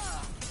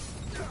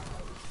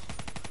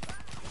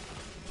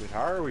 Dude,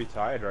 how are we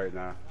tied right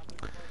now?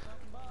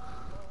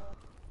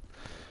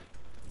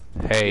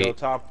 Hey, Yo,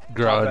 top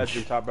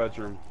Grunge. top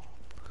bedroom.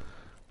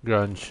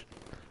 Grunge.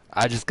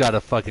 I just got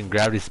a fucking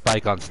gravity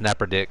spike on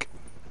Snapper Dick.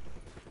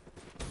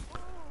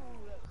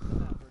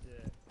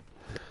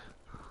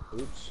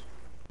 Oops.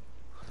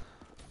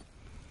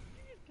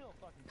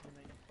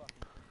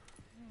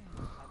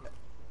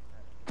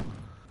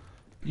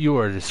 You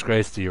are a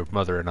disgrace to your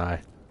mother and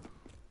I.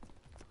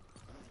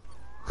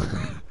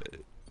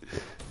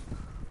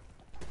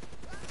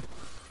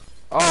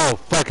 Oh,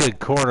 fucking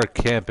corner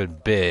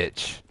camping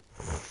bitch.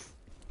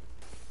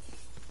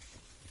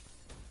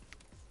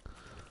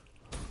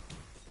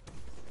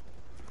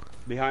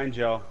 Behind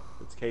Joe.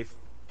 It's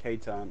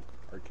K-Ton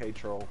or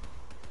K-Troll.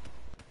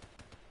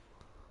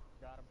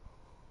 Got him.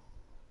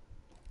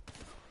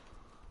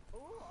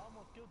 Ooh, I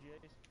almost killed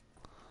Jace.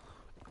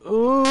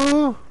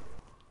 Ooh.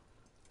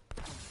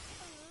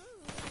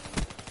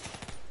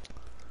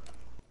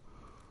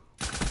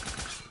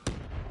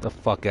 The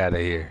fuck out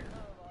of here.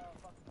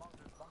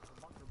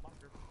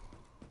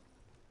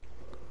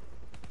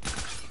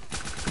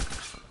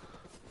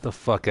 The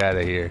fuck out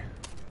of here.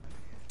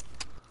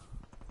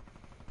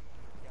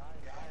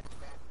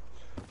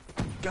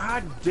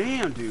 God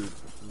damn, dude.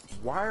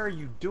 Why are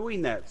you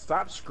doing that?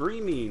 Stop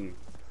screaming.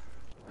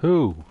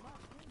 Who?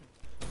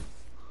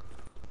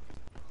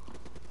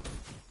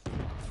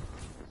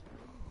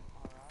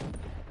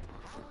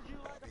 Be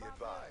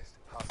advised.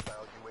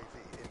 Hostile UAV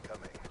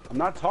incoming. I'm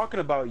not talking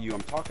about you.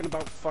 I'm talking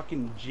about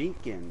fucking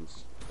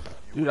Jenkins.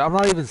 Dude, I'm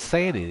not even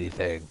saying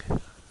anything.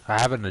 I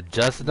haven't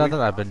adjusted nothing.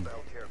 I've been...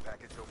 Hostile care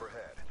package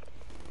overhead.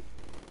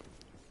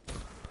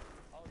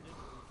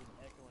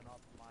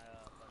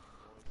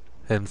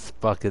 him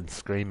fucking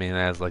screaming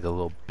as like a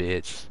little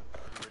bitch.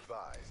 Be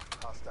advised.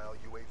 Hostile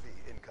UAV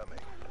incoming.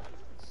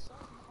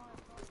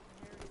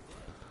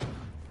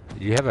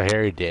 You have a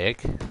hairy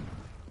dick?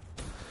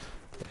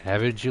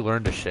 Haven't you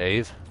learned to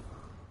shave?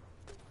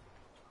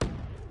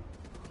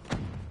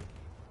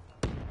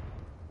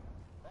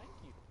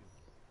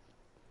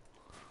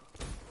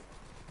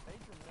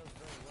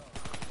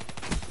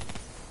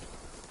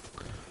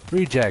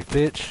 Reject,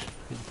 bitch.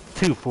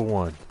 2 for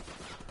 1.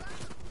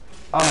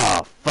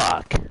 Oh,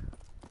 fuck.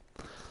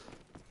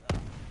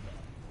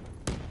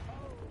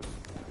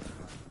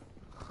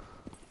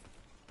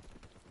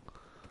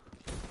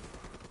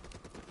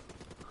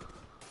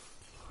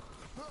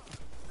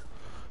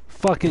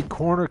 Fucking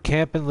corner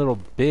camping little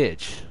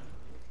bitch.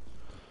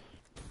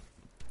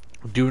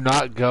 Do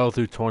not go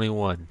through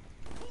 21.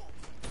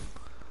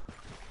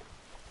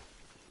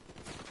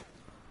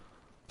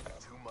 Too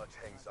much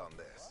hangs on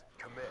this.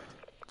 Commit.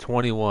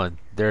 21.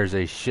 There's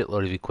a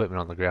shitload of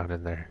equipment on the ground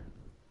in there.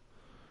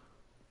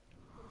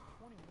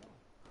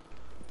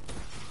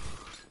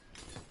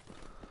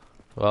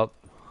 Well,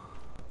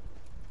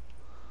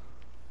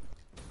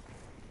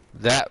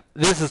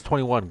 this is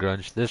 21,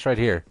 Grunge. This right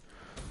here.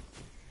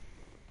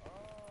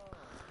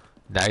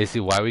 Now you see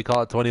why we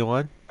call it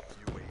 21?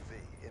 UAV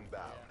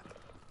inbound.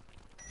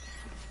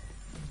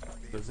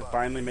 Does it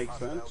finally make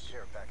sense?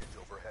 Care package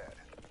overhead.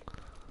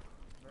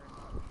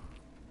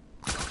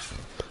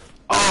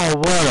 Oh,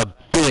 what a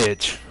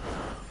bitch.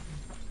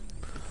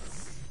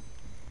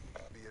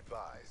 Be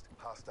advised.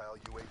 Hostile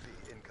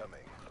UAV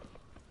incoming.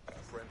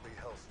 Friendly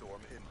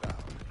Hellstorm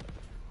inbound.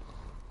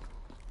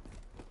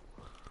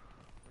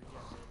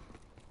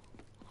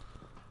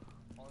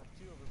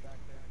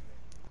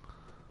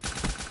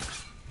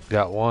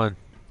 Got one.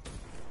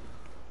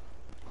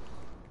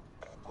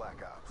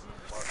 Black Ops.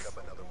 Mark up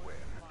another win.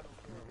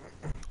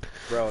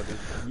 Bro,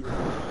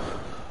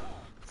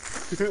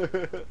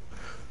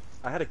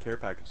 I had a care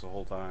package the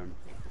whole time.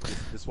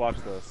 Just watch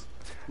this.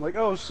 I'm like,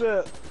 oh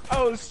shit!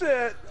 Oh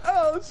shit!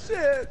 Oh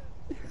shit!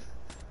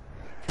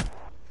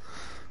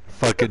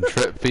 Fucking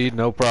trip feed,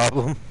 no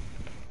problem.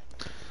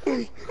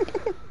 It's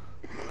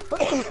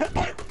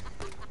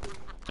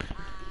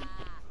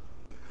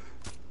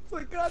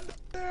like, god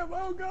damn,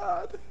 oh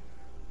god!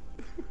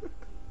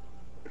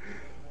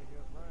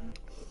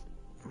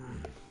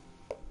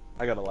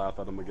 I gotta laugh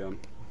at him again.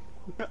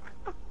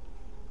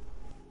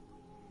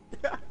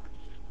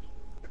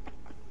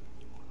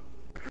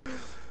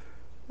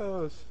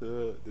 Oh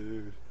shit,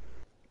 dude.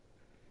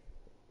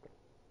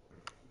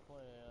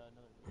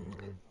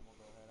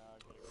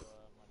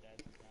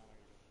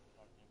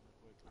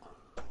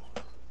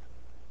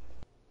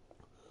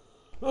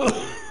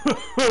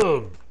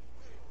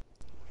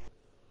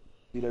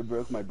 Dude, I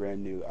broke my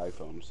brand new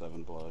iPhone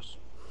 7 Plus.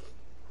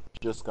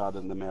 Just got it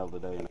in the mail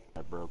today and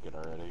I broke it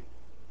already.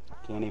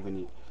 Can't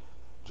even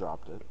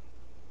dropped it.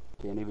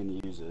 Can't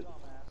even use it.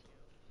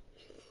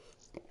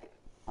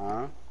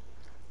 Huh?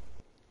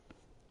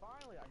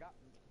 Finally, I got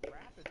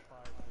rapid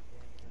fire for the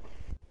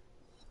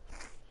damn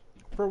thing.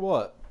 For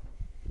what?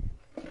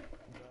 The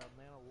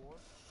Man of War.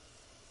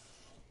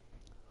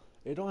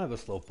 It don't have a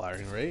slow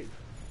firing rate.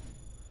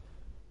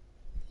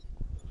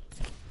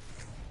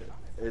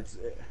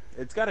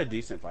 It's got a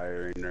decent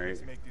firing rate.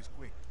 Let's make this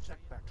quick. Check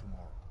back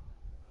tomorrow.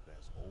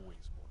 There's always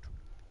more to do.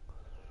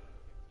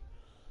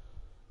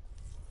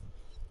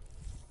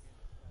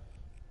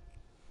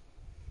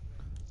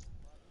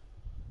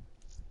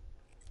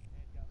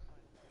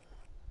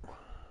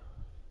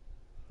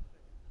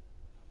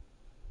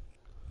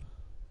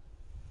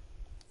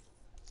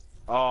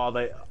 Oh,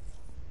 they.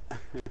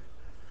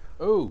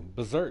 Oh,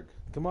 Berserk.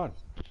 Come on.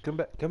 Come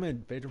back. Come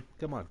in, Phaedra.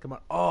 Come on. Come on.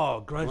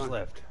 Oh, Grunge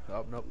left.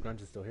 Oh, nope.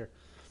 Grunge is still here.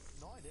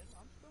 No, I didn't.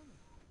 I'm still.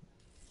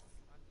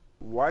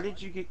 Why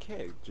did you get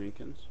kicked,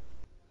 Jenkins?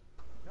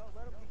 No,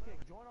 let him get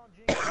kicked. Join on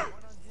Jenkins. Join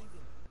on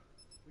Jenkins.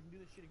 We can do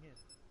this shit again.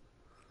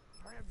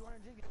 Hurry up, join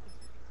on Jenkins.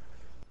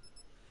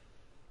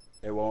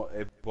 It won't.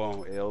 It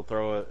won't. It'll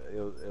throw it.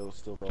 It'll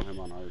still throw him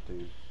on our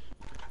team.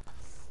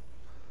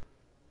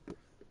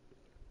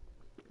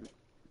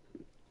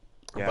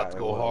 I'm about to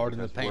go hard in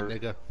the paint, we're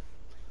nigga.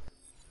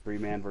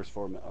 3-man versus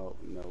 4-man. Oh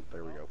no,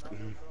 there we go. Throw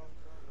him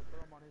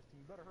on his team.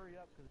 You better hurry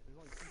up because there's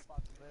only 2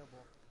 spots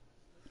available.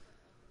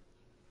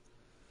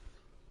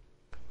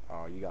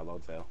 Oh, you got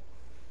load fail.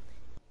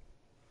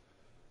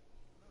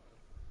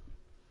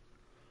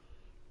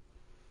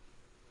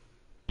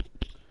 Dude,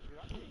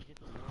 I can't get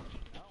the world.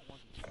 I don't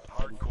want to.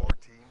 Hardcore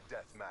team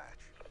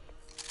deathmatch.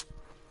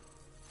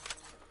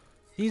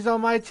 He's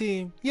on my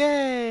team.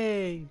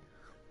 Yay!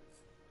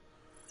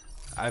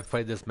 I've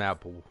played this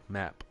map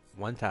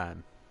one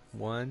time.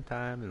 One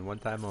time and one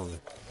time only.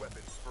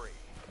 Weapons free.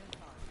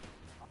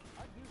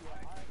 I do. I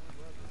actually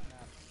love this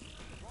map.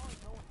 As long as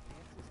no one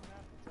ants this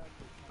map, it's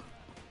actually a fun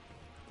map.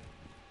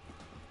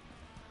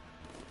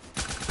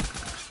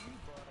 You,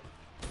 bud.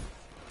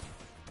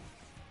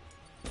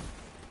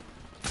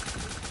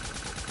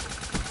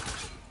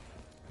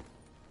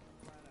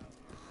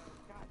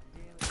 God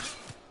damn it.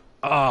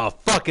 Oh,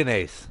 fucking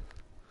ace.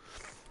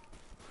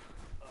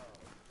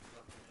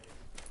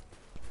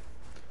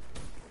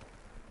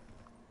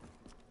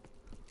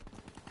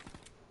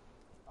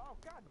 Oh,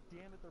 god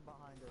damn it, they're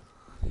behind us.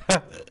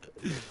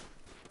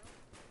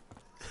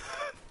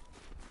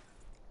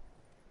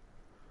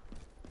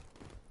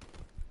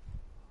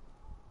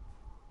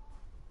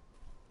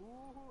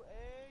 Ooh,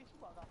 ace, you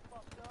got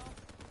fucked up.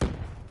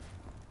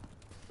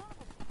 Son of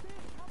a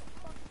bitch, how the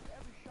fuck did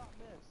every shot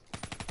miss?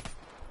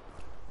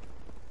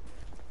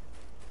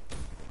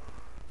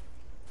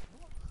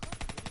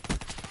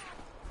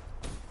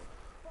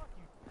 Fuck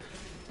you.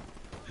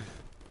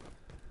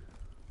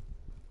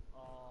 Oh.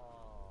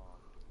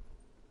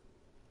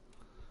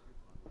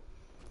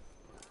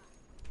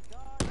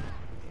 God damn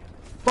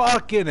it.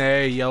 Fucking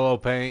A, yellow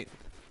paint.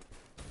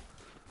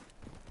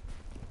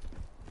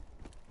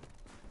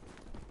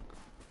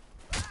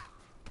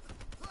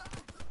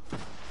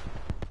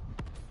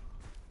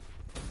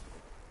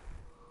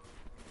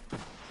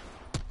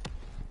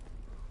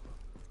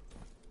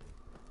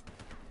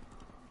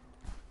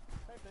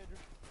 Hey, Pedro.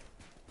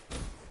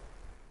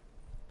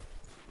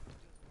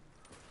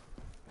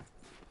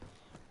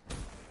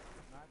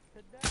 Not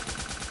today.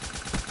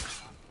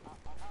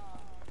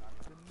 Not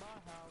in my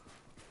house.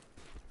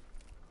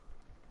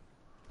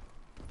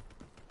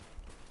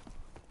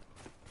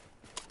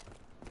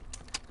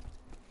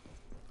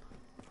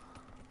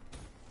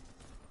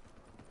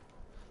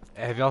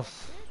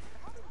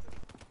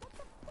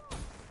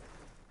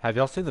 Have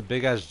y'all seen the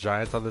big ass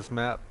giants on this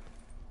map?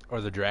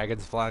 Or the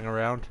dragons flying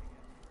around?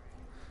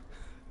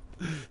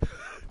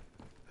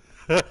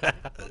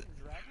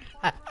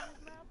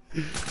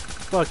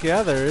 Fuck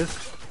yeah, there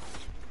is.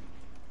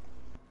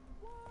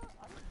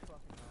 I didn't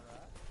fucking know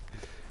that.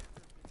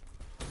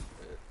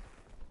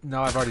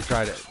 No, I've already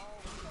tried it. Oh,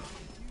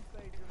 you,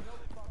 Pedro. No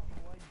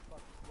fucking way you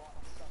fucking swat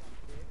sucking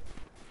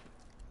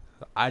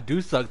dick. I do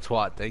suck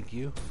twat, thank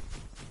you.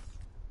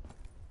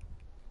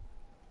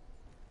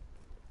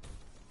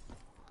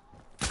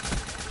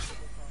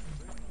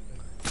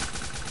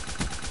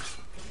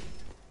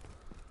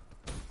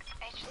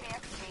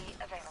 HCXD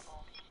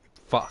available.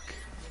 Fuck.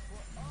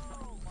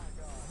 Oh my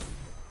god.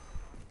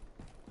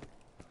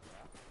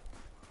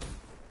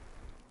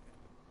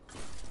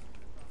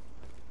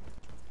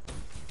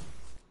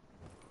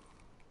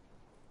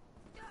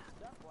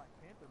 That Black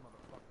Panther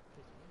motherfucker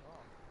pissed me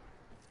off.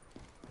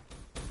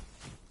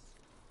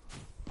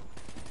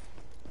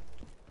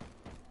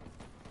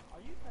 I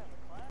used to have a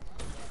class that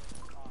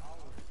I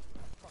was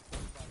fuck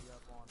everybody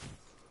up on.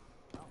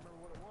 I don't remember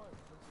what it was.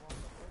 It's been so long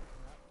since I played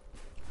this map.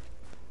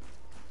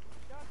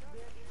 Gotcha,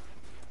 bitch.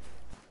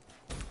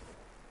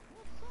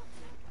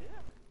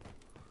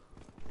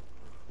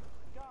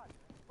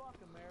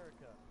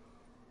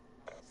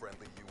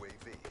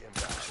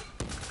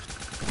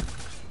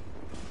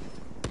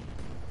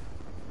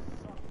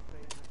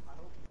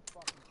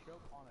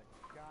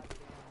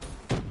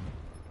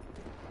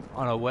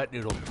 on a wet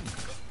noodle.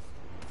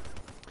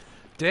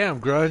 Damn,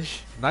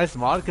 Grudge. Nice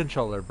mod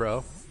controller,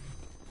 bro.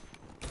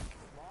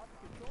 Mod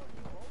control,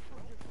 you both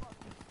were just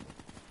fucking...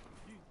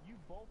 Dude, you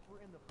both were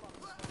in the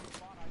fucking same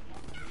spot I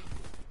just moved it.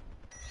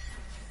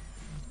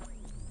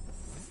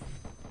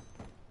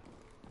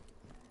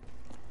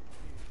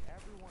 Dude,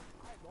 everyone...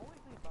 the only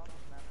thing about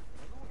this map is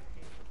everyone's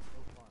camp is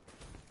so fun.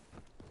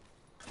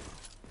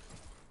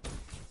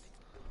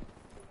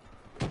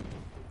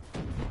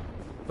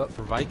 But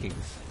for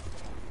Vikings.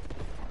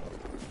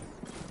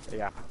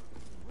 Yeah.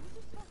 Where's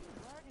this fucking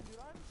dragon, dude?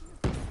 I haven't seen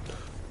this.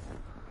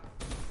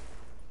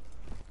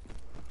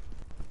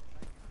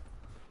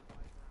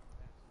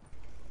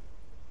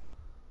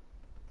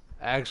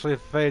 Actually,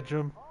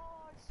 Phaedrum.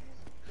 Oh, I see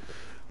it.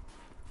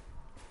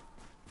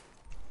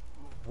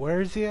 Where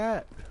is he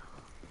at?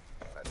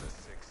 That's a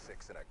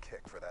 6-6 and a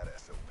kick for that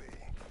SOB. I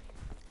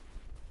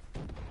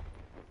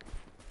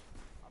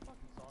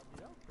fucking saw it, dude.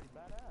 That was pretty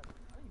badass.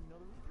 I didn't even know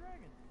there was a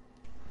dragon.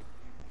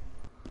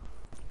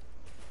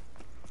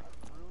 I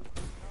really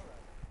didn't know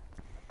that.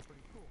 That's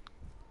pretty cool.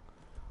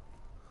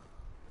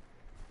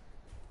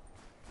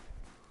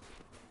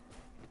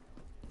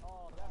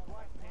 Oh, that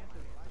Black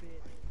Panther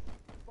bit.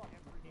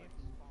 Fucking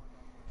camping.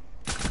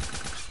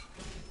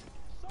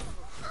 Son of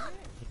a bitch!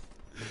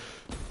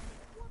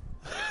 What?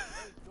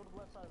 Hey, go to the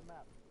left side of the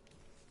map.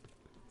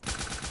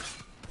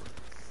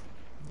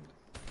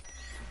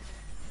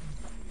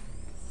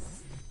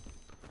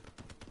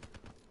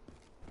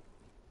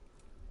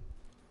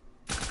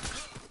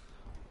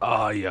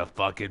 Oh, you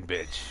fucking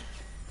bitch.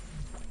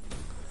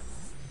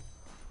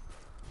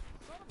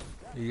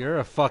 You're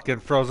a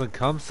fucking frozen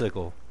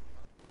cumsicle.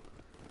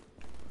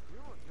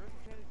 You're a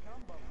regurgitated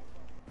cum bubble.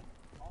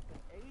 Off an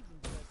AIDS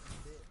infected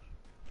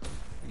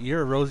bitch.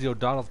 You're a Rosie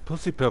O'Donnell's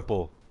pussy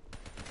pimple.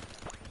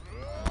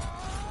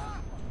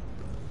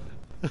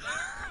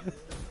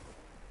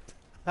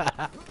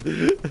 That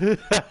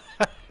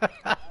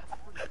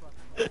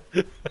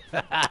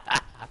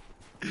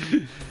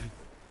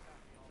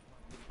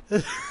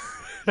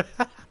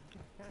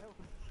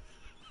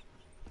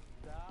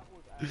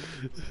was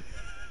actually...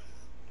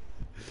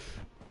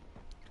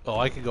 Oh,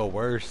 I could go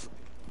worse.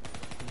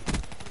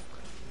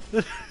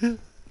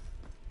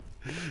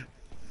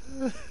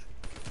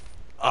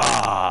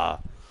 Ah.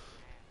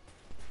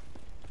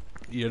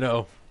 You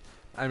know,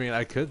 I mean,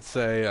 I could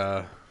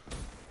say,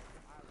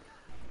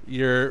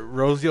 you're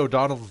Rosie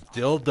O'Donnell's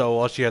dildo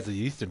while she has a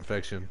yeast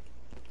infection.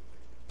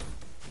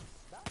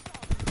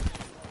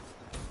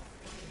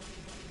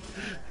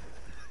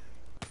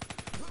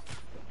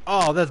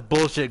 Oh, that's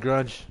bullshit,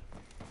 Grunge.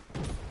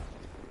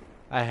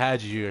 I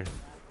had you.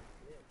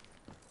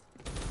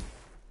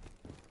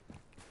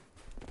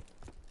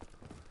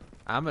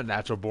 I'm a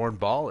natural born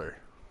baller.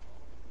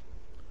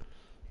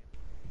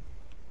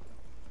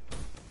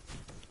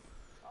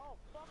 Oh,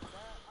 fuck that.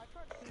 I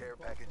tried to Care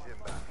both package my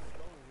inbound. fucking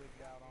controller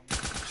rigged out on me.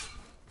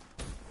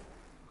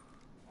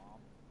 Mom.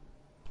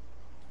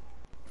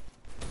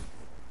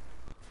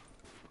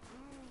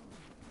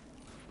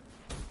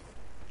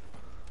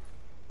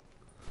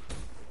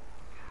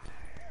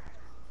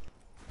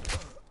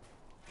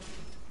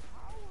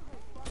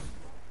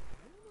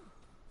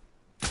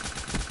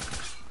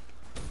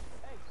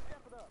 Hey,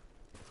 step it up.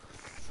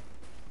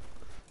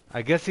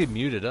 I guess he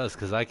muted us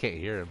because I can't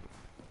hear him.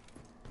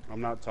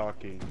 I'm not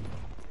talking.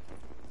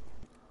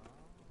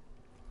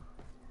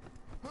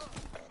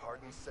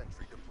 Hardened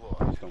sentry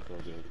deployed. Don't feel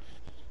good.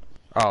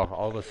 Oh,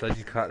 all of a sudden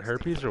you caught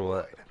herpes or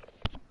what?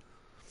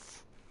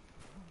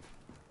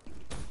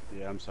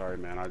 Yeah, I'm sorry,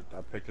 man. I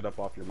picked it up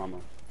off your mama.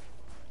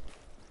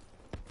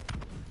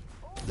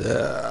 Dude, you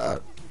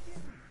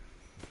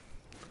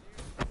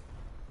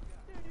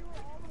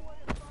were all the way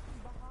fucking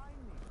behind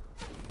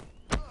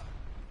me.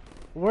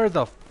 Where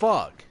the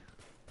fuck?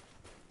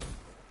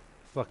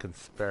 Fucking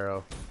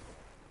sparrow.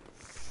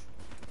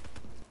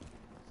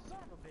 Son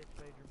of a bitch,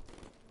 Phaedrum.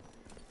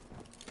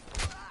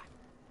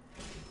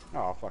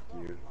 Oh, fuck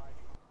you.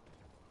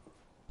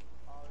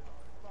 Oh,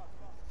 fuck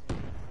you.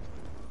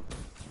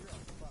 You're a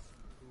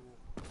fucking fool.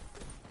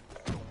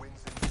 The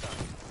wind's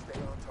inside. Stay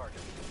on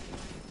target.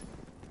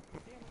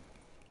 Damn it.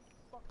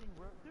 Fucking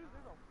dude,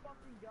 there's a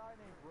fucking guy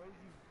named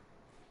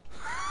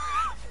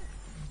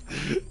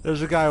Rosie.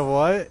 There's a guy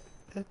what?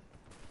 Named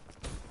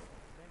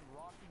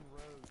Rocking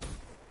Rose.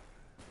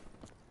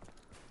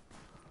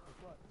 Guess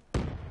what?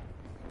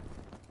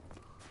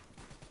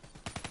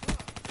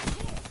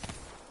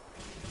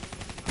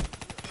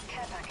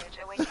 Care package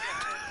awaiting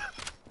orders.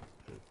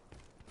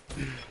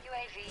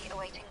 UAV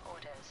awaiting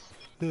orders.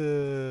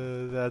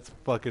 That's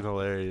fucking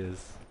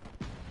hilarious.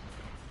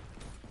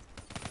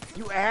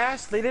 You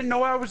asked? They didn't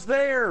know I was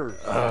there!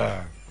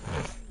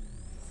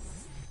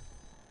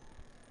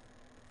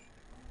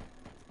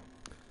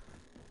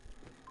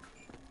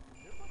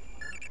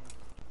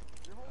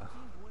 Your whole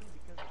team's winning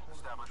because of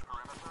Establish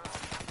perimeter.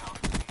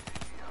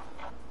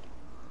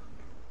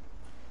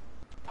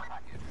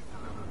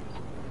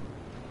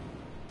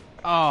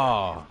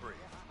 Oh.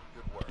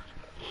 Good work.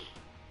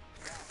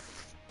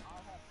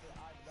 I'll have to,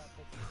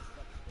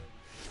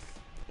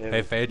 It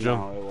Hey, was- Phaedrum.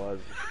 No, it was.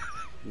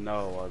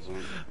 No, it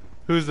wasn't.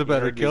 Who's the He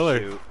better heard me killer?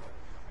 shoot.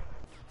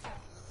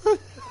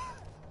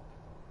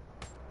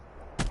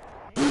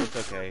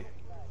 It's okay.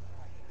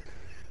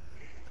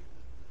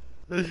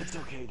 It's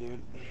okay,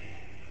 dude.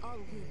 I'll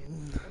win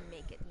and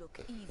make it look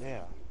easy.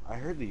 Yeah, I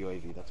heard the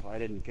UAV. That's why I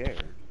didn't care.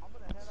 I'm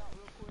gonna head out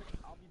real quick.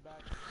 I'll be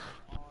back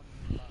on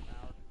in about an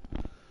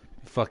hour.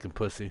 You fucking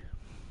pussy.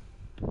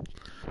 Yeah, I gotta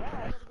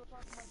go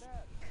talk to my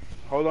dad.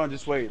 Hold on,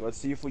 just wait. Let's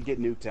see if we get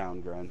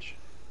Nuketown, Grunge.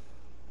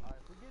 Alright,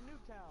 if we get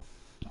Nuketown,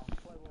 I'll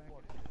play one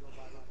more. Can you go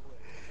by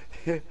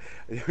real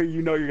quick?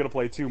 You know you're gonna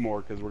play 2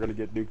 more because we're gonna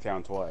get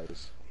Nuketown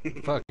twice.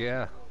 Fuck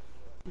yeah.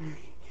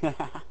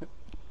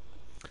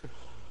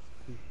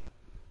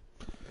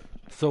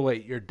 So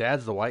wait, your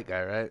dad's the white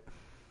guy, right?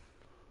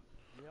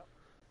 Yep.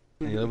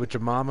 And you live with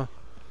your mama?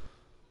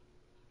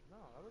 No,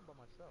 I live by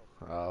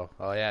myself.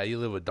 Oh yeah, you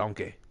live with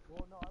Donkey.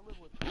 Well, no, I live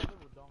with Donkey.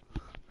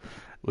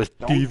 With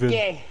Steven.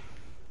 Donkey.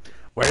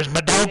 Where's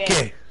my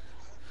donkey?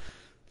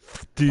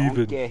 Steven.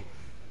 Donkey.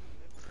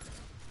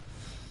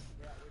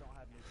 Yeah, we don't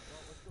have music.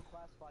 Well, let's go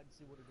classified and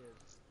see what it is.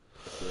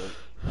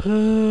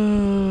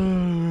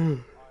 Alright,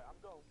 I'm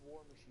going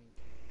War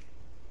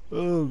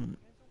Machine.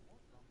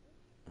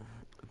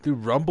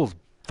 Dude, Rumble's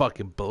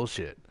fucking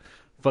bullshit.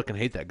 Fucking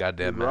hate that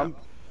goddamn map.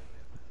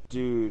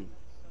 Dude.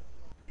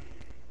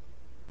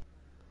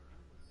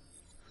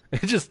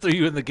 It just threw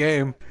you in the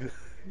game.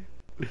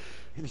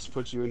 He just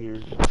put you in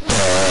here.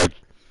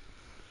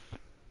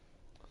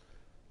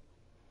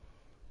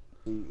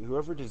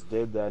 Whoever just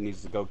did that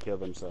needs to go kill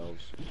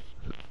themselves.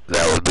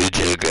 That would be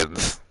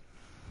Jenkins.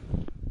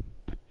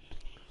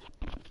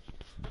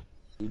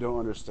 You don't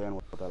understand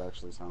what that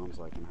actually sounds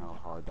like and how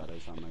hard that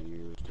is on my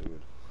ears,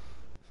 dude.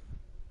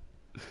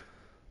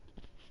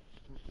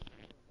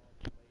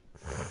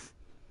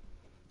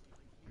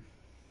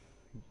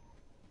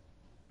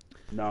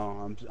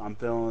 No, I'm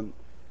feeling.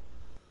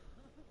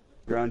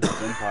 Grunge,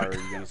 it's Empire. Are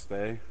you gonna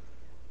stay?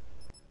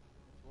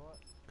 What?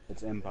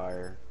 It's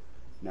Empire.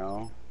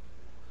 No.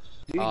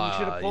 Dude, you Ah,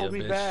 should have pulled you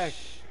me bitch. back.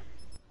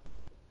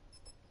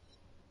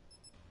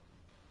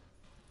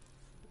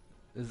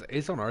 Is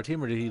Ace on our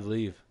team or did he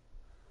leave?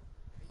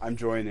 I'm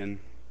joining.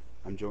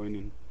 I'm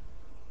joining.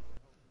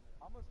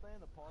 I'm gonna stay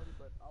in the party,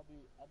 but I'll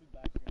be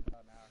back here in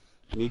about an hour.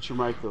 Mute your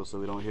mic though, so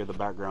we don't hear the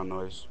background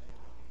noise.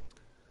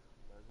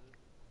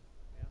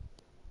 Yeah.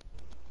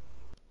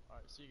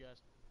 Alright, see you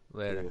guys.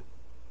 Later. Yeah.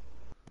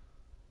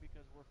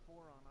 Because we're 4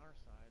 on our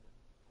side and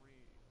 3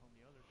 on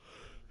the other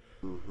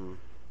side.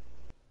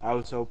 I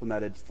was hoping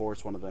that it'd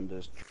force one of them to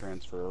just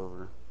transfer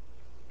over.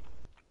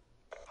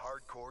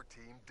 Hardcore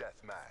team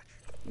deathmatch.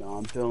 No,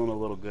 I'm feeling a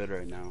little good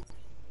right now.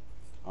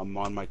 I'm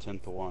on my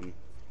 10th to 1.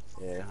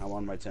 Yeah, I'm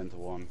on my 10th to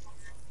 1.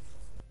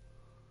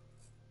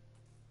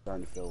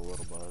 Starting to feel a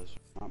little buzz.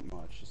 Not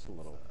much, just a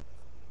little.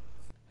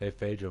 Hey,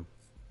 Phajum.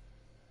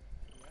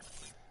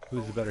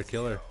 Who's the better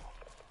killer?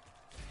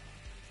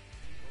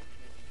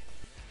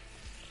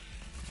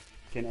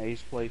 Can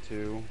Ace play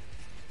too?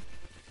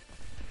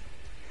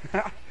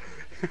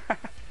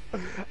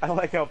 I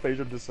like how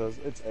Phajum just says,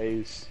 it's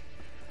Ace.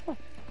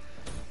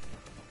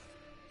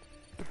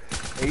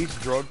 Ace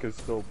drunk is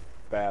still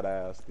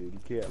badass, dude. You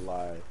can't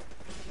lie.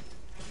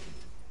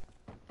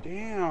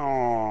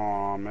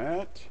 Damn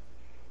it.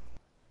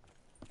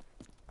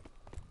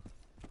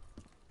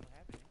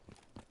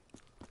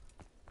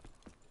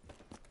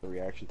 The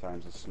reaction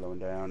times is slowing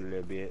down a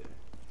little bit.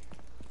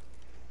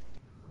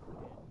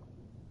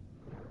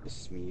 A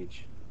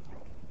smidge.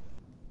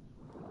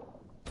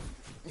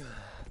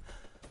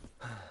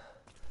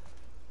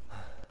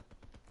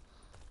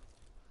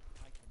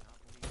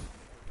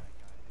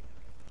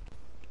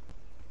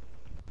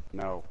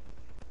 No.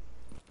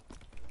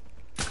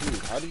 Dude,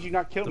 how did you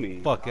not kill me?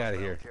 Fuck out of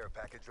here. Care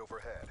package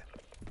overhead.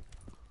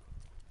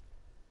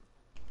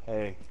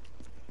 Hey.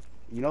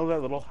 You know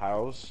that little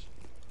house?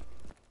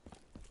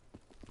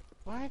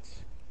 What?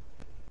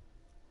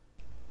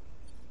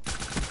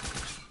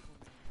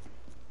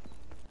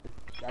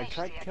 I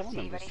tried killing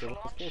him, there's still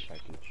a care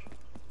package.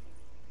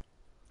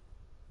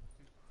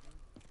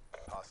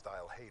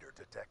 Hostile hater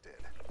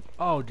detected.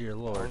 Oh dear I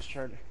lord. was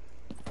trying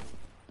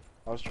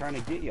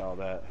to get y'all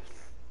that.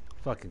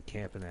 Fucking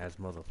camping ass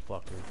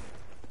motherfucker.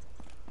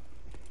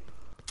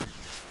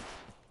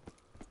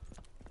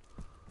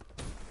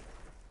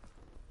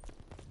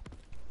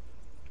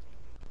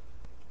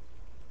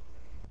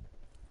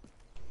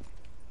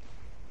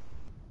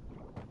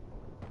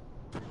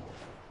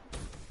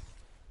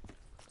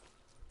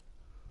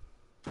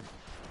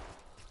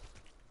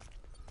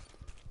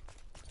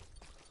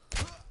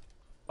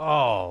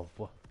 Oh,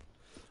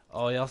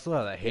 oh, you also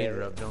have that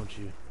hater up, don't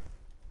you?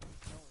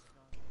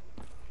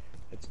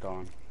 It's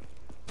gone.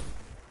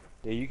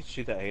 Yeah, you can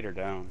shoot that hater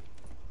down.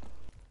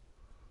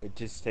 It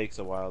just takes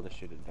a while to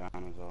shoot it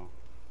down is all.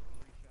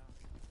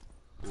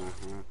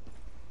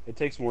 It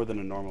takes more than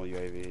a normal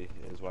UAV,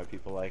 is why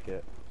people like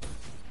it.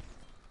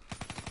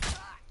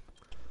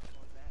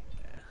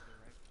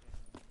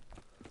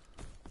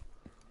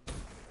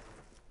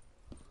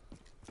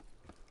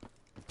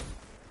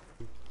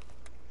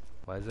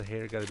 Why does a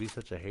hater gotta be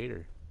such a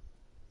hater?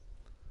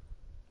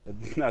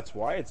 That's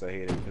why it's a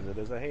hater, because it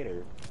is a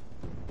hater.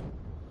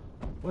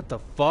 What the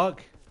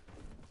fuck?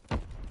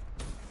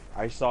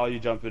 I saw you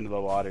jump into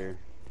the water.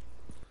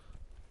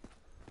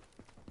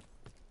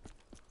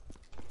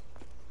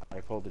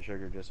 I pulled the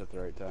trigger just at the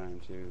right time,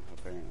 too,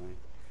 apparently.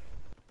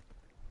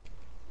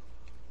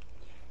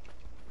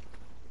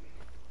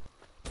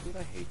 Dude,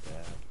 I hate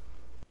that.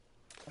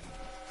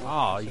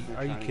 Oh,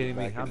 are you kidding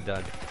me? I'm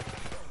done.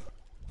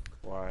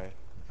 Why?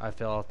 I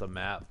fell off the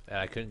map and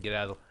I couldn't get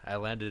out. I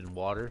landed in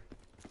water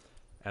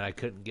and I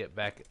couldn't get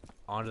back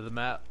onto the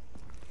map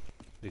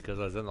because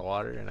I was in the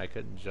water and I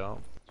couldn't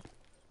jump.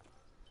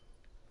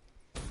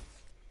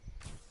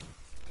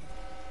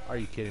 Are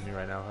you kidding me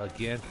right now?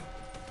 Again?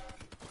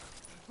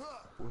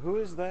 Who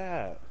is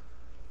that?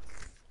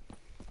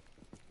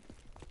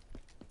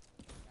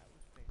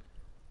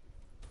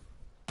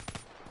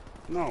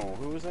 No,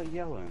 who was that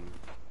yelling?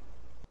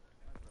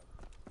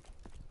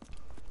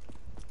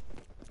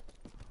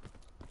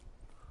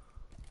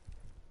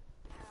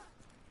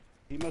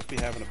 He must be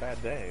having a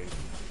bad day.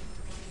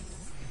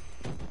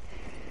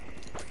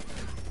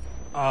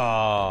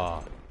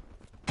 Ah.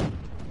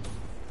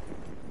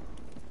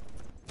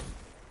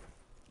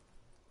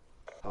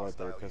 Oh, right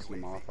there, pissing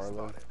him off, are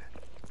they?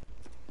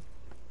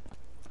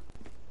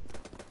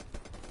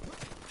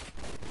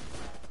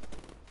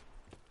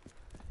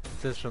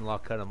 Sister-in-law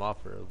cut him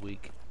off for a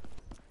week.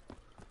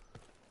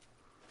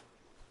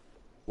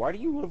 Why do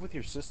you live with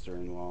your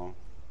sister-in-law?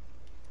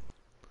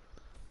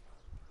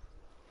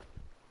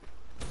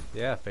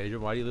 Yeah, Phaedra,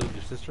 why do you live with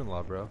your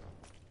sister-in-law, bro?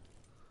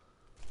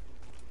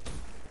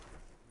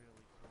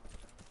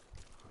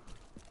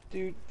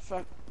 Dude,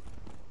 fuck.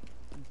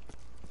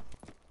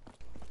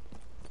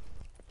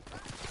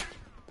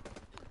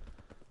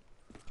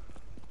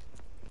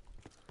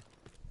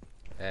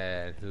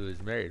 And who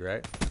is married,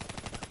 right?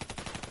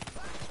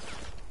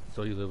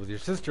 So you live with your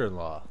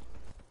sister-in-law.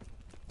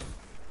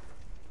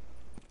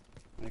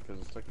 Yeah, because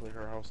it's technically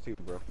her house too,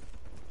 bro.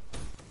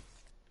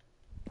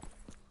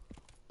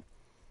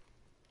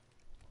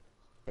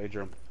 Hey,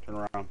 Jerm, turn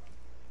around.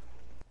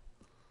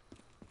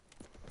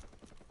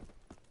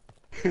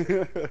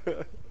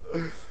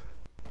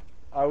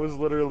 I was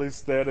literally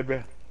standing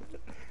behind.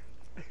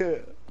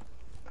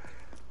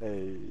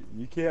 Hey,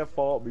 you can't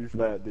fault me for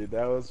that, dude.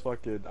 That was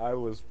fucking. I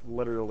was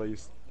literally.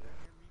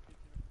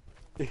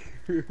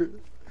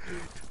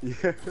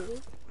 Yeah.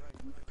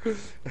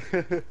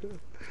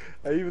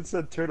 I even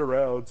said turn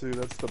around too.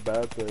 That's the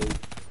bad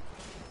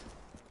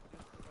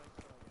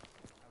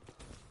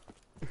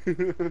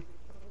thing.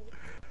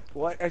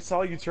 Well, I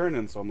saw you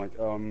turning, so I'm like,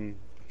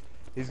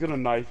 he's gonna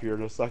knife you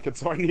in a second,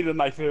 so I need to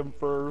knife him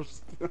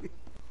first. What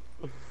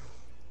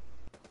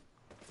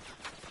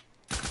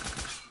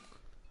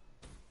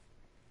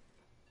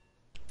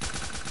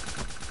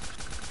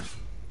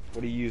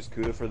do you use,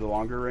 Kuda, for the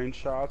longer range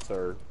shots,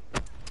 or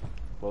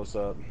close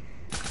up?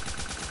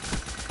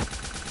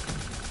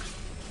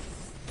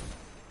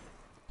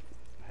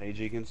 Hey,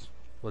 Jeekins.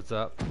 What's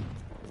up?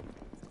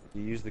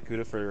 You use the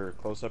Kuda for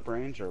close up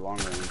range or long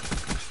range?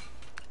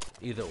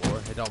 Either or,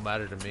 it don't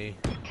matter to me.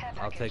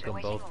 I'll take them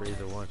both for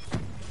either one.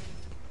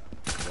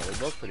 Well, they're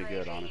both pretty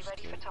good,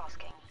 honestly.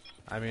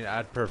 I mean,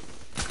 I'd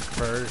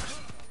prefer...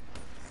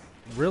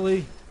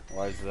 Really?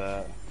 Why is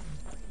that?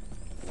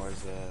 Why is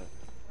that?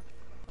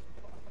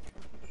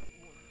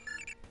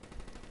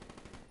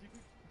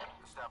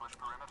 Establish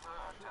perimeter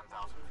at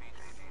 10,000 feet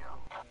ATO.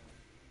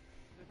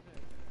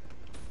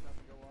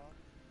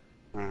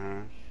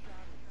 Uh-huh.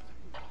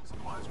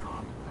 Supplies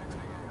dropped.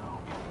 Exiting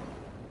AO.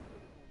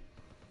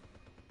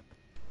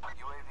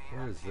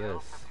 UAV What is NTL,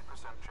 this?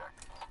 50% check.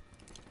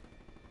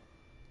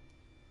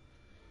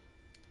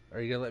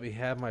 Are you gonna let me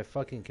have my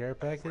fucking care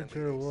package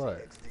or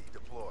what? XD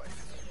deployed.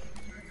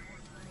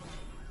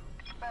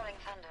 Rolling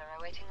Thunder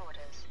awaiting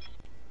orders.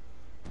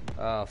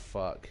 Oh,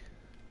 fuck.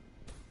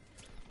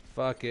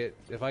 Fuck it.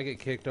 If I get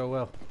kicked, oh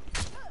well.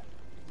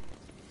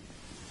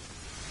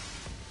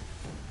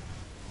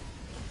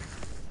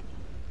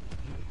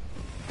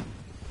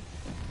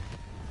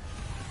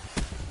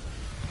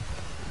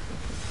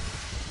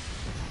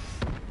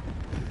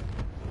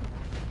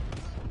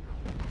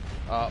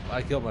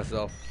 I killed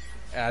myself.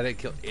 I didn't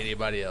kill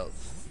anybody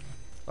else.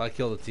 I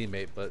killed a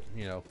teammate, but,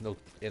 you know, no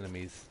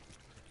enemies.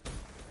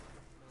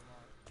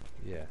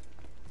 Yeah.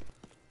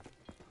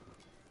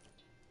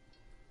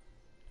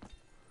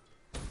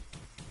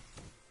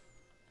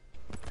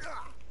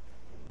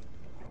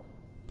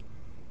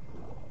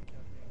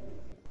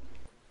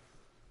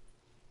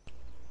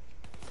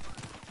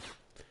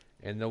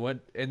 In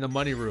the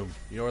money room.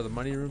 You know where the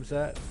money room's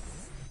at?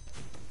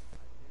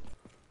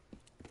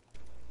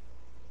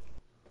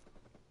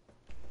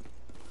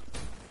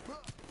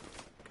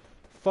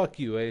 Fuck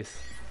you, Ace.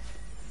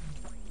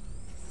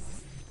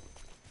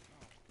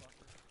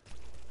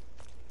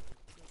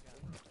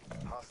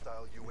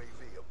 Hostile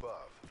UAV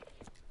above.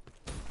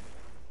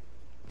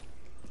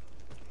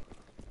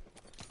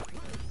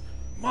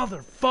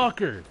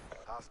 Motherfucker!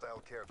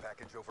 Hostile care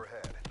package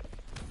overhead.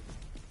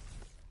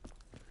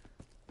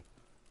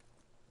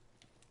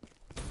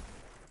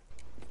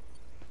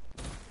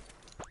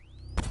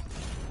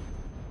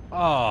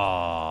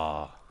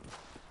 Oh.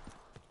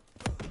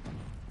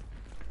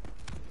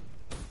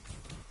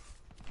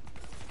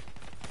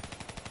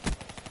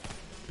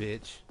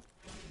 Bitch.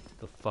 Get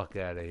the fuck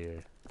out of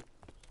here.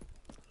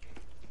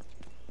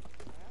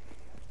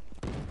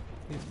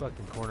 He's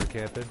fucking corner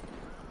camping.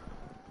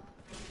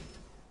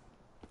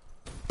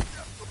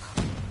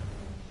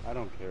 I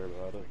don't care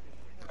about it.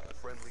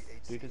 Friendly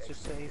Dude, it's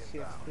just the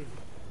ACXD.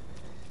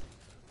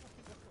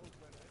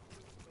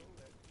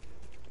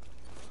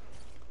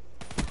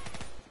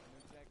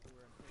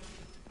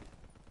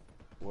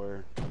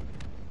 Where?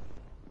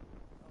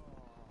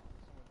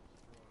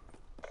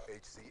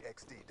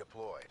 HCXD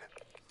deployed.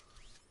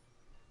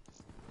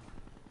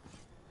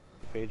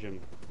 Page him.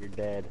 You're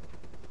dead.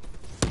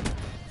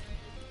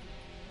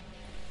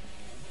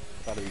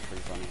 Thought it'd be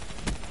pretty funny.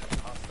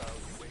 Hostile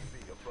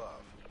UAV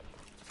above.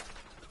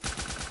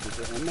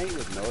 The inmate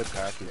with no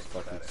attachments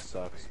fucking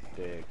sucks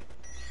dick.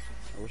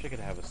 I wish I could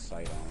have a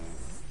sight on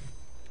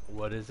it.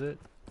 What is it?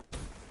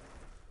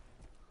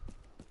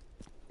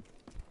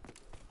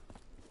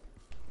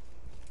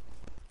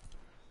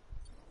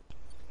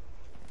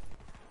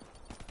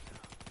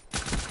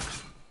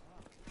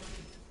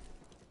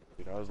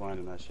 Dude, I was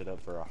lining that shit up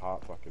for a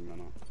hot fucking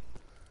minute.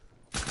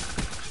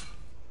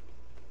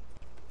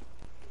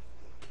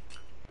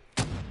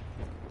 Be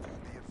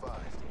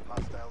advised,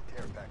 hostile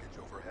care package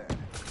overhead.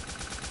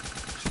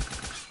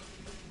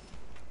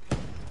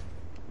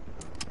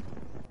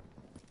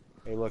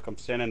 Hey look, I'm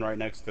standing right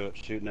next to it,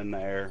 shooting in the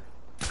air.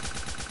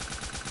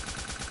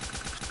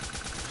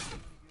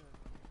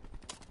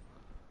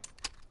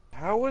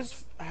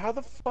 How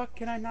the fuck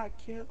can I not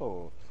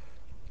kill?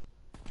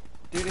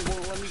 Dude, it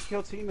won't let me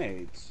kill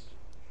teammates.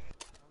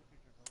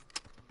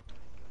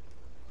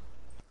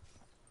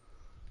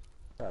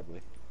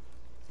 Probably.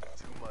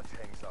 Too much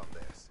hangs on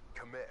this.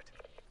 Commit.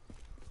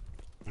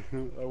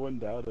 I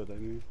wouldn't doubt it, I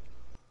mean.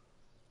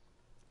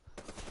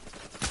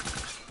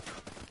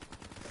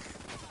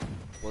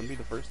 Wouldn't be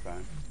the first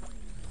time.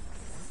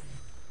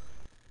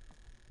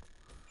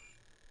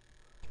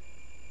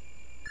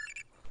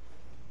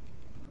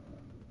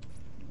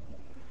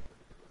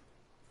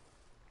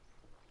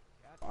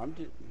 I'm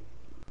just...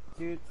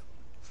 Dude,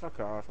 fuck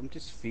off. I'm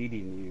just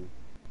feeding you.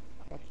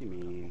 Fuck you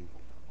mean?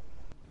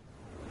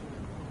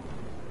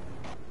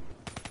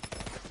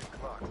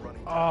 Clock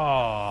running.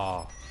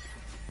 Oh.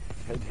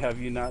 Have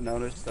you not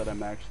noticed that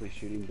I'm actually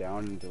shooting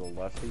down and to the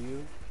left of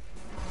you?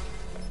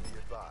 Be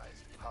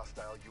advised,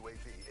 hostile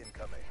UAV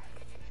incoming.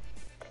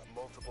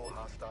 Multiple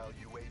hostile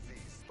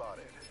UAVs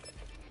spotted.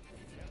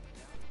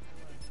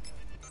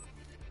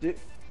 Dude,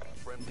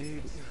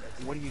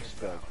 what do you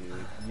expect,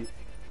 dude?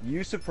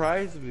 You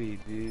surprised me,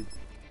 dude.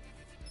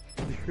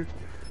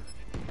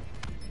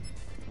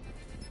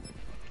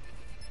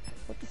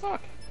 What the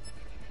fuck?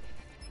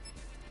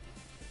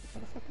 How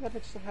the fuck did that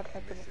bitch still have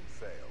that? Mission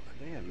failed.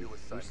 Damn, New you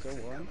assignments still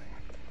won? incoming.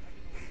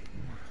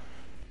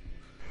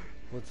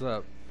 What's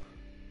up?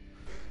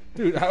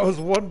 Dude, I was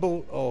one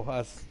below. Oh, I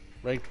was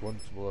ranked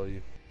once below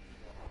you.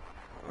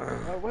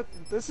 What?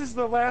 This is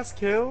the last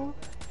kill?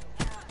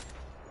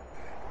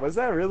 Was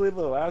that really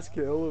the last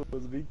kill? It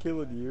was me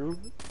killing you?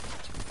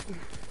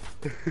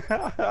 And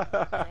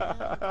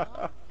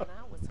I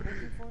was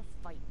hoping for a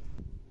fight.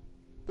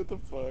 What the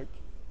fuck?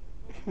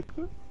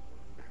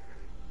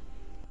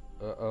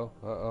 Uh-oh,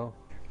 uh-oh.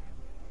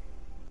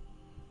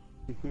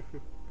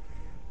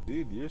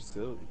 Dude, you're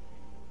silly.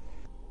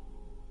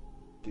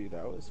 Dude,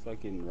 I was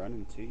fucking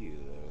running to you,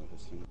 though.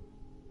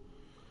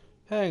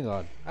 Hang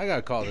on. I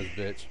gotta call this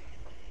bitch.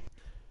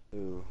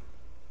 Who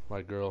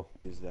My girl.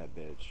 is that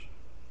bitch?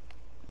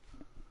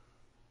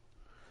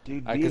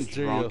 Dude, I being can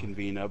steer drunk you. and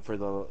being up for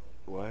the...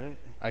 What?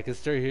 I can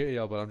still hear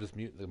you, but I'm just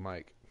muting the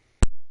mic.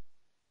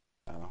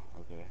 Oh,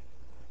 okay.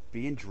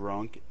 Being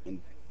drunk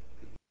and...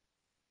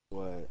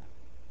 What?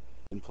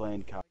 And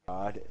playing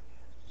COD.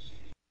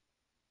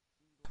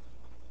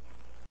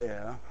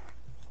 Yeah.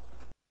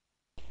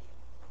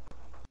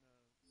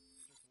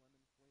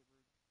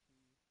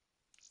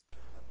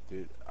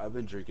 Dude, I've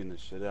been drinking the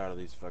shit out of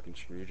these fucking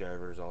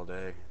screwdrivers all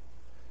day.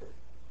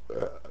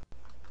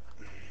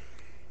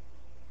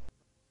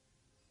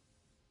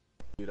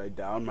 Dude, I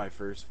downed my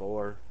first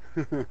 4.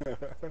 Alright, my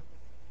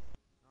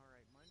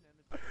nemesis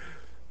city.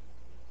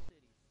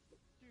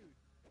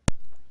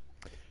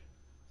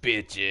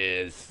 Dude.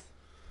 Bitches.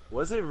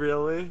 Was it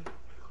really?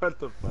 What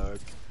the fuck?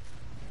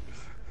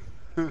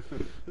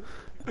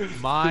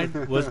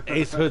 Mine was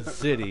Ace Hood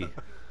City.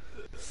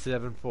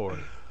 7-4.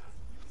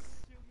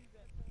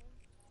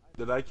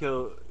 Did I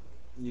kill...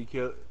 You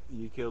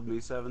killed me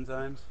 7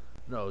 times?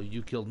 No,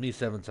 you killed me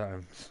 7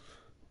 times.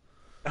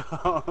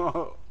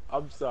 Oh,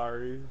 I'm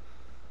sorry.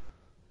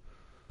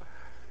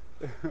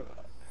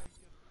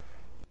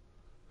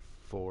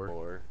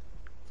 4.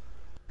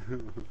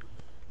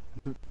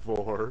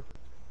 4.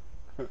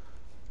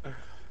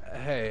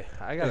 Hey,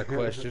 I got a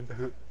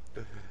question.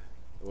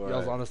 What?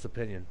 Y'all's honest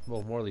opinion.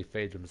 Well, Morley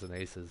Phaedrums and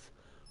Aces.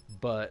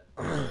 But,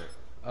 Why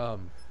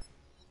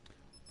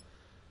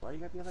you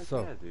gotta be like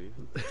So- that, dude?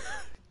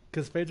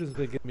 because Phaedrum's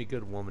been giving me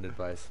good woman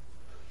advice.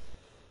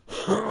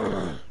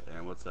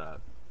 And what's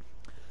up?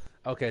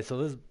 Okay, so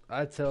this,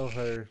 I tell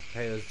her,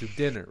 hey, let's do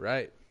dinner,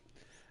 right?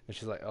 And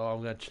she's like, oh,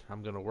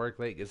 I'm gonna work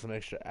late, get some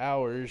extra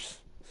hours,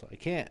 so I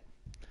can't.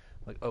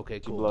 I'm like, okay,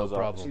 She cool, no blows off.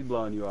 problem. She's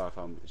blowing you off.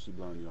 She's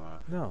blowing you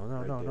off. No, no,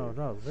 Right no, no,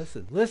 there. no.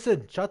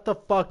 Listen. Shut the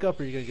fuck up,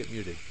 or you're gonna get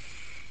muted.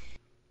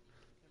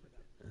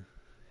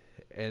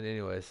 And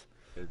anyways,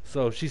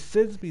 so she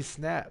sends me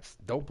snaps.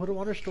 Don't put them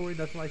on her story,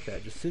 nothing like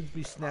that. Just sends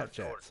me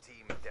Snapchats.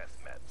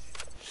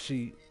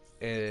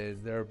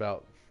 And they're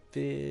about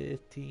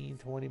 15,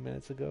 20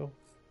 minutes ago,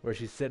 where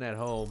she's sitting at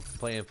home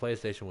playing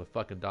PlayStation with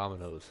fucking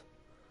dominoes.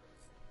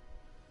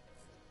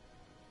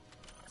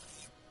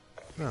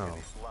 No.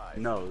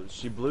 No,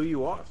 she blew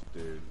you off,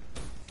 dude.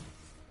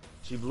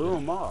 She blew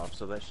him off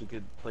so that she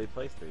could play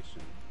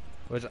PlayStation.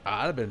 Which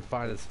I'd have been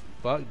fine as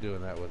fuck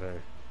doing that with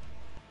her.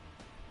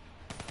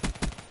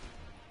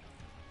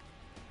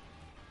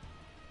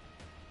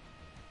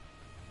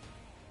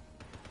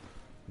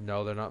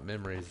 No, they're not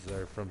memories.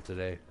 They're from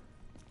today.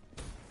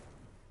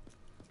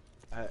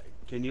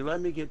 Can you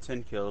let me get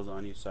 10 kills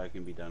on you so I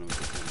can be done with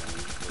this,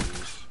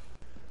 please?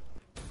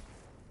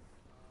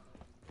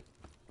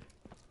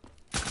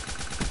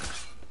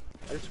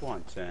 I just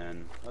want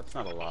 10. That's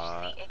not a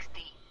lot.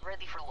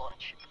 Ready for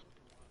launch.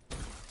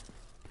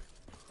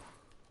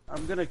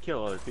 I'm gonna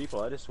kill other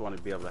people. I just want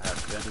to be able to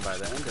have 10 by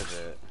the end of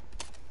it.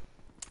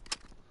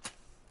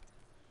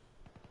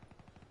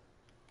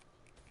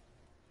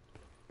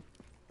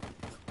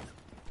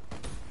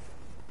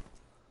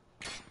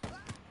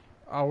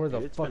 Oh, where the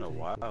It's fuck? been a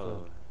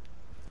while.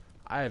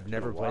 I have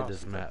never played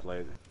this map.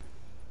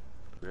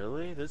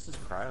 Really? This is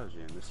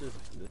Cryogen. This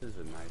is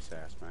a nice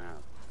ass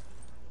map.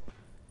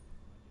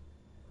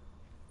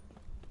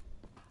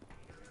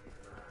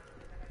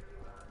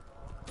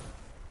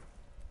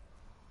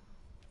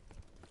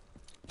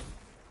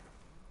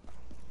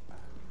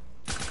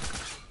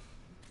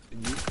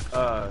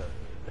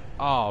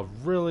 Oh,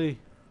 really?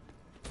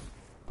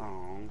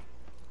 Oh.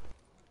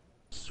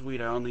 Sweet,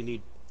 I only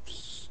need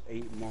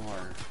 8 more.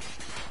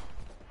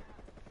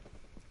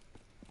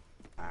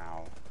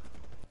 Ow.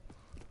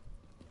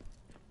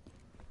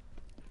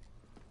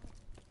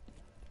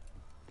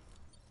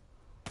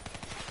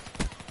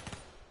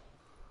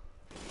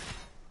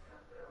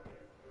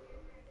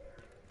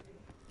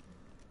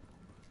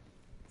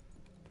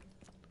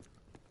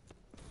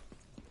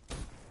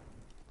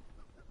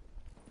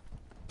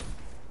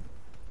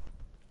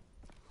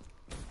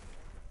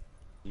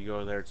 You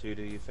go there too,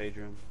 do you,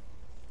 Phaedrum?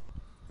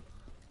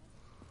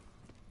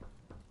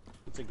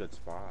 It's a good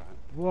spot.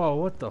 Whoa,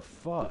 what the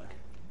fuck?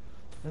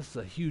 This is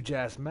a huge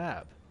ass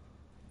map.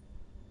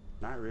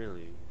 Not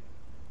really.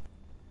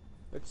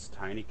 It's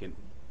tiny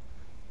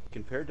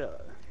compared to...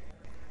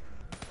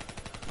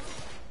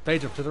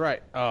 Phage up to the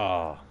right.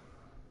 Oh.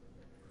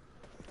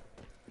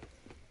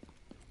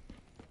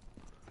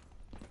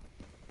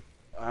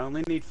 I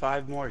only need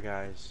 5 more,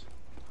 guys.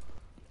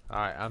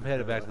 Alright, I'm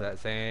headed back to that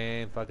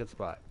same fucking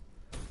spot.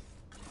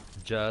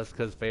 Just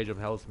because Phage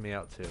helps me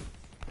out too.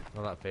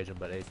 Well, not Phage,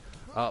 but Ace.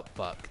 Oh,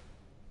 fuck.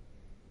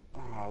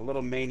 Oh,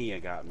 little mania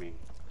got me.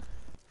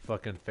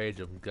 Fucking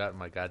Phage got in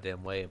my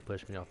goddamn way and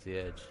pushed me off the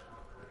edge.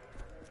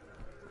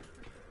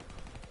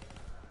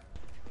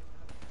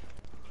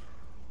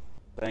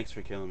 Thanks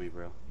for killing me,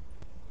 bro.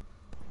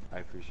 I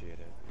appreciate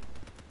it.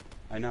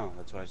 I know,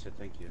 that's why I said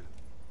thank you.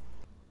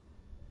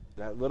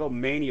 That little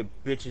mania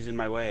bitch is in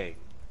my way.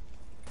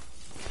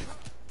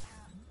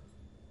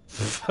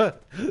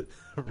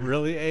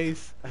 Really,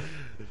 Ace?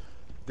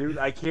 Dude,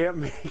 I can't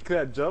make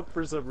that jump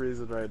for some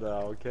reason right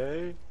now,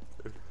 okay?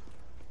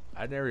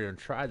 I never even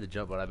tried to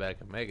jump, but I bet I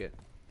can make it.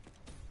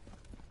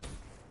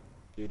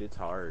 Dude, it's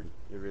hard.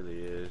 It really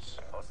is.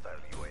 Hostile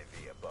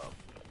UAV above.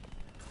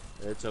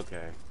 It's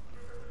okay.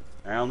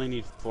 I only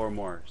need 4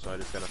 more, so I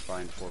just gotta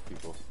find 4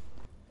 people.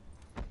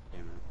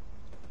 Damn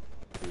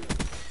it.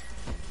 Dude.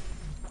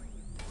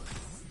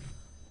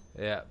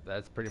 Yeah,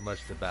 that's pretty much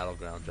the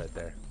battlegrounds right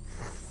there.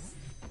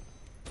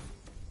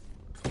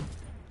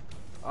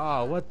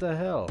 Oh, what the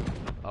hell?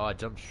 Oh, I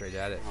jumped straight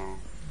at it. Oh.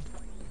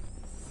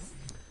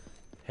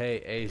 Hey,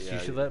 Ace, Yeah, you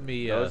should let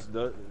me, those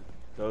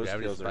gravity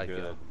skills are spike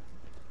good. you.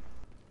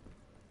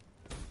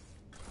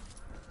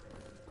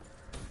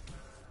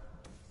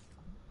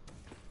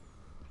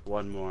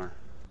 One more.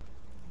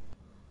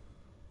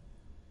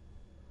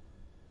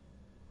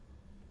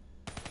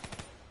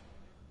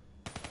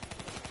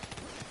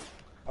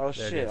 Oh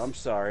There it shit, is. I'm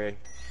sorry.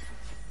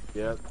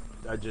 Yep,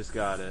 I just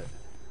got it.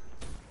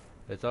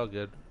 It's all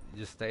good. You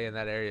just stay in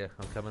that area.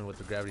 I'm coming with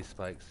the gravity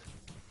spikes.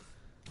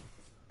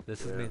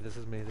 This is me, this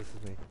is me, this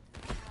is me.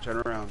 Turn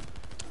around.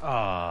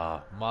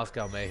 Ah,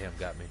 Moscow Mayhem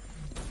got me.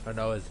 Or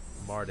no, it's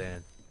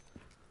Mardan.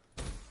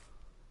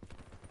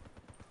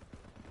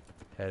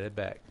 Headed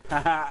back.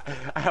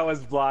 I was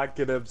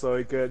blocking him so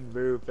he couldn't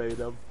move,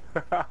 him.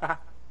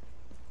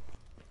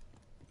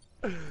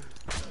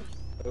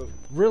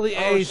 Really,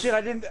 Oh Ace? shit,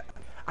 I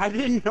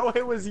didn't know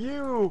it was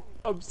you.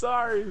 I'm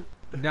sorry.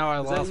 Now I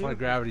Is that lost you? my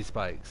gravity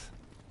spikes.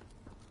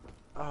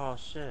 Oh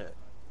shit.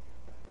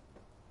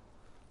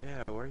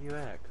 Yeah, where you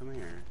at? Come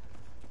here.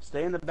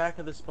 Stay in the back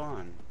of the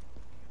spawn.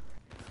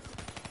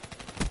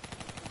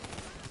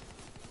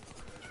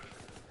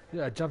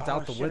 Yeah, I jumped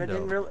out the shit,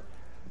 window.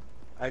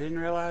 I didn't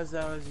realize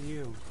that was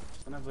you.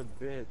 Son of a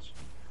bitch.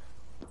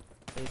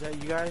 Is that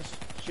you guys?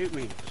 Shoot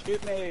me!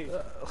 Shoot me!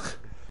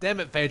 Damn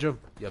it, Pedro,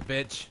 you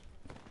bitch.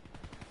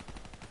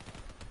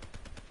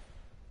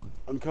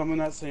 I'm coming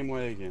that same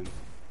way again.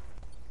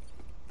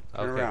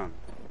 Turn Okay. around.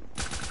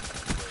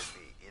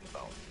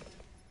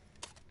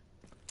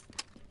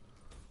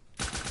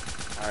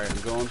 Alright,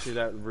 I'm going to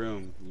that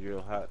room.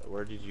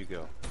 Where did you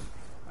go?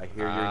 I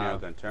hear your nail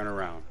gun. Turn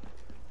around.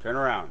 Turn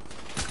around.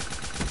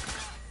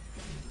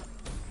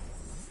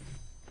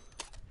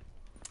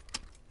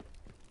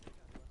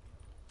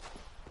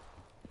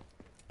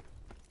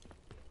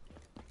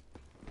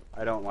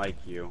 I don't like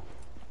you.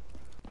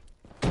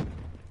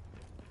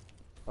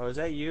 Oh, is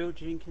that you,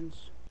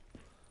 Jenkins?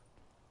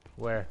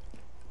 Where?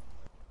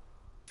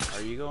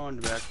 Are you going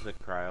back to the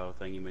cryo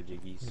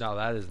thingy-majiggies? No,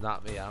 that is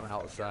not me. I'm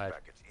outside.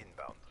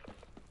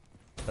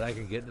 But I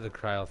can get to the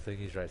cryo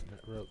thingies right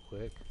real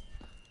quick.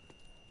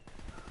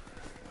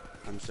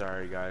 I'm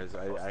sorry, guys.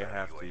 I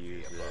have to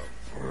use it.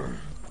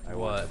 I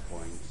want the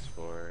points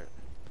for it.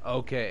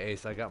 Okay,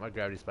 Ace. I got my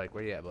gravity spike.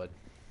 Where you at, bud?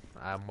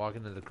 I'm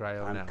walking to the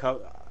cryo now.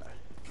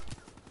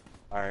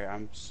 Alright,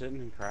 I'm sitting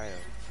in cryo.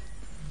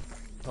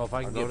 Oh, if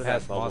I can get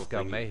past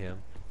Moscow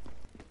Mayhem.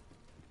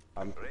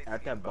 I'm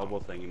at that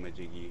bubble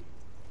thingy-majiggy.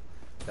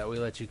 That we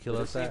let you kill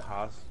us at?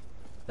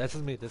 This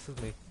is me. This is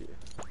me. Yeah.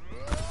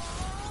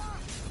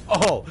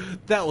 Oh,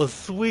 that was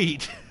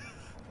sweet.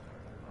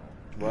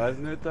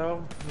 Wasn't it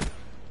though?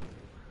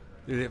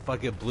 Dude, it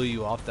fucking blew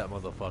you off that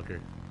motherfucker.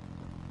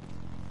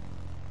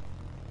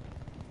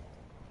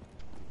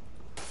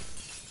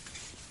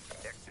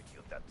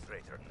 Execute that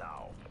traitor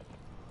now.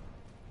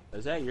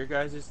 Is that your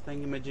guys'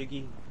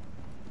 thingy-majiggy?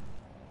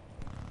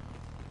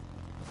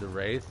 The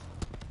Wraith?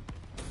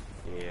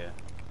 Yeah.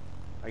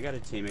 I got a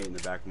teammate in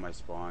the back of my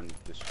spawn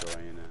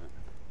destroying it.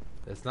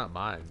 It's not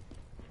mine.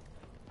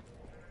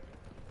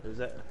 Is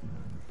that?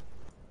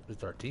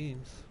 It's our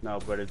team's. No,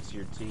 but it's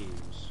your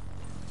team's.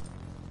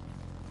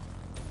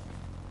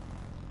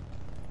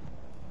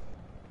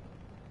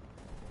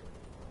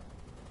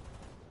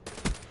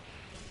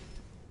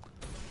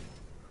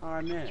 Oh,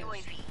 I missed.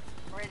 UAV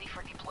ready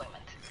for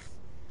deployment.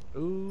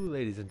 Ooh,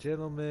 ladies and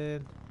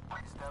gentlemen.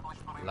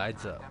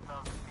 Lights up.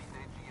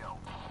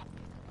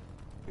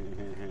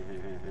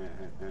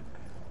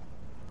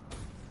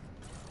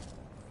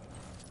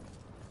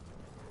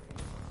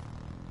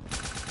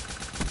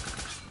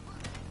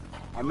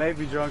 I may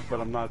be drunk, but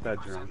I'm not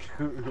that drunk.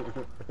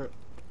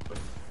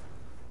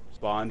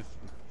 Spawn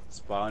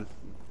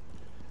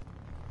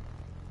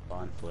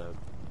flip.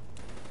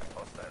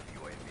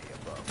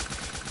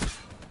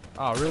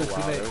 Oh, really? Oh,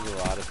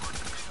 wow,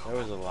 there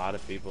was a lot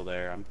of people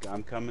there.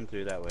 I'm coming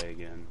through that way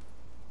again.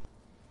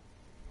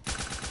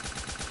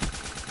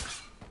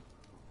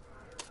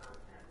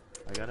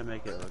 I gotta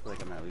make it look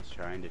like I'm at least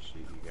trying to shoot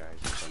you guys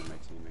in front of my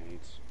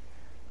teammates.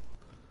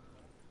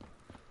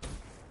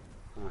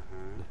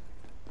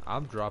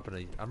 I'm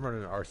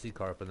running an RC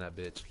car up in that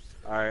bitch.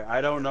 Alright,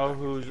 I don't know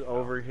who's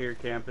over here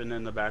camping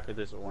in the back of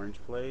this orange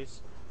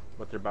place,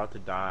 but they're about to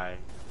die.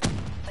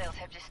 Sales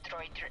have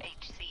destroyed your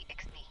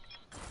HCXD.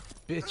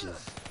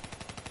 Bitches.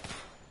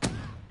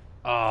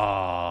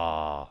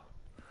 Ah,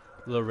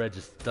 Little Red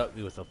just stuck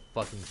me with a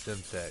fucking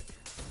Simtech.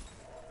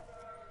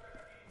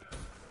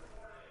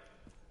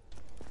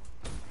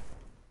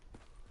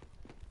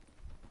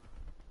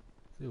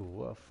 Dude,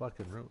 what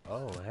fucking room?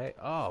 Oh, hey.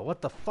 Oh,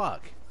 what the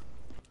fuck?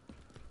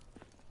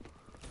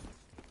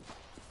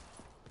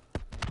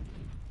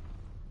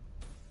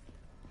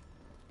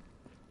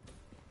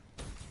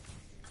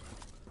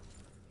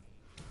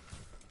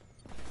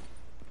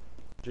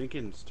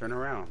 Jenkins, turn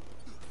around.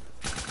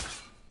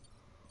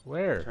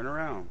 Where? Turn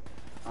around.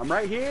 I'm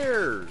right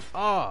here!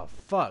 Oh,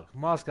 fuck.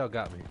 Moscow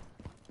got me.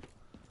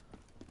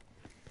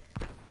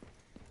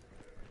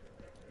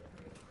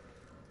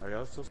 Are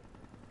y'all still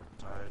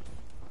tired?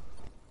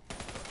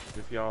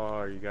 If y'all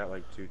are, you got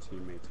like 2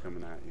 teammates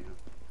coming at you.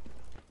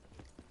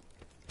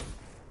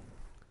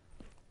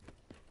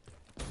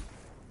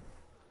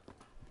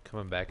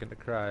 Coming back into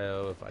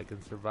cryo if I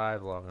can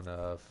survive long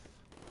enough.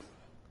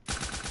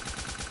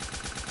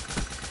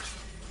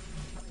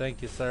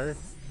 Thank you, sir.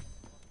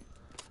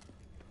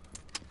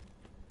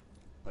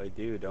 They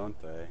do, don't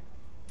they?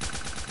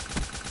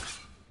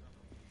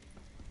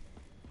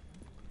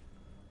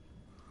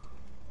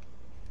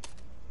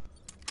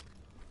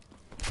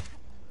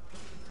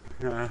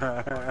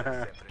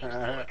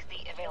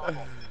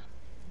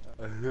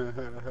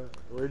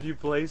 Where'd you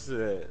place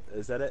it?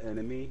 Is that an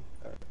enemy?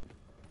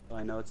 Oh,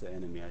 I know it's an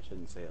enemy. I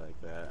shouldn't say it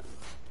like that.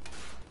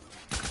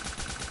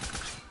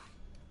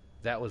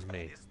 That was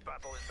me. This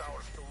battle is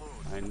ours to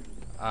lose.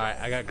 Alright,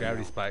 I got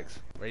gravity spikes.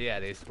 Where you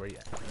at, Ace? Where you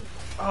at?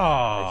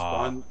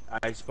 Oh!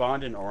 I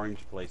spawned an orange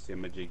place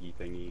in Majiggy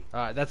thingy.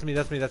 Alright, that's me,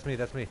 that's me, that's me,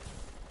 that's me.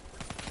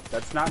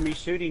 That's not me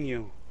shooting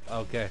you.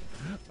 Okay.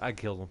 I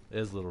killed him. It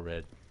is Little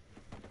Red.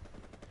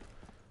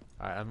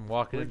 Alright, I'm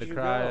walking Where'd into you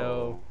cryo.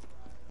 go?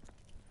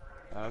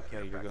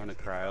 Okay, you're going to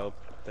cryo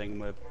thing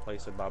with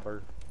place a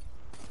bobber.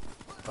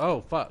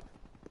 Oh, fuck.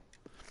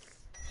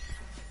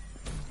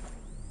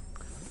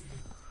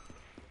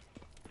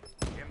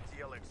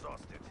 MTL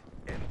exhausted.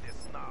 End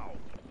this now.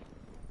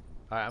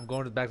 Alright, I'm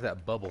going back to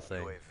that bubble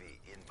thing. UAV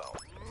inbound.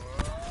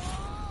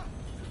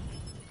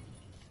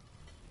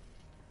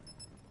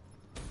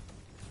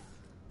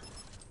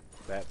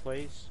 That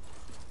place?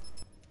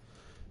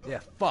 Yeah,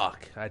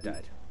 fuck. I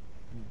died.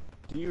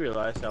 Do you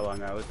realize how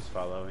long I was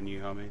following you,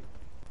 homie?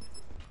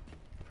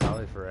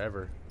 Probably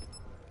forever.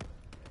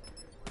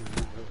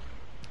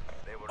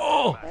 They were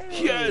Oh,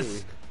 Hey.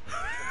 yes!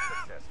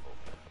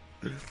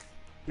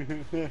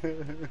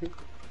 successful.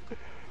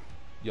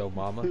 Yo,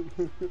 mama.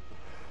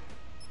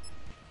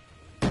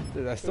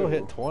 Dude, I still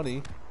hit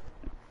 20.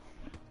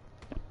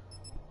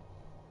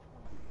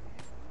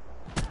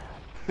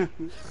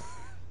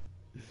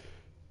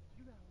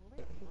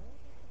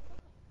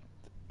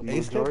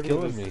 Ace kept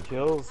killing me.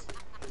 Kills.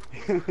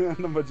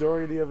 The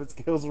majority of its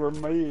kills were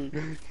me.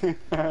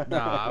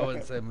 Nah, I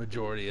wouldn't say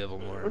majority of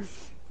them were.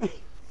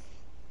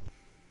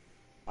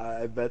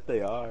 I bet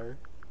they are.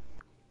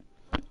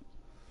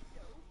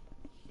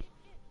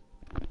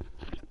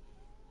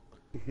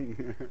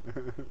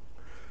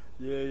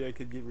 Yeah, I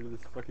could get rid of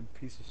this fucking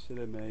piece of shit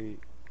I made.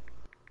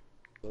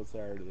 So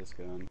tired of this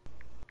gun.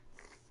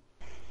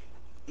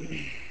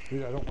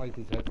 Dude, I don't like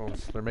these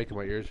headphones. They're making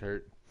my ears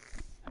hurt.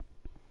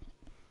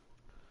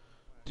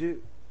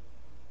 Dude.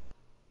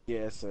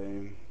 Yeah,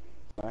 same.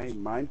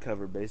 Mine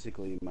cover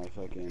basically my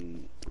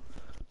fucking...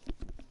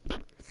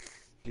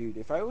 Dude,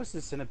 if I was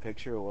to send a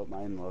picture of what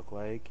mine look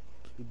like,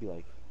 you'd be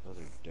like, those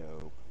are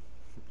dope.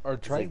 Are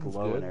It's like Tritons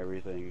glow good? and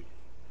everything.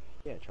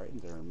 Yeah,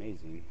 Tritons are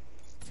amazing.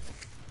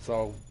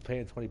 So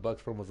paying $20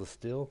 for them was a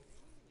steal?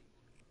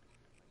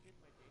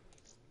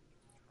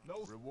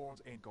 No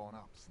rewards ain't gone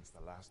up since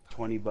the last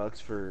time.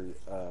 $20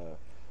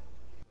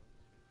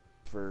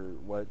 for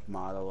what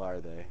model are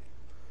they?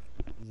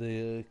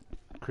 The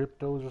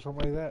cryptos or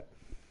something like that?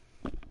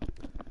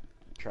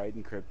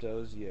 Triton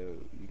Cryptos? Yo,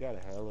 you got a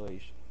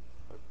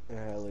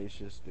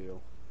hellacious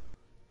deal.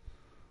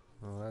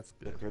 Oh, that's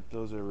The good.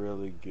 cryptos are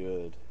really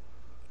good.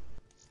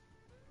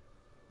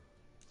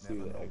 Never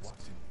Dude, know X.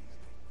 what's in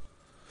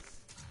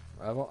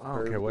I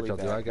don't care what y'all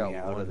do. I got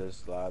out one. of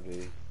this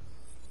lobby.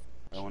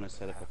 I want to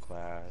set up a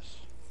class.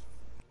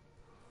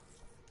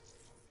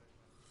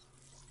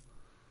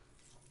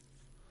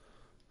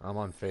 I'm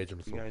on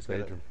Phaedrum, so You guys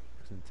gotta- Phaedrum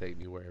can take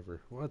me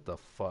wherever. What the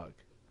fuck?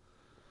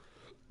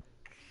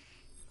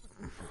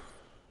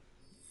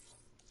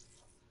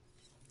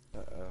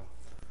 Uh-oh.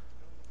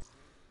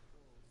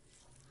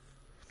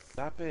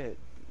 Stop it.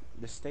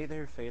 Just stay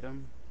there,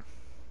 Fatum.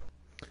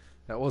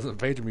 That wasn't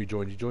Phaedrum you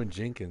joined. You joined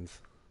Jenkins.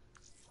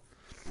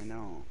 I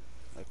know.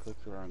 I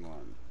clicked the wrong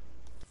one.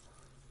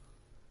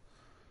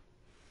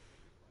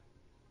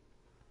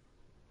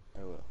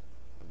 I will.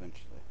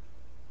 Eventually.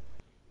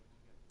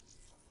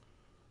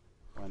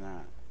 Why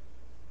not?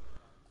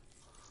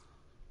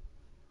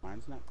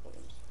 Mine's not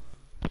closed.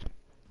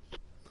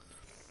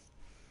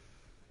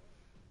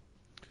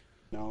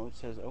 No, it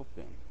says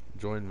open.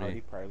 Join me.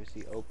 Party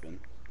privacy open.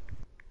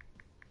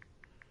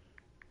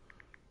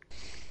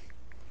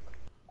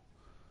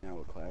 Now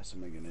what class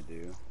am I gonna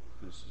do?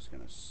 This is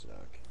gonna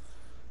suck.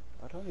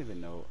 I don't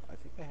even know. I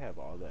think I have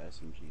all the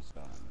SMGs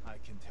done. I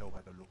can tell by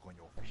the look on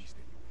your face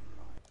that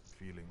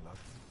you're feeling lucky.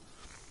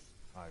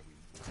 I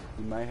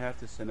will. You might have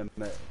to send him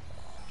a.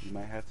 You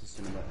might have to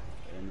send him an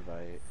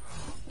invite.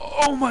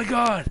 Oh my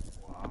god!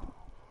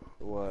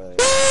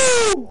 What?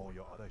 All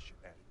your other shit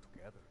added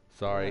together.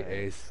 Sorry, What?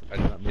 Ace. I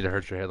did not mean to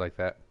hurt your head like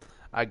that.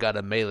 I got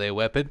a melee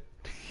weapon.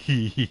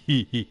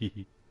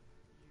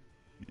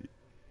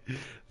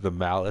 The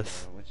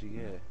malice. What'd you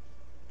get?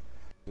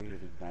 Dude,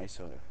 a nice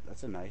one.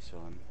 That's a nice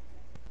one.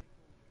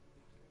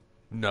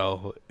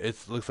 No, it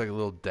looks like a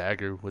little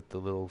dagger with the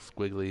little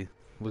squiggly.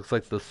 Looks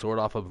like the sword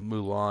off of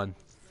Mulan.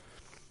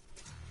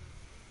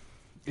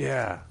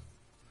 Yeah.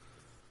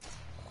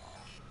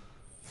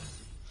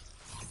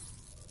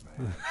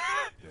 Man,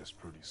 that's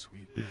pretty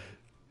sweet. Here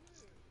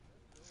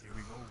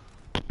we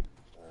go.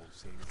 All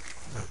safe.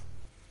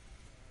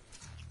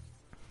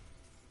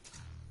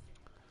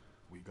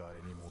 We got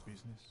any more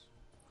business?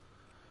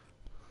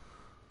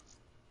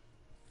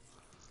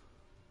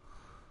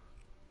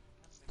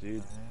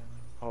 Dude,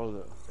 hold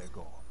up. They're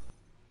gone.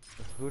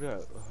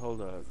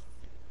 Hold up.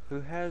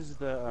 Who has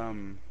the,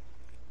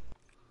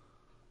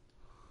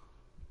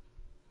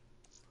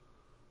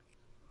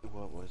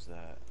 what was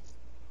that?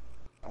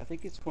 I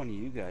think it's one of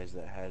you guys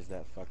that has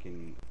that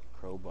fucking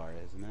crowbar,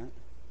 isn't it?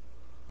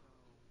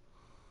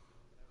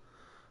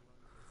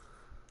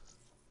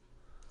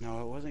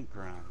 No, it wasn't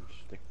Grunge.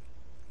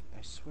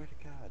 I swear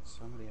to God,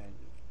 somebody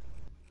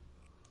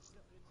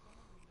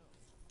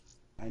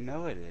I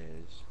know it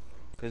is.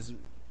 Cause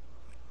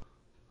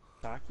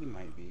Saki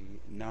might be.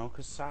 No,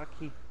 cause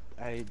Saki,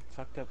 I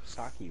fucked up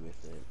Saki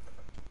with it.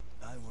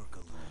 I work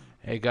alone.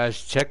 Hey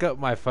guys, check out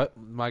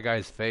my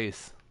guy's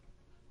face.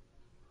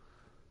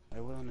 I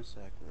will in a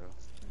sec, bro.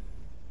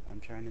 I'm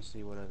trying to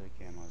see what other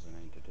camos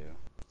I need to do.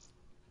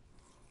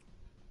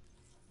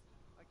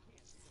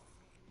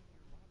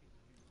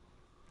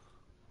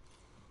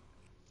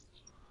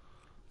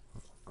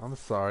 I'm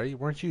sorry.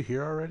 Weren't you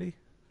here already?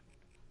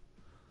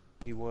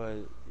 He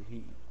was.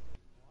 He.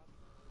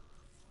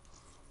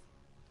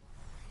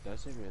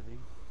 Does it really?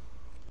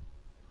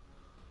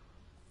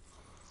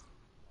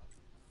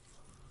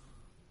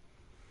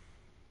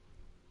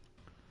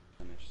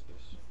 Finish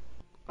this.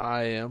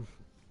 I am.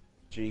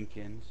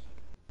 Jenkins.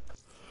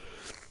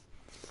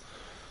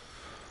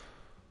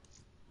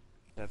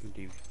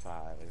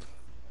 75.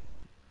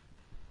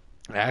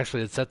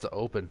 Actually, it's set to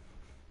open.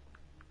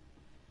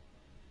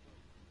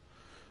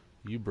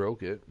 You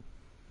broke it.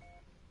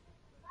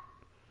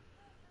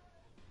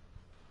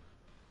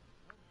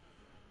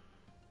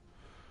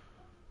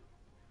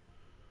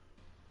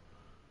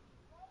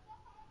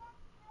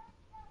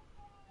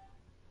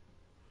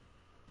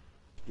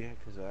 Yeah,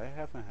 because I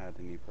haven't had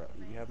any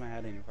problems. You haven't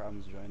had any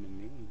problems joining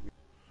me.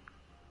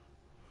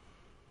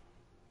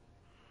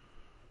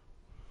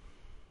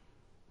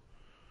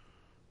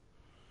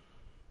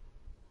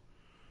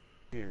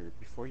 Here,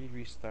 before you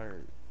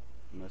restart,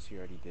 unless you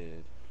already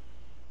did.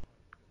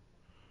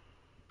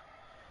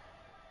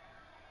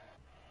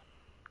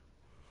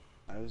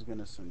 I was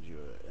gonna send you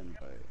an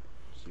invite,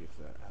 see if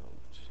that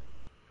helped.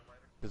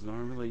 Because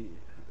normally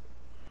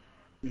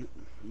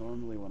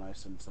when I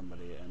send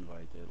somebody an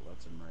invite, it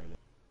lets them write it.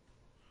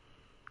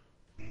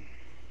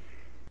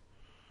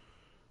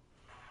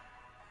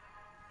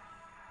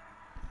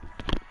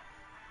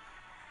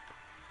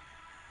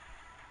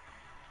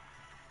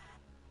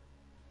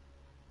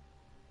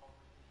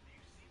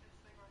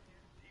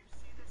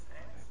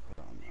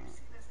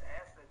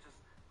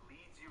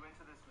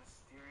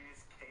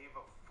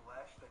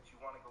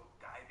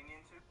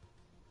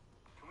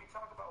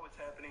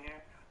 Happening here.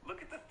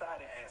 Look at the thigh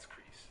to ass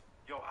crease.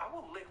 Yo, I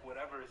will lick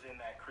whatever is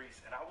in that crease,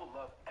 and I will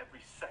love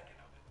every second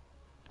of it.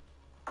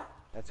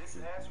 That's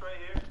this creepy. ass right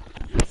here,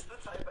 it's the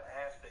type of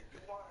ass that you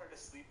want her to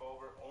sleep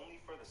over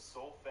only for the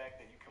sole fact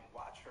that you can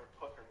watch her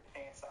put her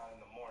pants on in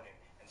the morning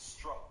and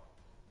struggle.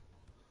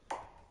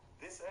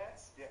 This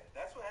ass, yeah,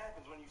 that's what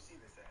happens when you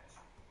see this ass.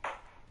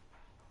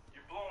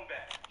 You're blown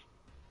back.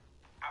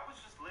 I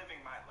was just living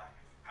my life.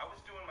 I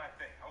was doing my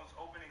thing. I was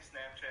opening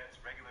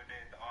Snapchats, regular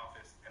day at the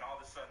office, and all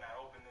of a sudden I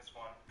opened this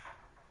one.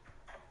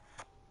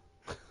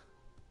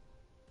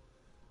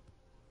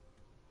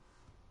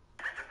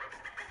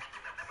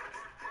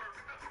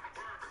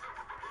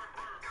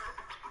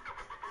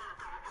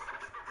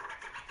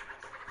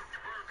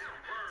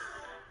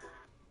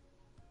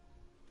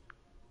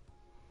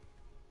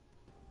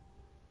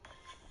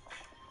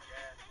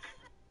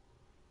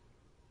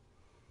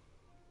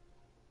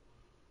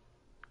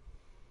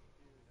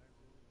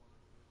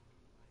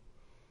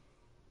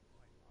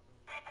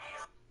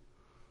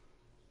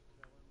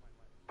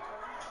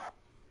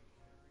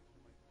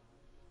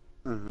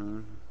 Mm-hmm.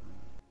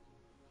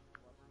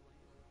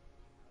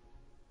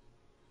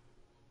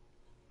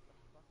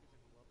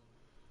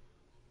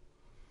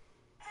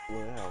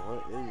 Yeah,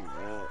 what is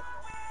that?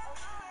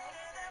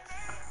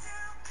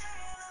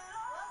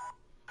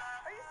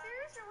 Are you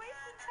serious? You're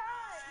wasting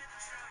time.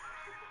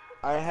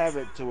 I have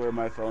it to where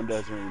my phone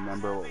doesn't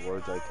remember what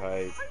words I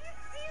type,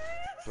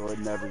 so it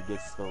never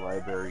gets the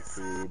library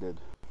created.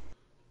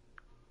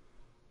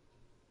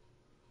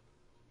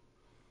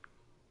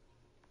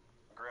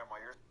 Grandma,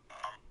 you're...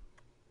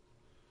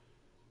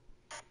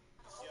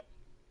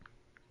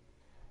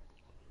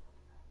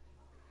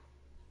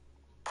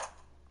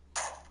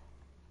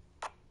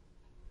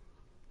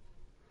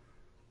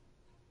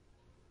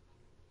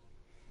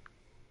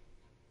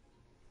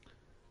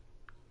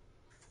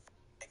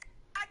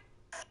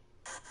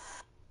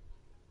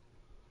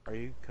 Are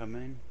you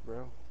coming,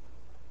 bro?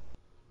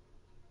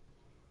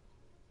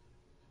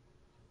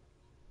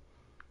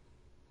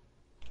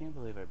 I can't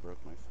believe I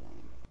broke my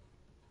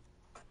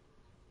phone.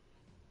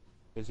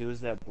 Because it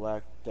was that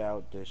blacked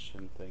out dish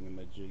and thing in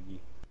the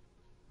jiggy.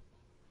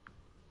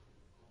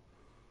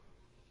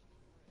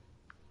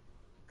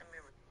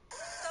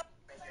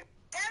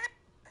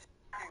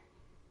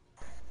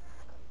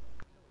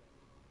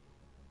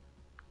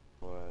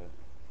 What?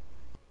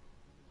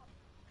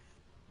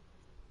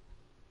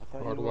 I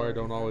thought you Hardwire were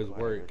don't always hardwired.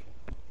 work.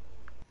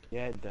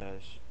 Yeah, it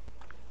does.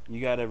 You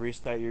gotta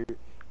restart your...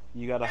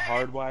 You gotta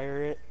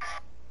hardwire it,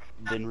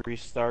 then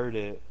restart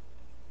it.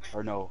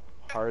 Or no,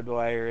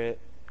 hardwire it,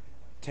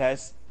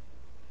 test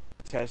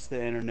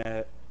the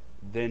internet,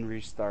 then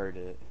restart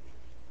it.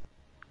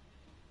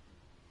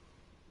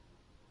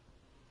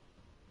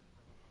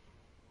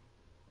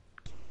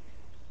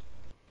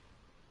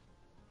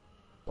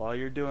 While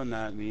you're doing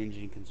that, me and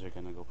Jenkins are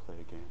gonna go play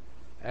a game.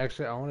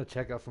 Actually, I want to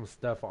check out some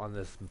stuff on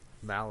this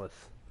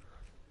Malice.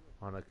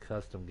 On a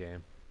custom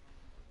game.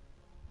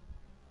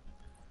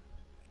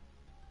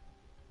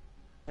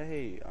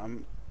 Hey,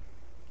 I'm...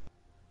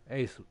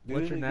 Ace,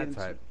 what's your NAT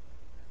type?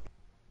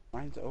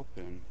 Mine's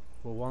open.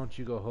 Well, why don't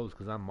you go host,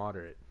 because I'm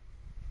moderate.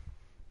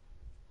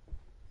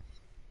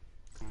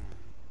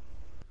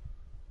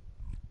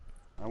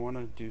 I want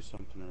to do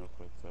something real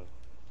quick, though.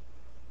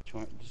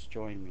 Just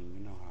join me,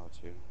 you know how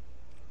to.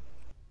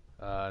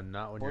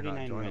 Not when you're not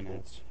 49 joinable.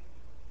 minutes.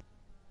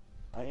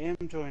 I am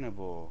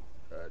joinable.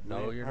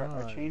 No, you're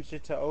not. I changed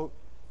it to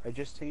I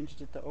just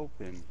changed it to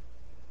open.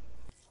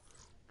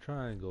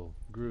 Triangle,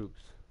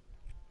 groups,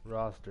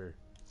 roster,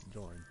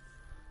 join.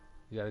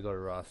 You gotta go to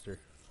roster.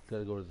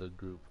 Gotta go to the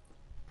group.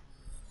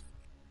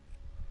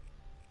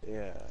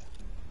 Yeah.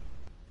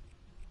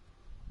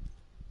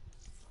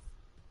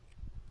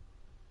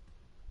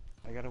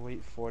 I gotta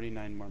wait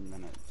 49 more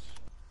minutes.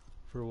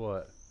 For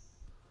what?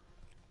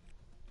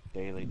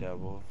 Daily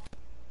double.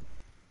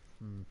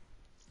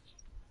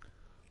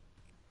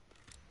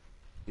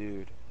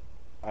 Dude,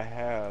 I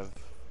have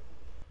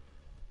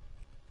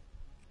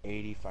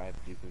 85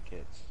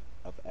 duplicates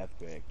of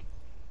epic,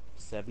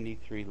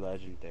 73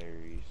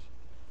 legendaries,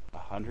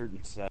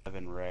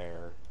 107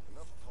 rare,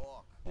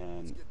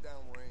 and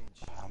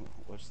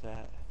what's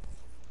that?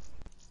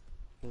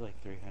 I feel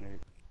like 300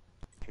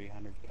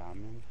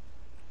 common.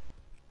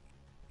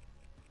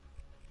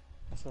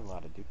 That's a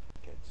lot of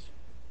duplicates.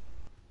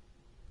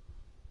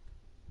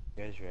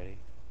 You guys ready?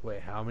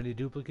 Wait, how many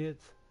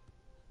duplicates?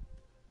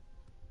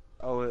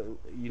 Oh,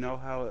 you know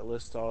how it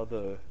lists all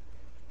the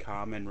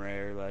common,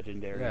 rare,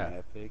 legendary, and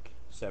epic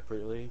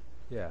separately?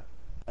 Yeah.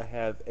 I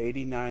have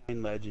 89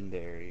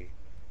 legendary.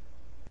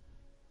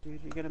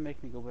 Dude, you're gonna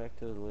make me go back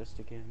to the list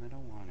again? I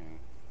don't want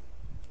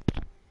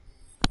to.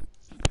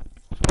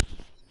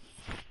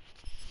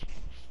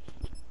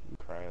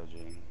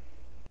 Cryogen.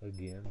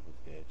 Again?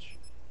 Oh, bitch.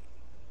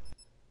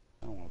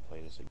 I don't want to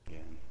play this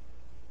again.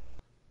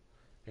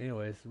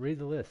 Anyways, read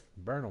the list.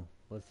 Burn them.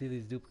 Let's see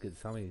these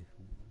duplicates. How many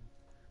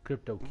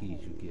crypto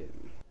keys you get.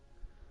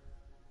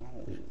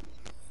 Oh.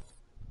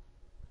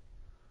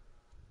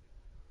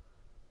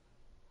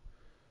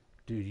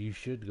 Dude, you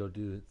should go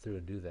through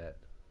and do that.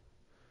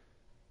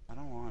 I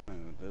don't want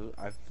to.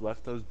 I've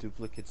left those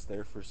duplicates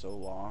there for so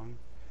long.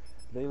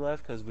 They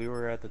left because we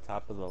were at the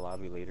top of the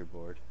lobby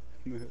leaderboard.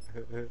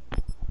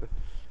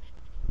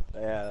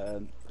 Yeah,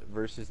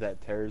 versus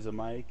that Terza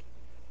Mike,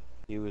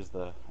 he was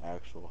the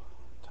actual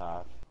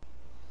top.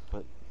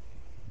 But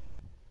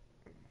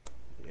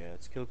yeah,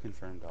 it's kill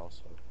confirmed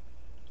also.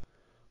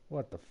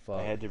 What the fuck?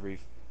 I had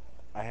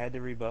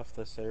to rebuff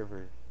the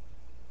server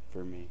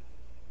for me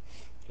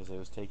because it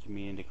was taking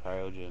me into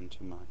cryogen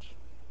too much.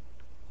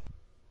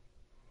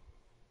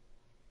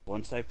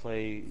 Once I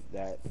play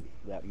that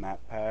map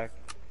pack,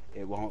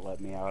 it won't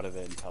let me out of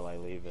it until I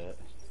leave it.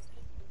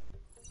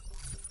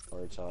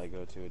 Or until I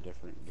go to a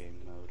different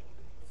game mode.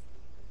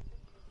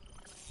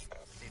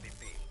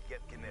 CDP,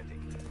 get kinetic.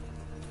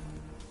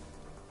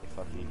 I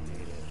fucking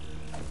hate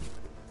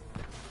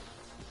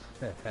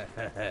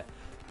it.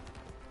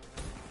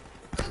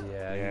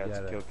 Yeah, yeah, you it's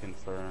gotta... kill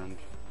confirmed.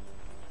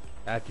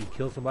 After you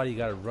kill somebody, you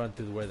gotta run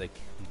through where you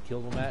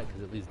killed them at,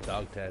 because it leaves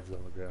dog tags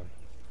on the ground.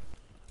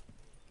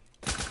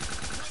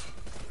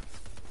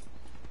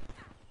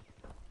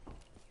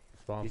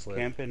 Spawn He's flip.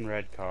 camping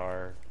red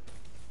car.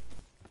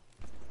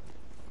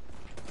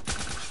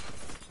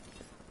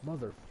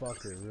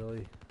 Motherfucker,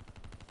 really?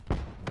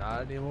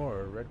 Not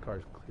anymore. Red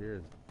car's clear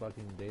as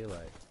fucking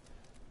daylight.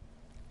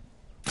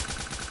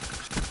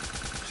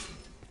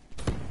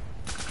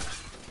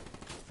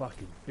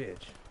 Fucking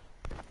bitch.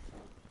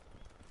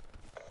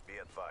 Be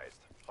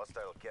advised,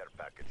 hostile care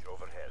package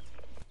overhead.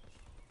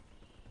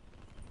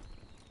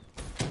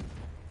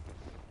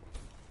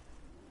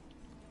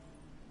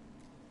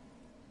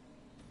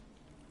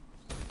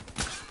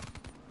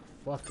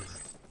 Fucking.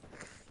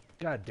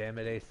 God damn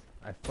it, Ace.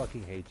 I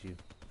fucking hate you.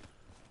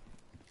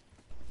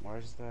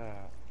 Where's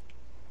that?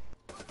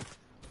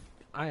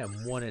 I am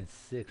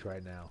 1-6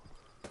 right now.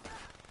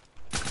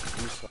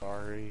 I'm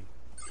sorry.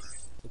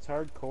 It's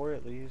hardcore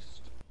at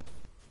least.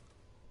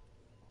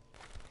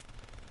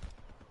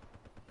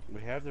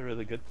 We have the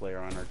really good player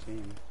on our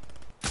team.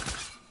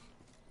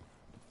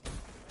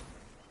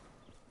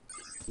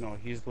 No,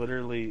 he's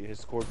literally, his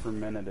score per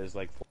minute is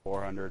like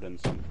 400 and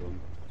something.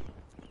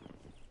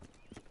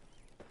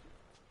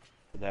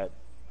 That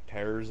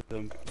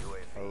Tarzan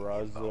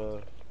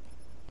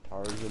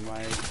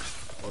Mike,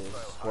 his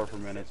score per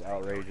minute's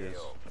outrageous.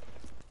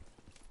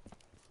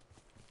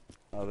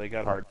 Oh, they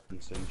got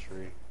Hardened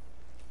Sentry.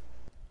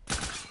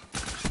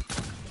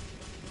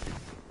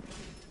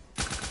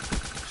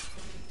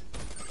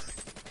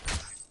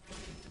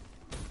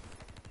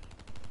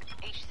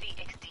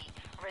 HCXD,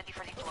 ready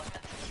for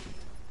deployment.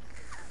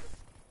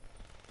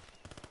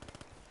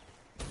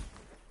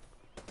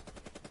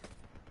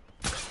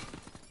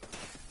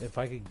 If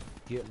I could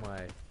get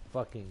my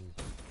fucking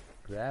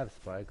grab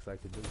spikes, I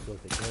could just go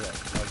take care of that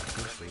bug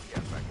quickly.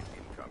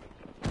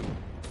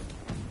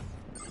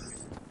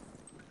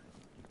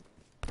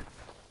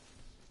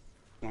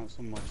 Not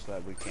so much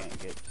that we can't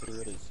get to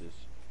it, it's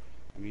just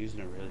I'm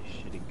using a really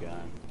shitty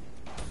gun.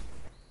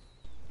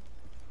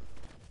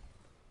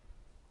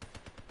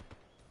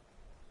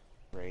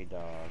 Ray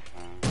Dog,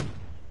 huh?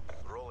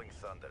 Rolling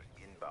Thunder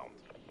inbound.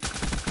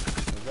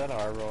 Is that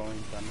our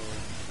Rolling Thunder?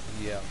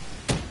 Yeah.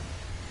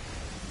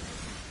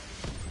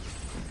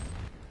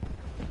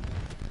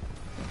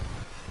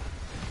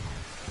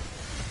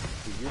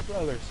 Dude, your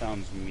brother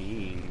sounds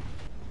mean.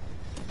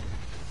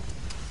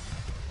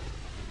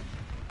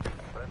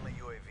 Friendly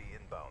UAV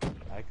inbound.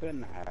 I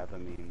couldn't have a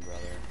mean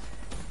brother.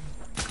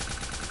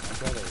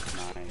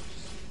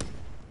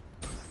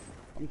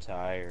 I'm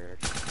tired.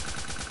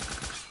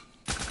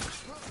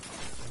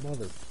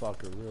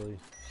 Motherfucker, really?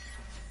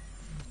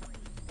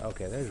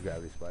 Okay, there's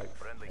gravity spike.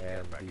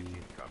 And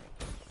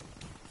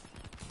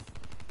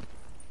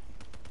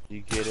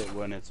You get it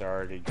when it's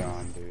already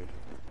gone, dude.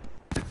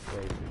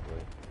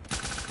 basically.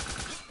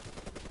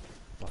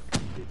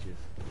 Fucking bitches.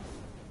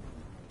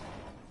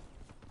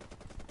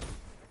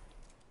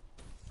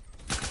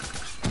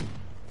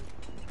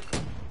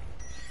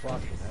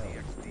 Fucking hell.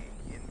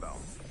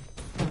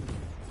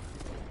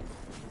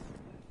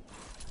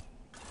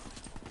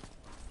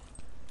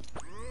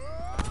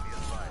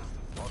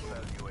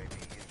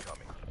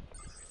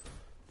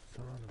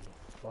 Son of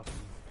a fucking...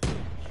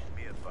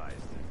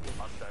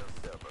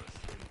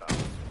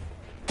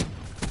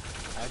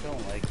 I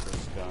don't like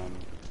this gun.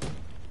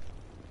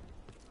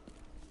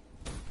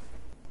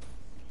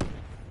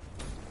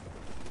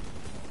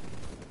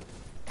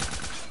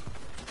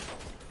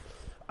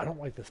 I don't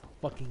like this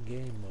fucking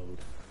game mode.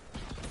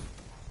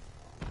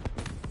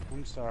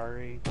 I'm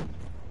sorry.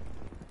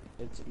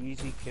 It's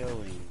easy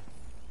killing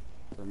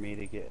for me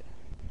to get.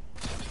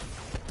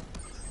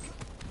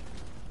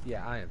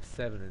 Yeah, I am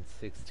 7 and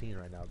 16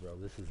 right now, bro.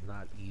 This is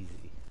not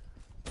easy.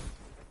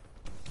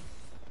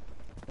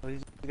 Well,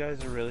 these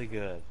guys are really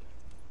good.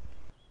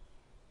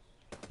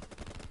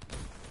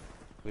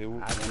 We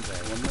when I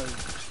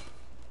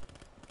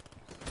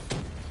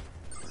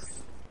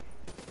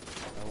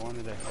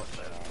wanted a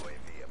headshot.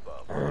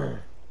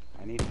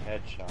 I need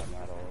headshot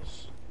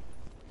medals.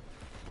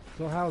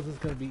 So how is this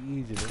going to be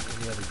easier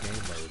than any other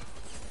game mode?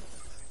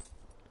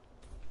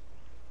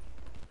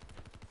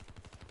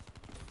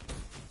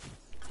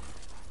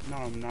 No,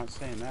 I'm not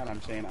saying that.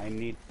 I'm saying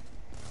I'm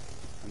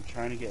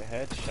trying to get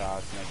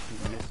headshots and I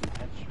keep missing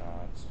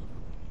headshots.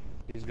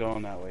 He's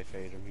going that way,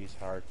 Phaedra. He's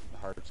hard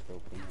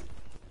scoping it.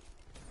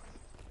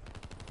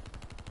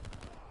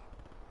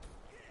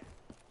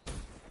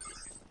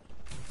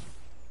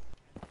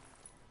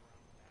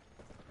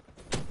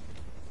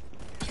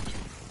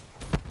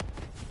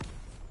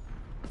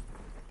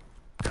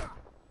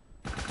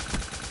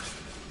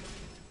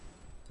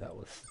 That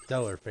was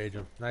stellar,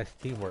 Phaedra. Nice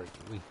teamwork.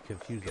 We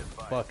confused the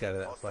fuck out of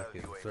that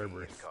fucking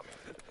Cerberus.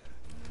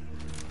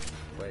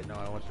 Wait, no,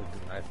 I want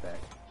the knife back.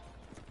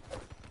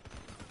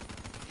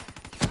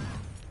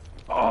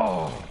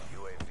 Oh!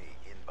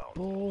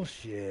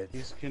 Bullshit.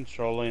 He's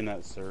controlling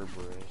that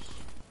Cerberus.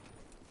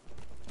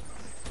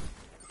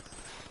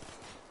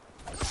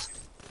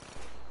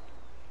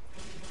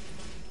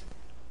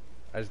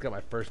 I just got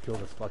my first kill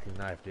with this fucking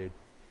knife, dude.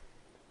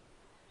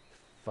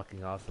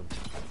 Fucking awesome.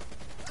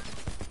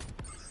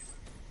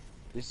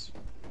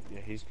 Yeah,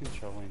 he's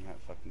controlling that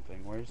fucking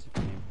thing. Where's the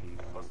camping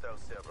going?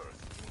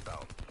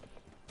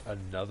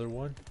 Another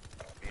one?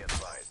 Be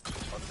advised,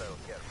 hostile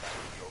care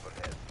package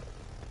overhead.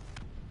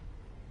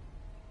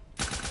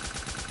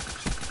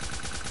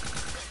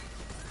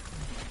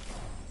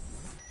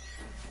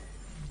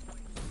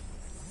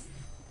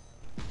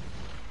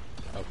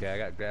 Okay, I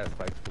got grass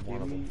spikes for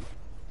one of them.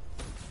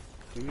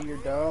 Give me your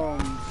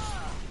domes.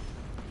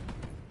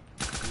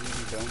 Give me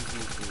your dome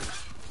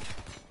pieces.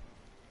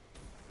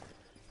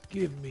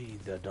 Give me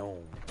the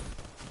dome.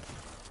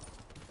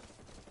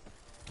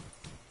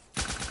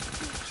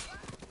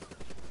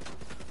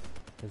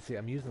 And see,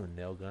 I'm using a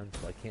nail gun,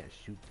 so I can't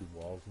shoot through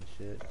walls and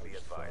shit. Be Which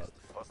advised,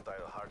 sucks.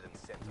 hostile hardened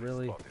sentry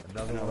Really? spotted.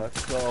 Another No, one?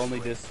 that's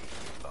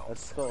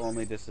the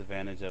only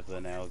disadvantage of the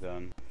nail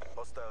gun.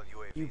 Hostile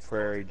UAV You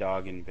prairie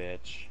dogging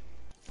bitch.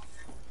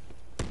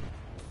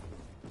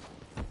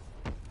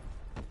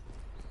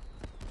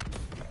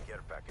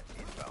 care package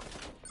inbound.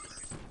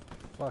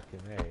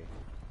 Fucking A.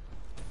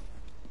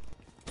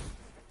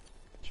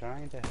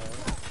 Trying to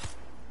help.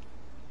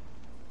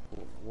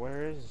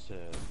 Where is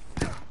it?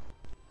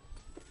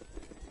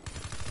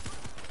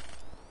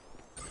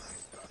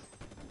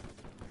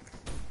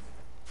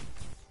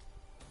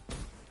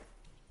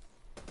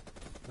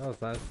 No,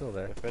 it's not. It's still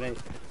there. If it ain't,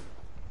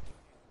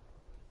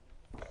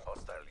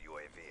 Hostile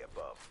UAV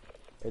above.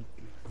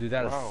 Dude,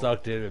 that Wow.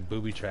 sucked in and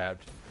booby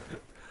trapped.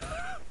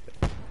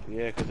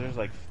 yeah, because there's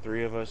like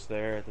 3 of us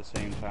there at the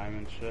same time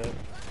and shit.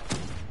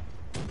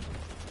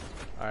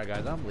 Alright,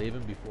 guys, I'm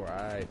leaving before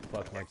I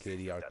fuck my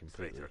KDR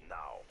completely.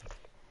 Now.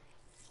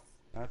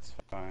 That's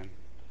fine.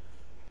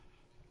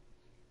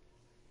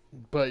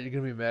 But you're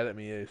gonna be mad at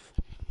me, Ace.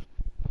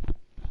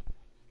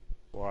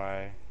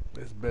 Why?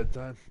 It's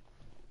bedtime.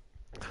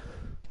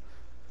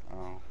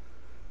 Oh.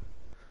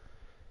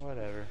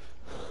 Whatever.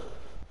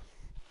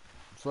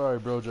 Sorry,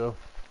 Brojo.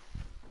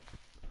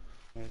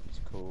 It's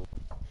cool.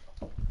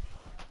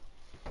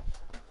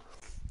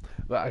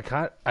 But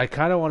I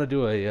kind of want to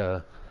do a.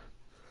 I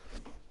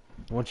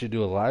want you to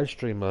do a live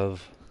stream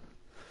of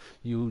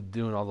you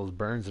doing all those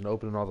burns and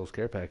opening all those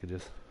care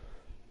packages.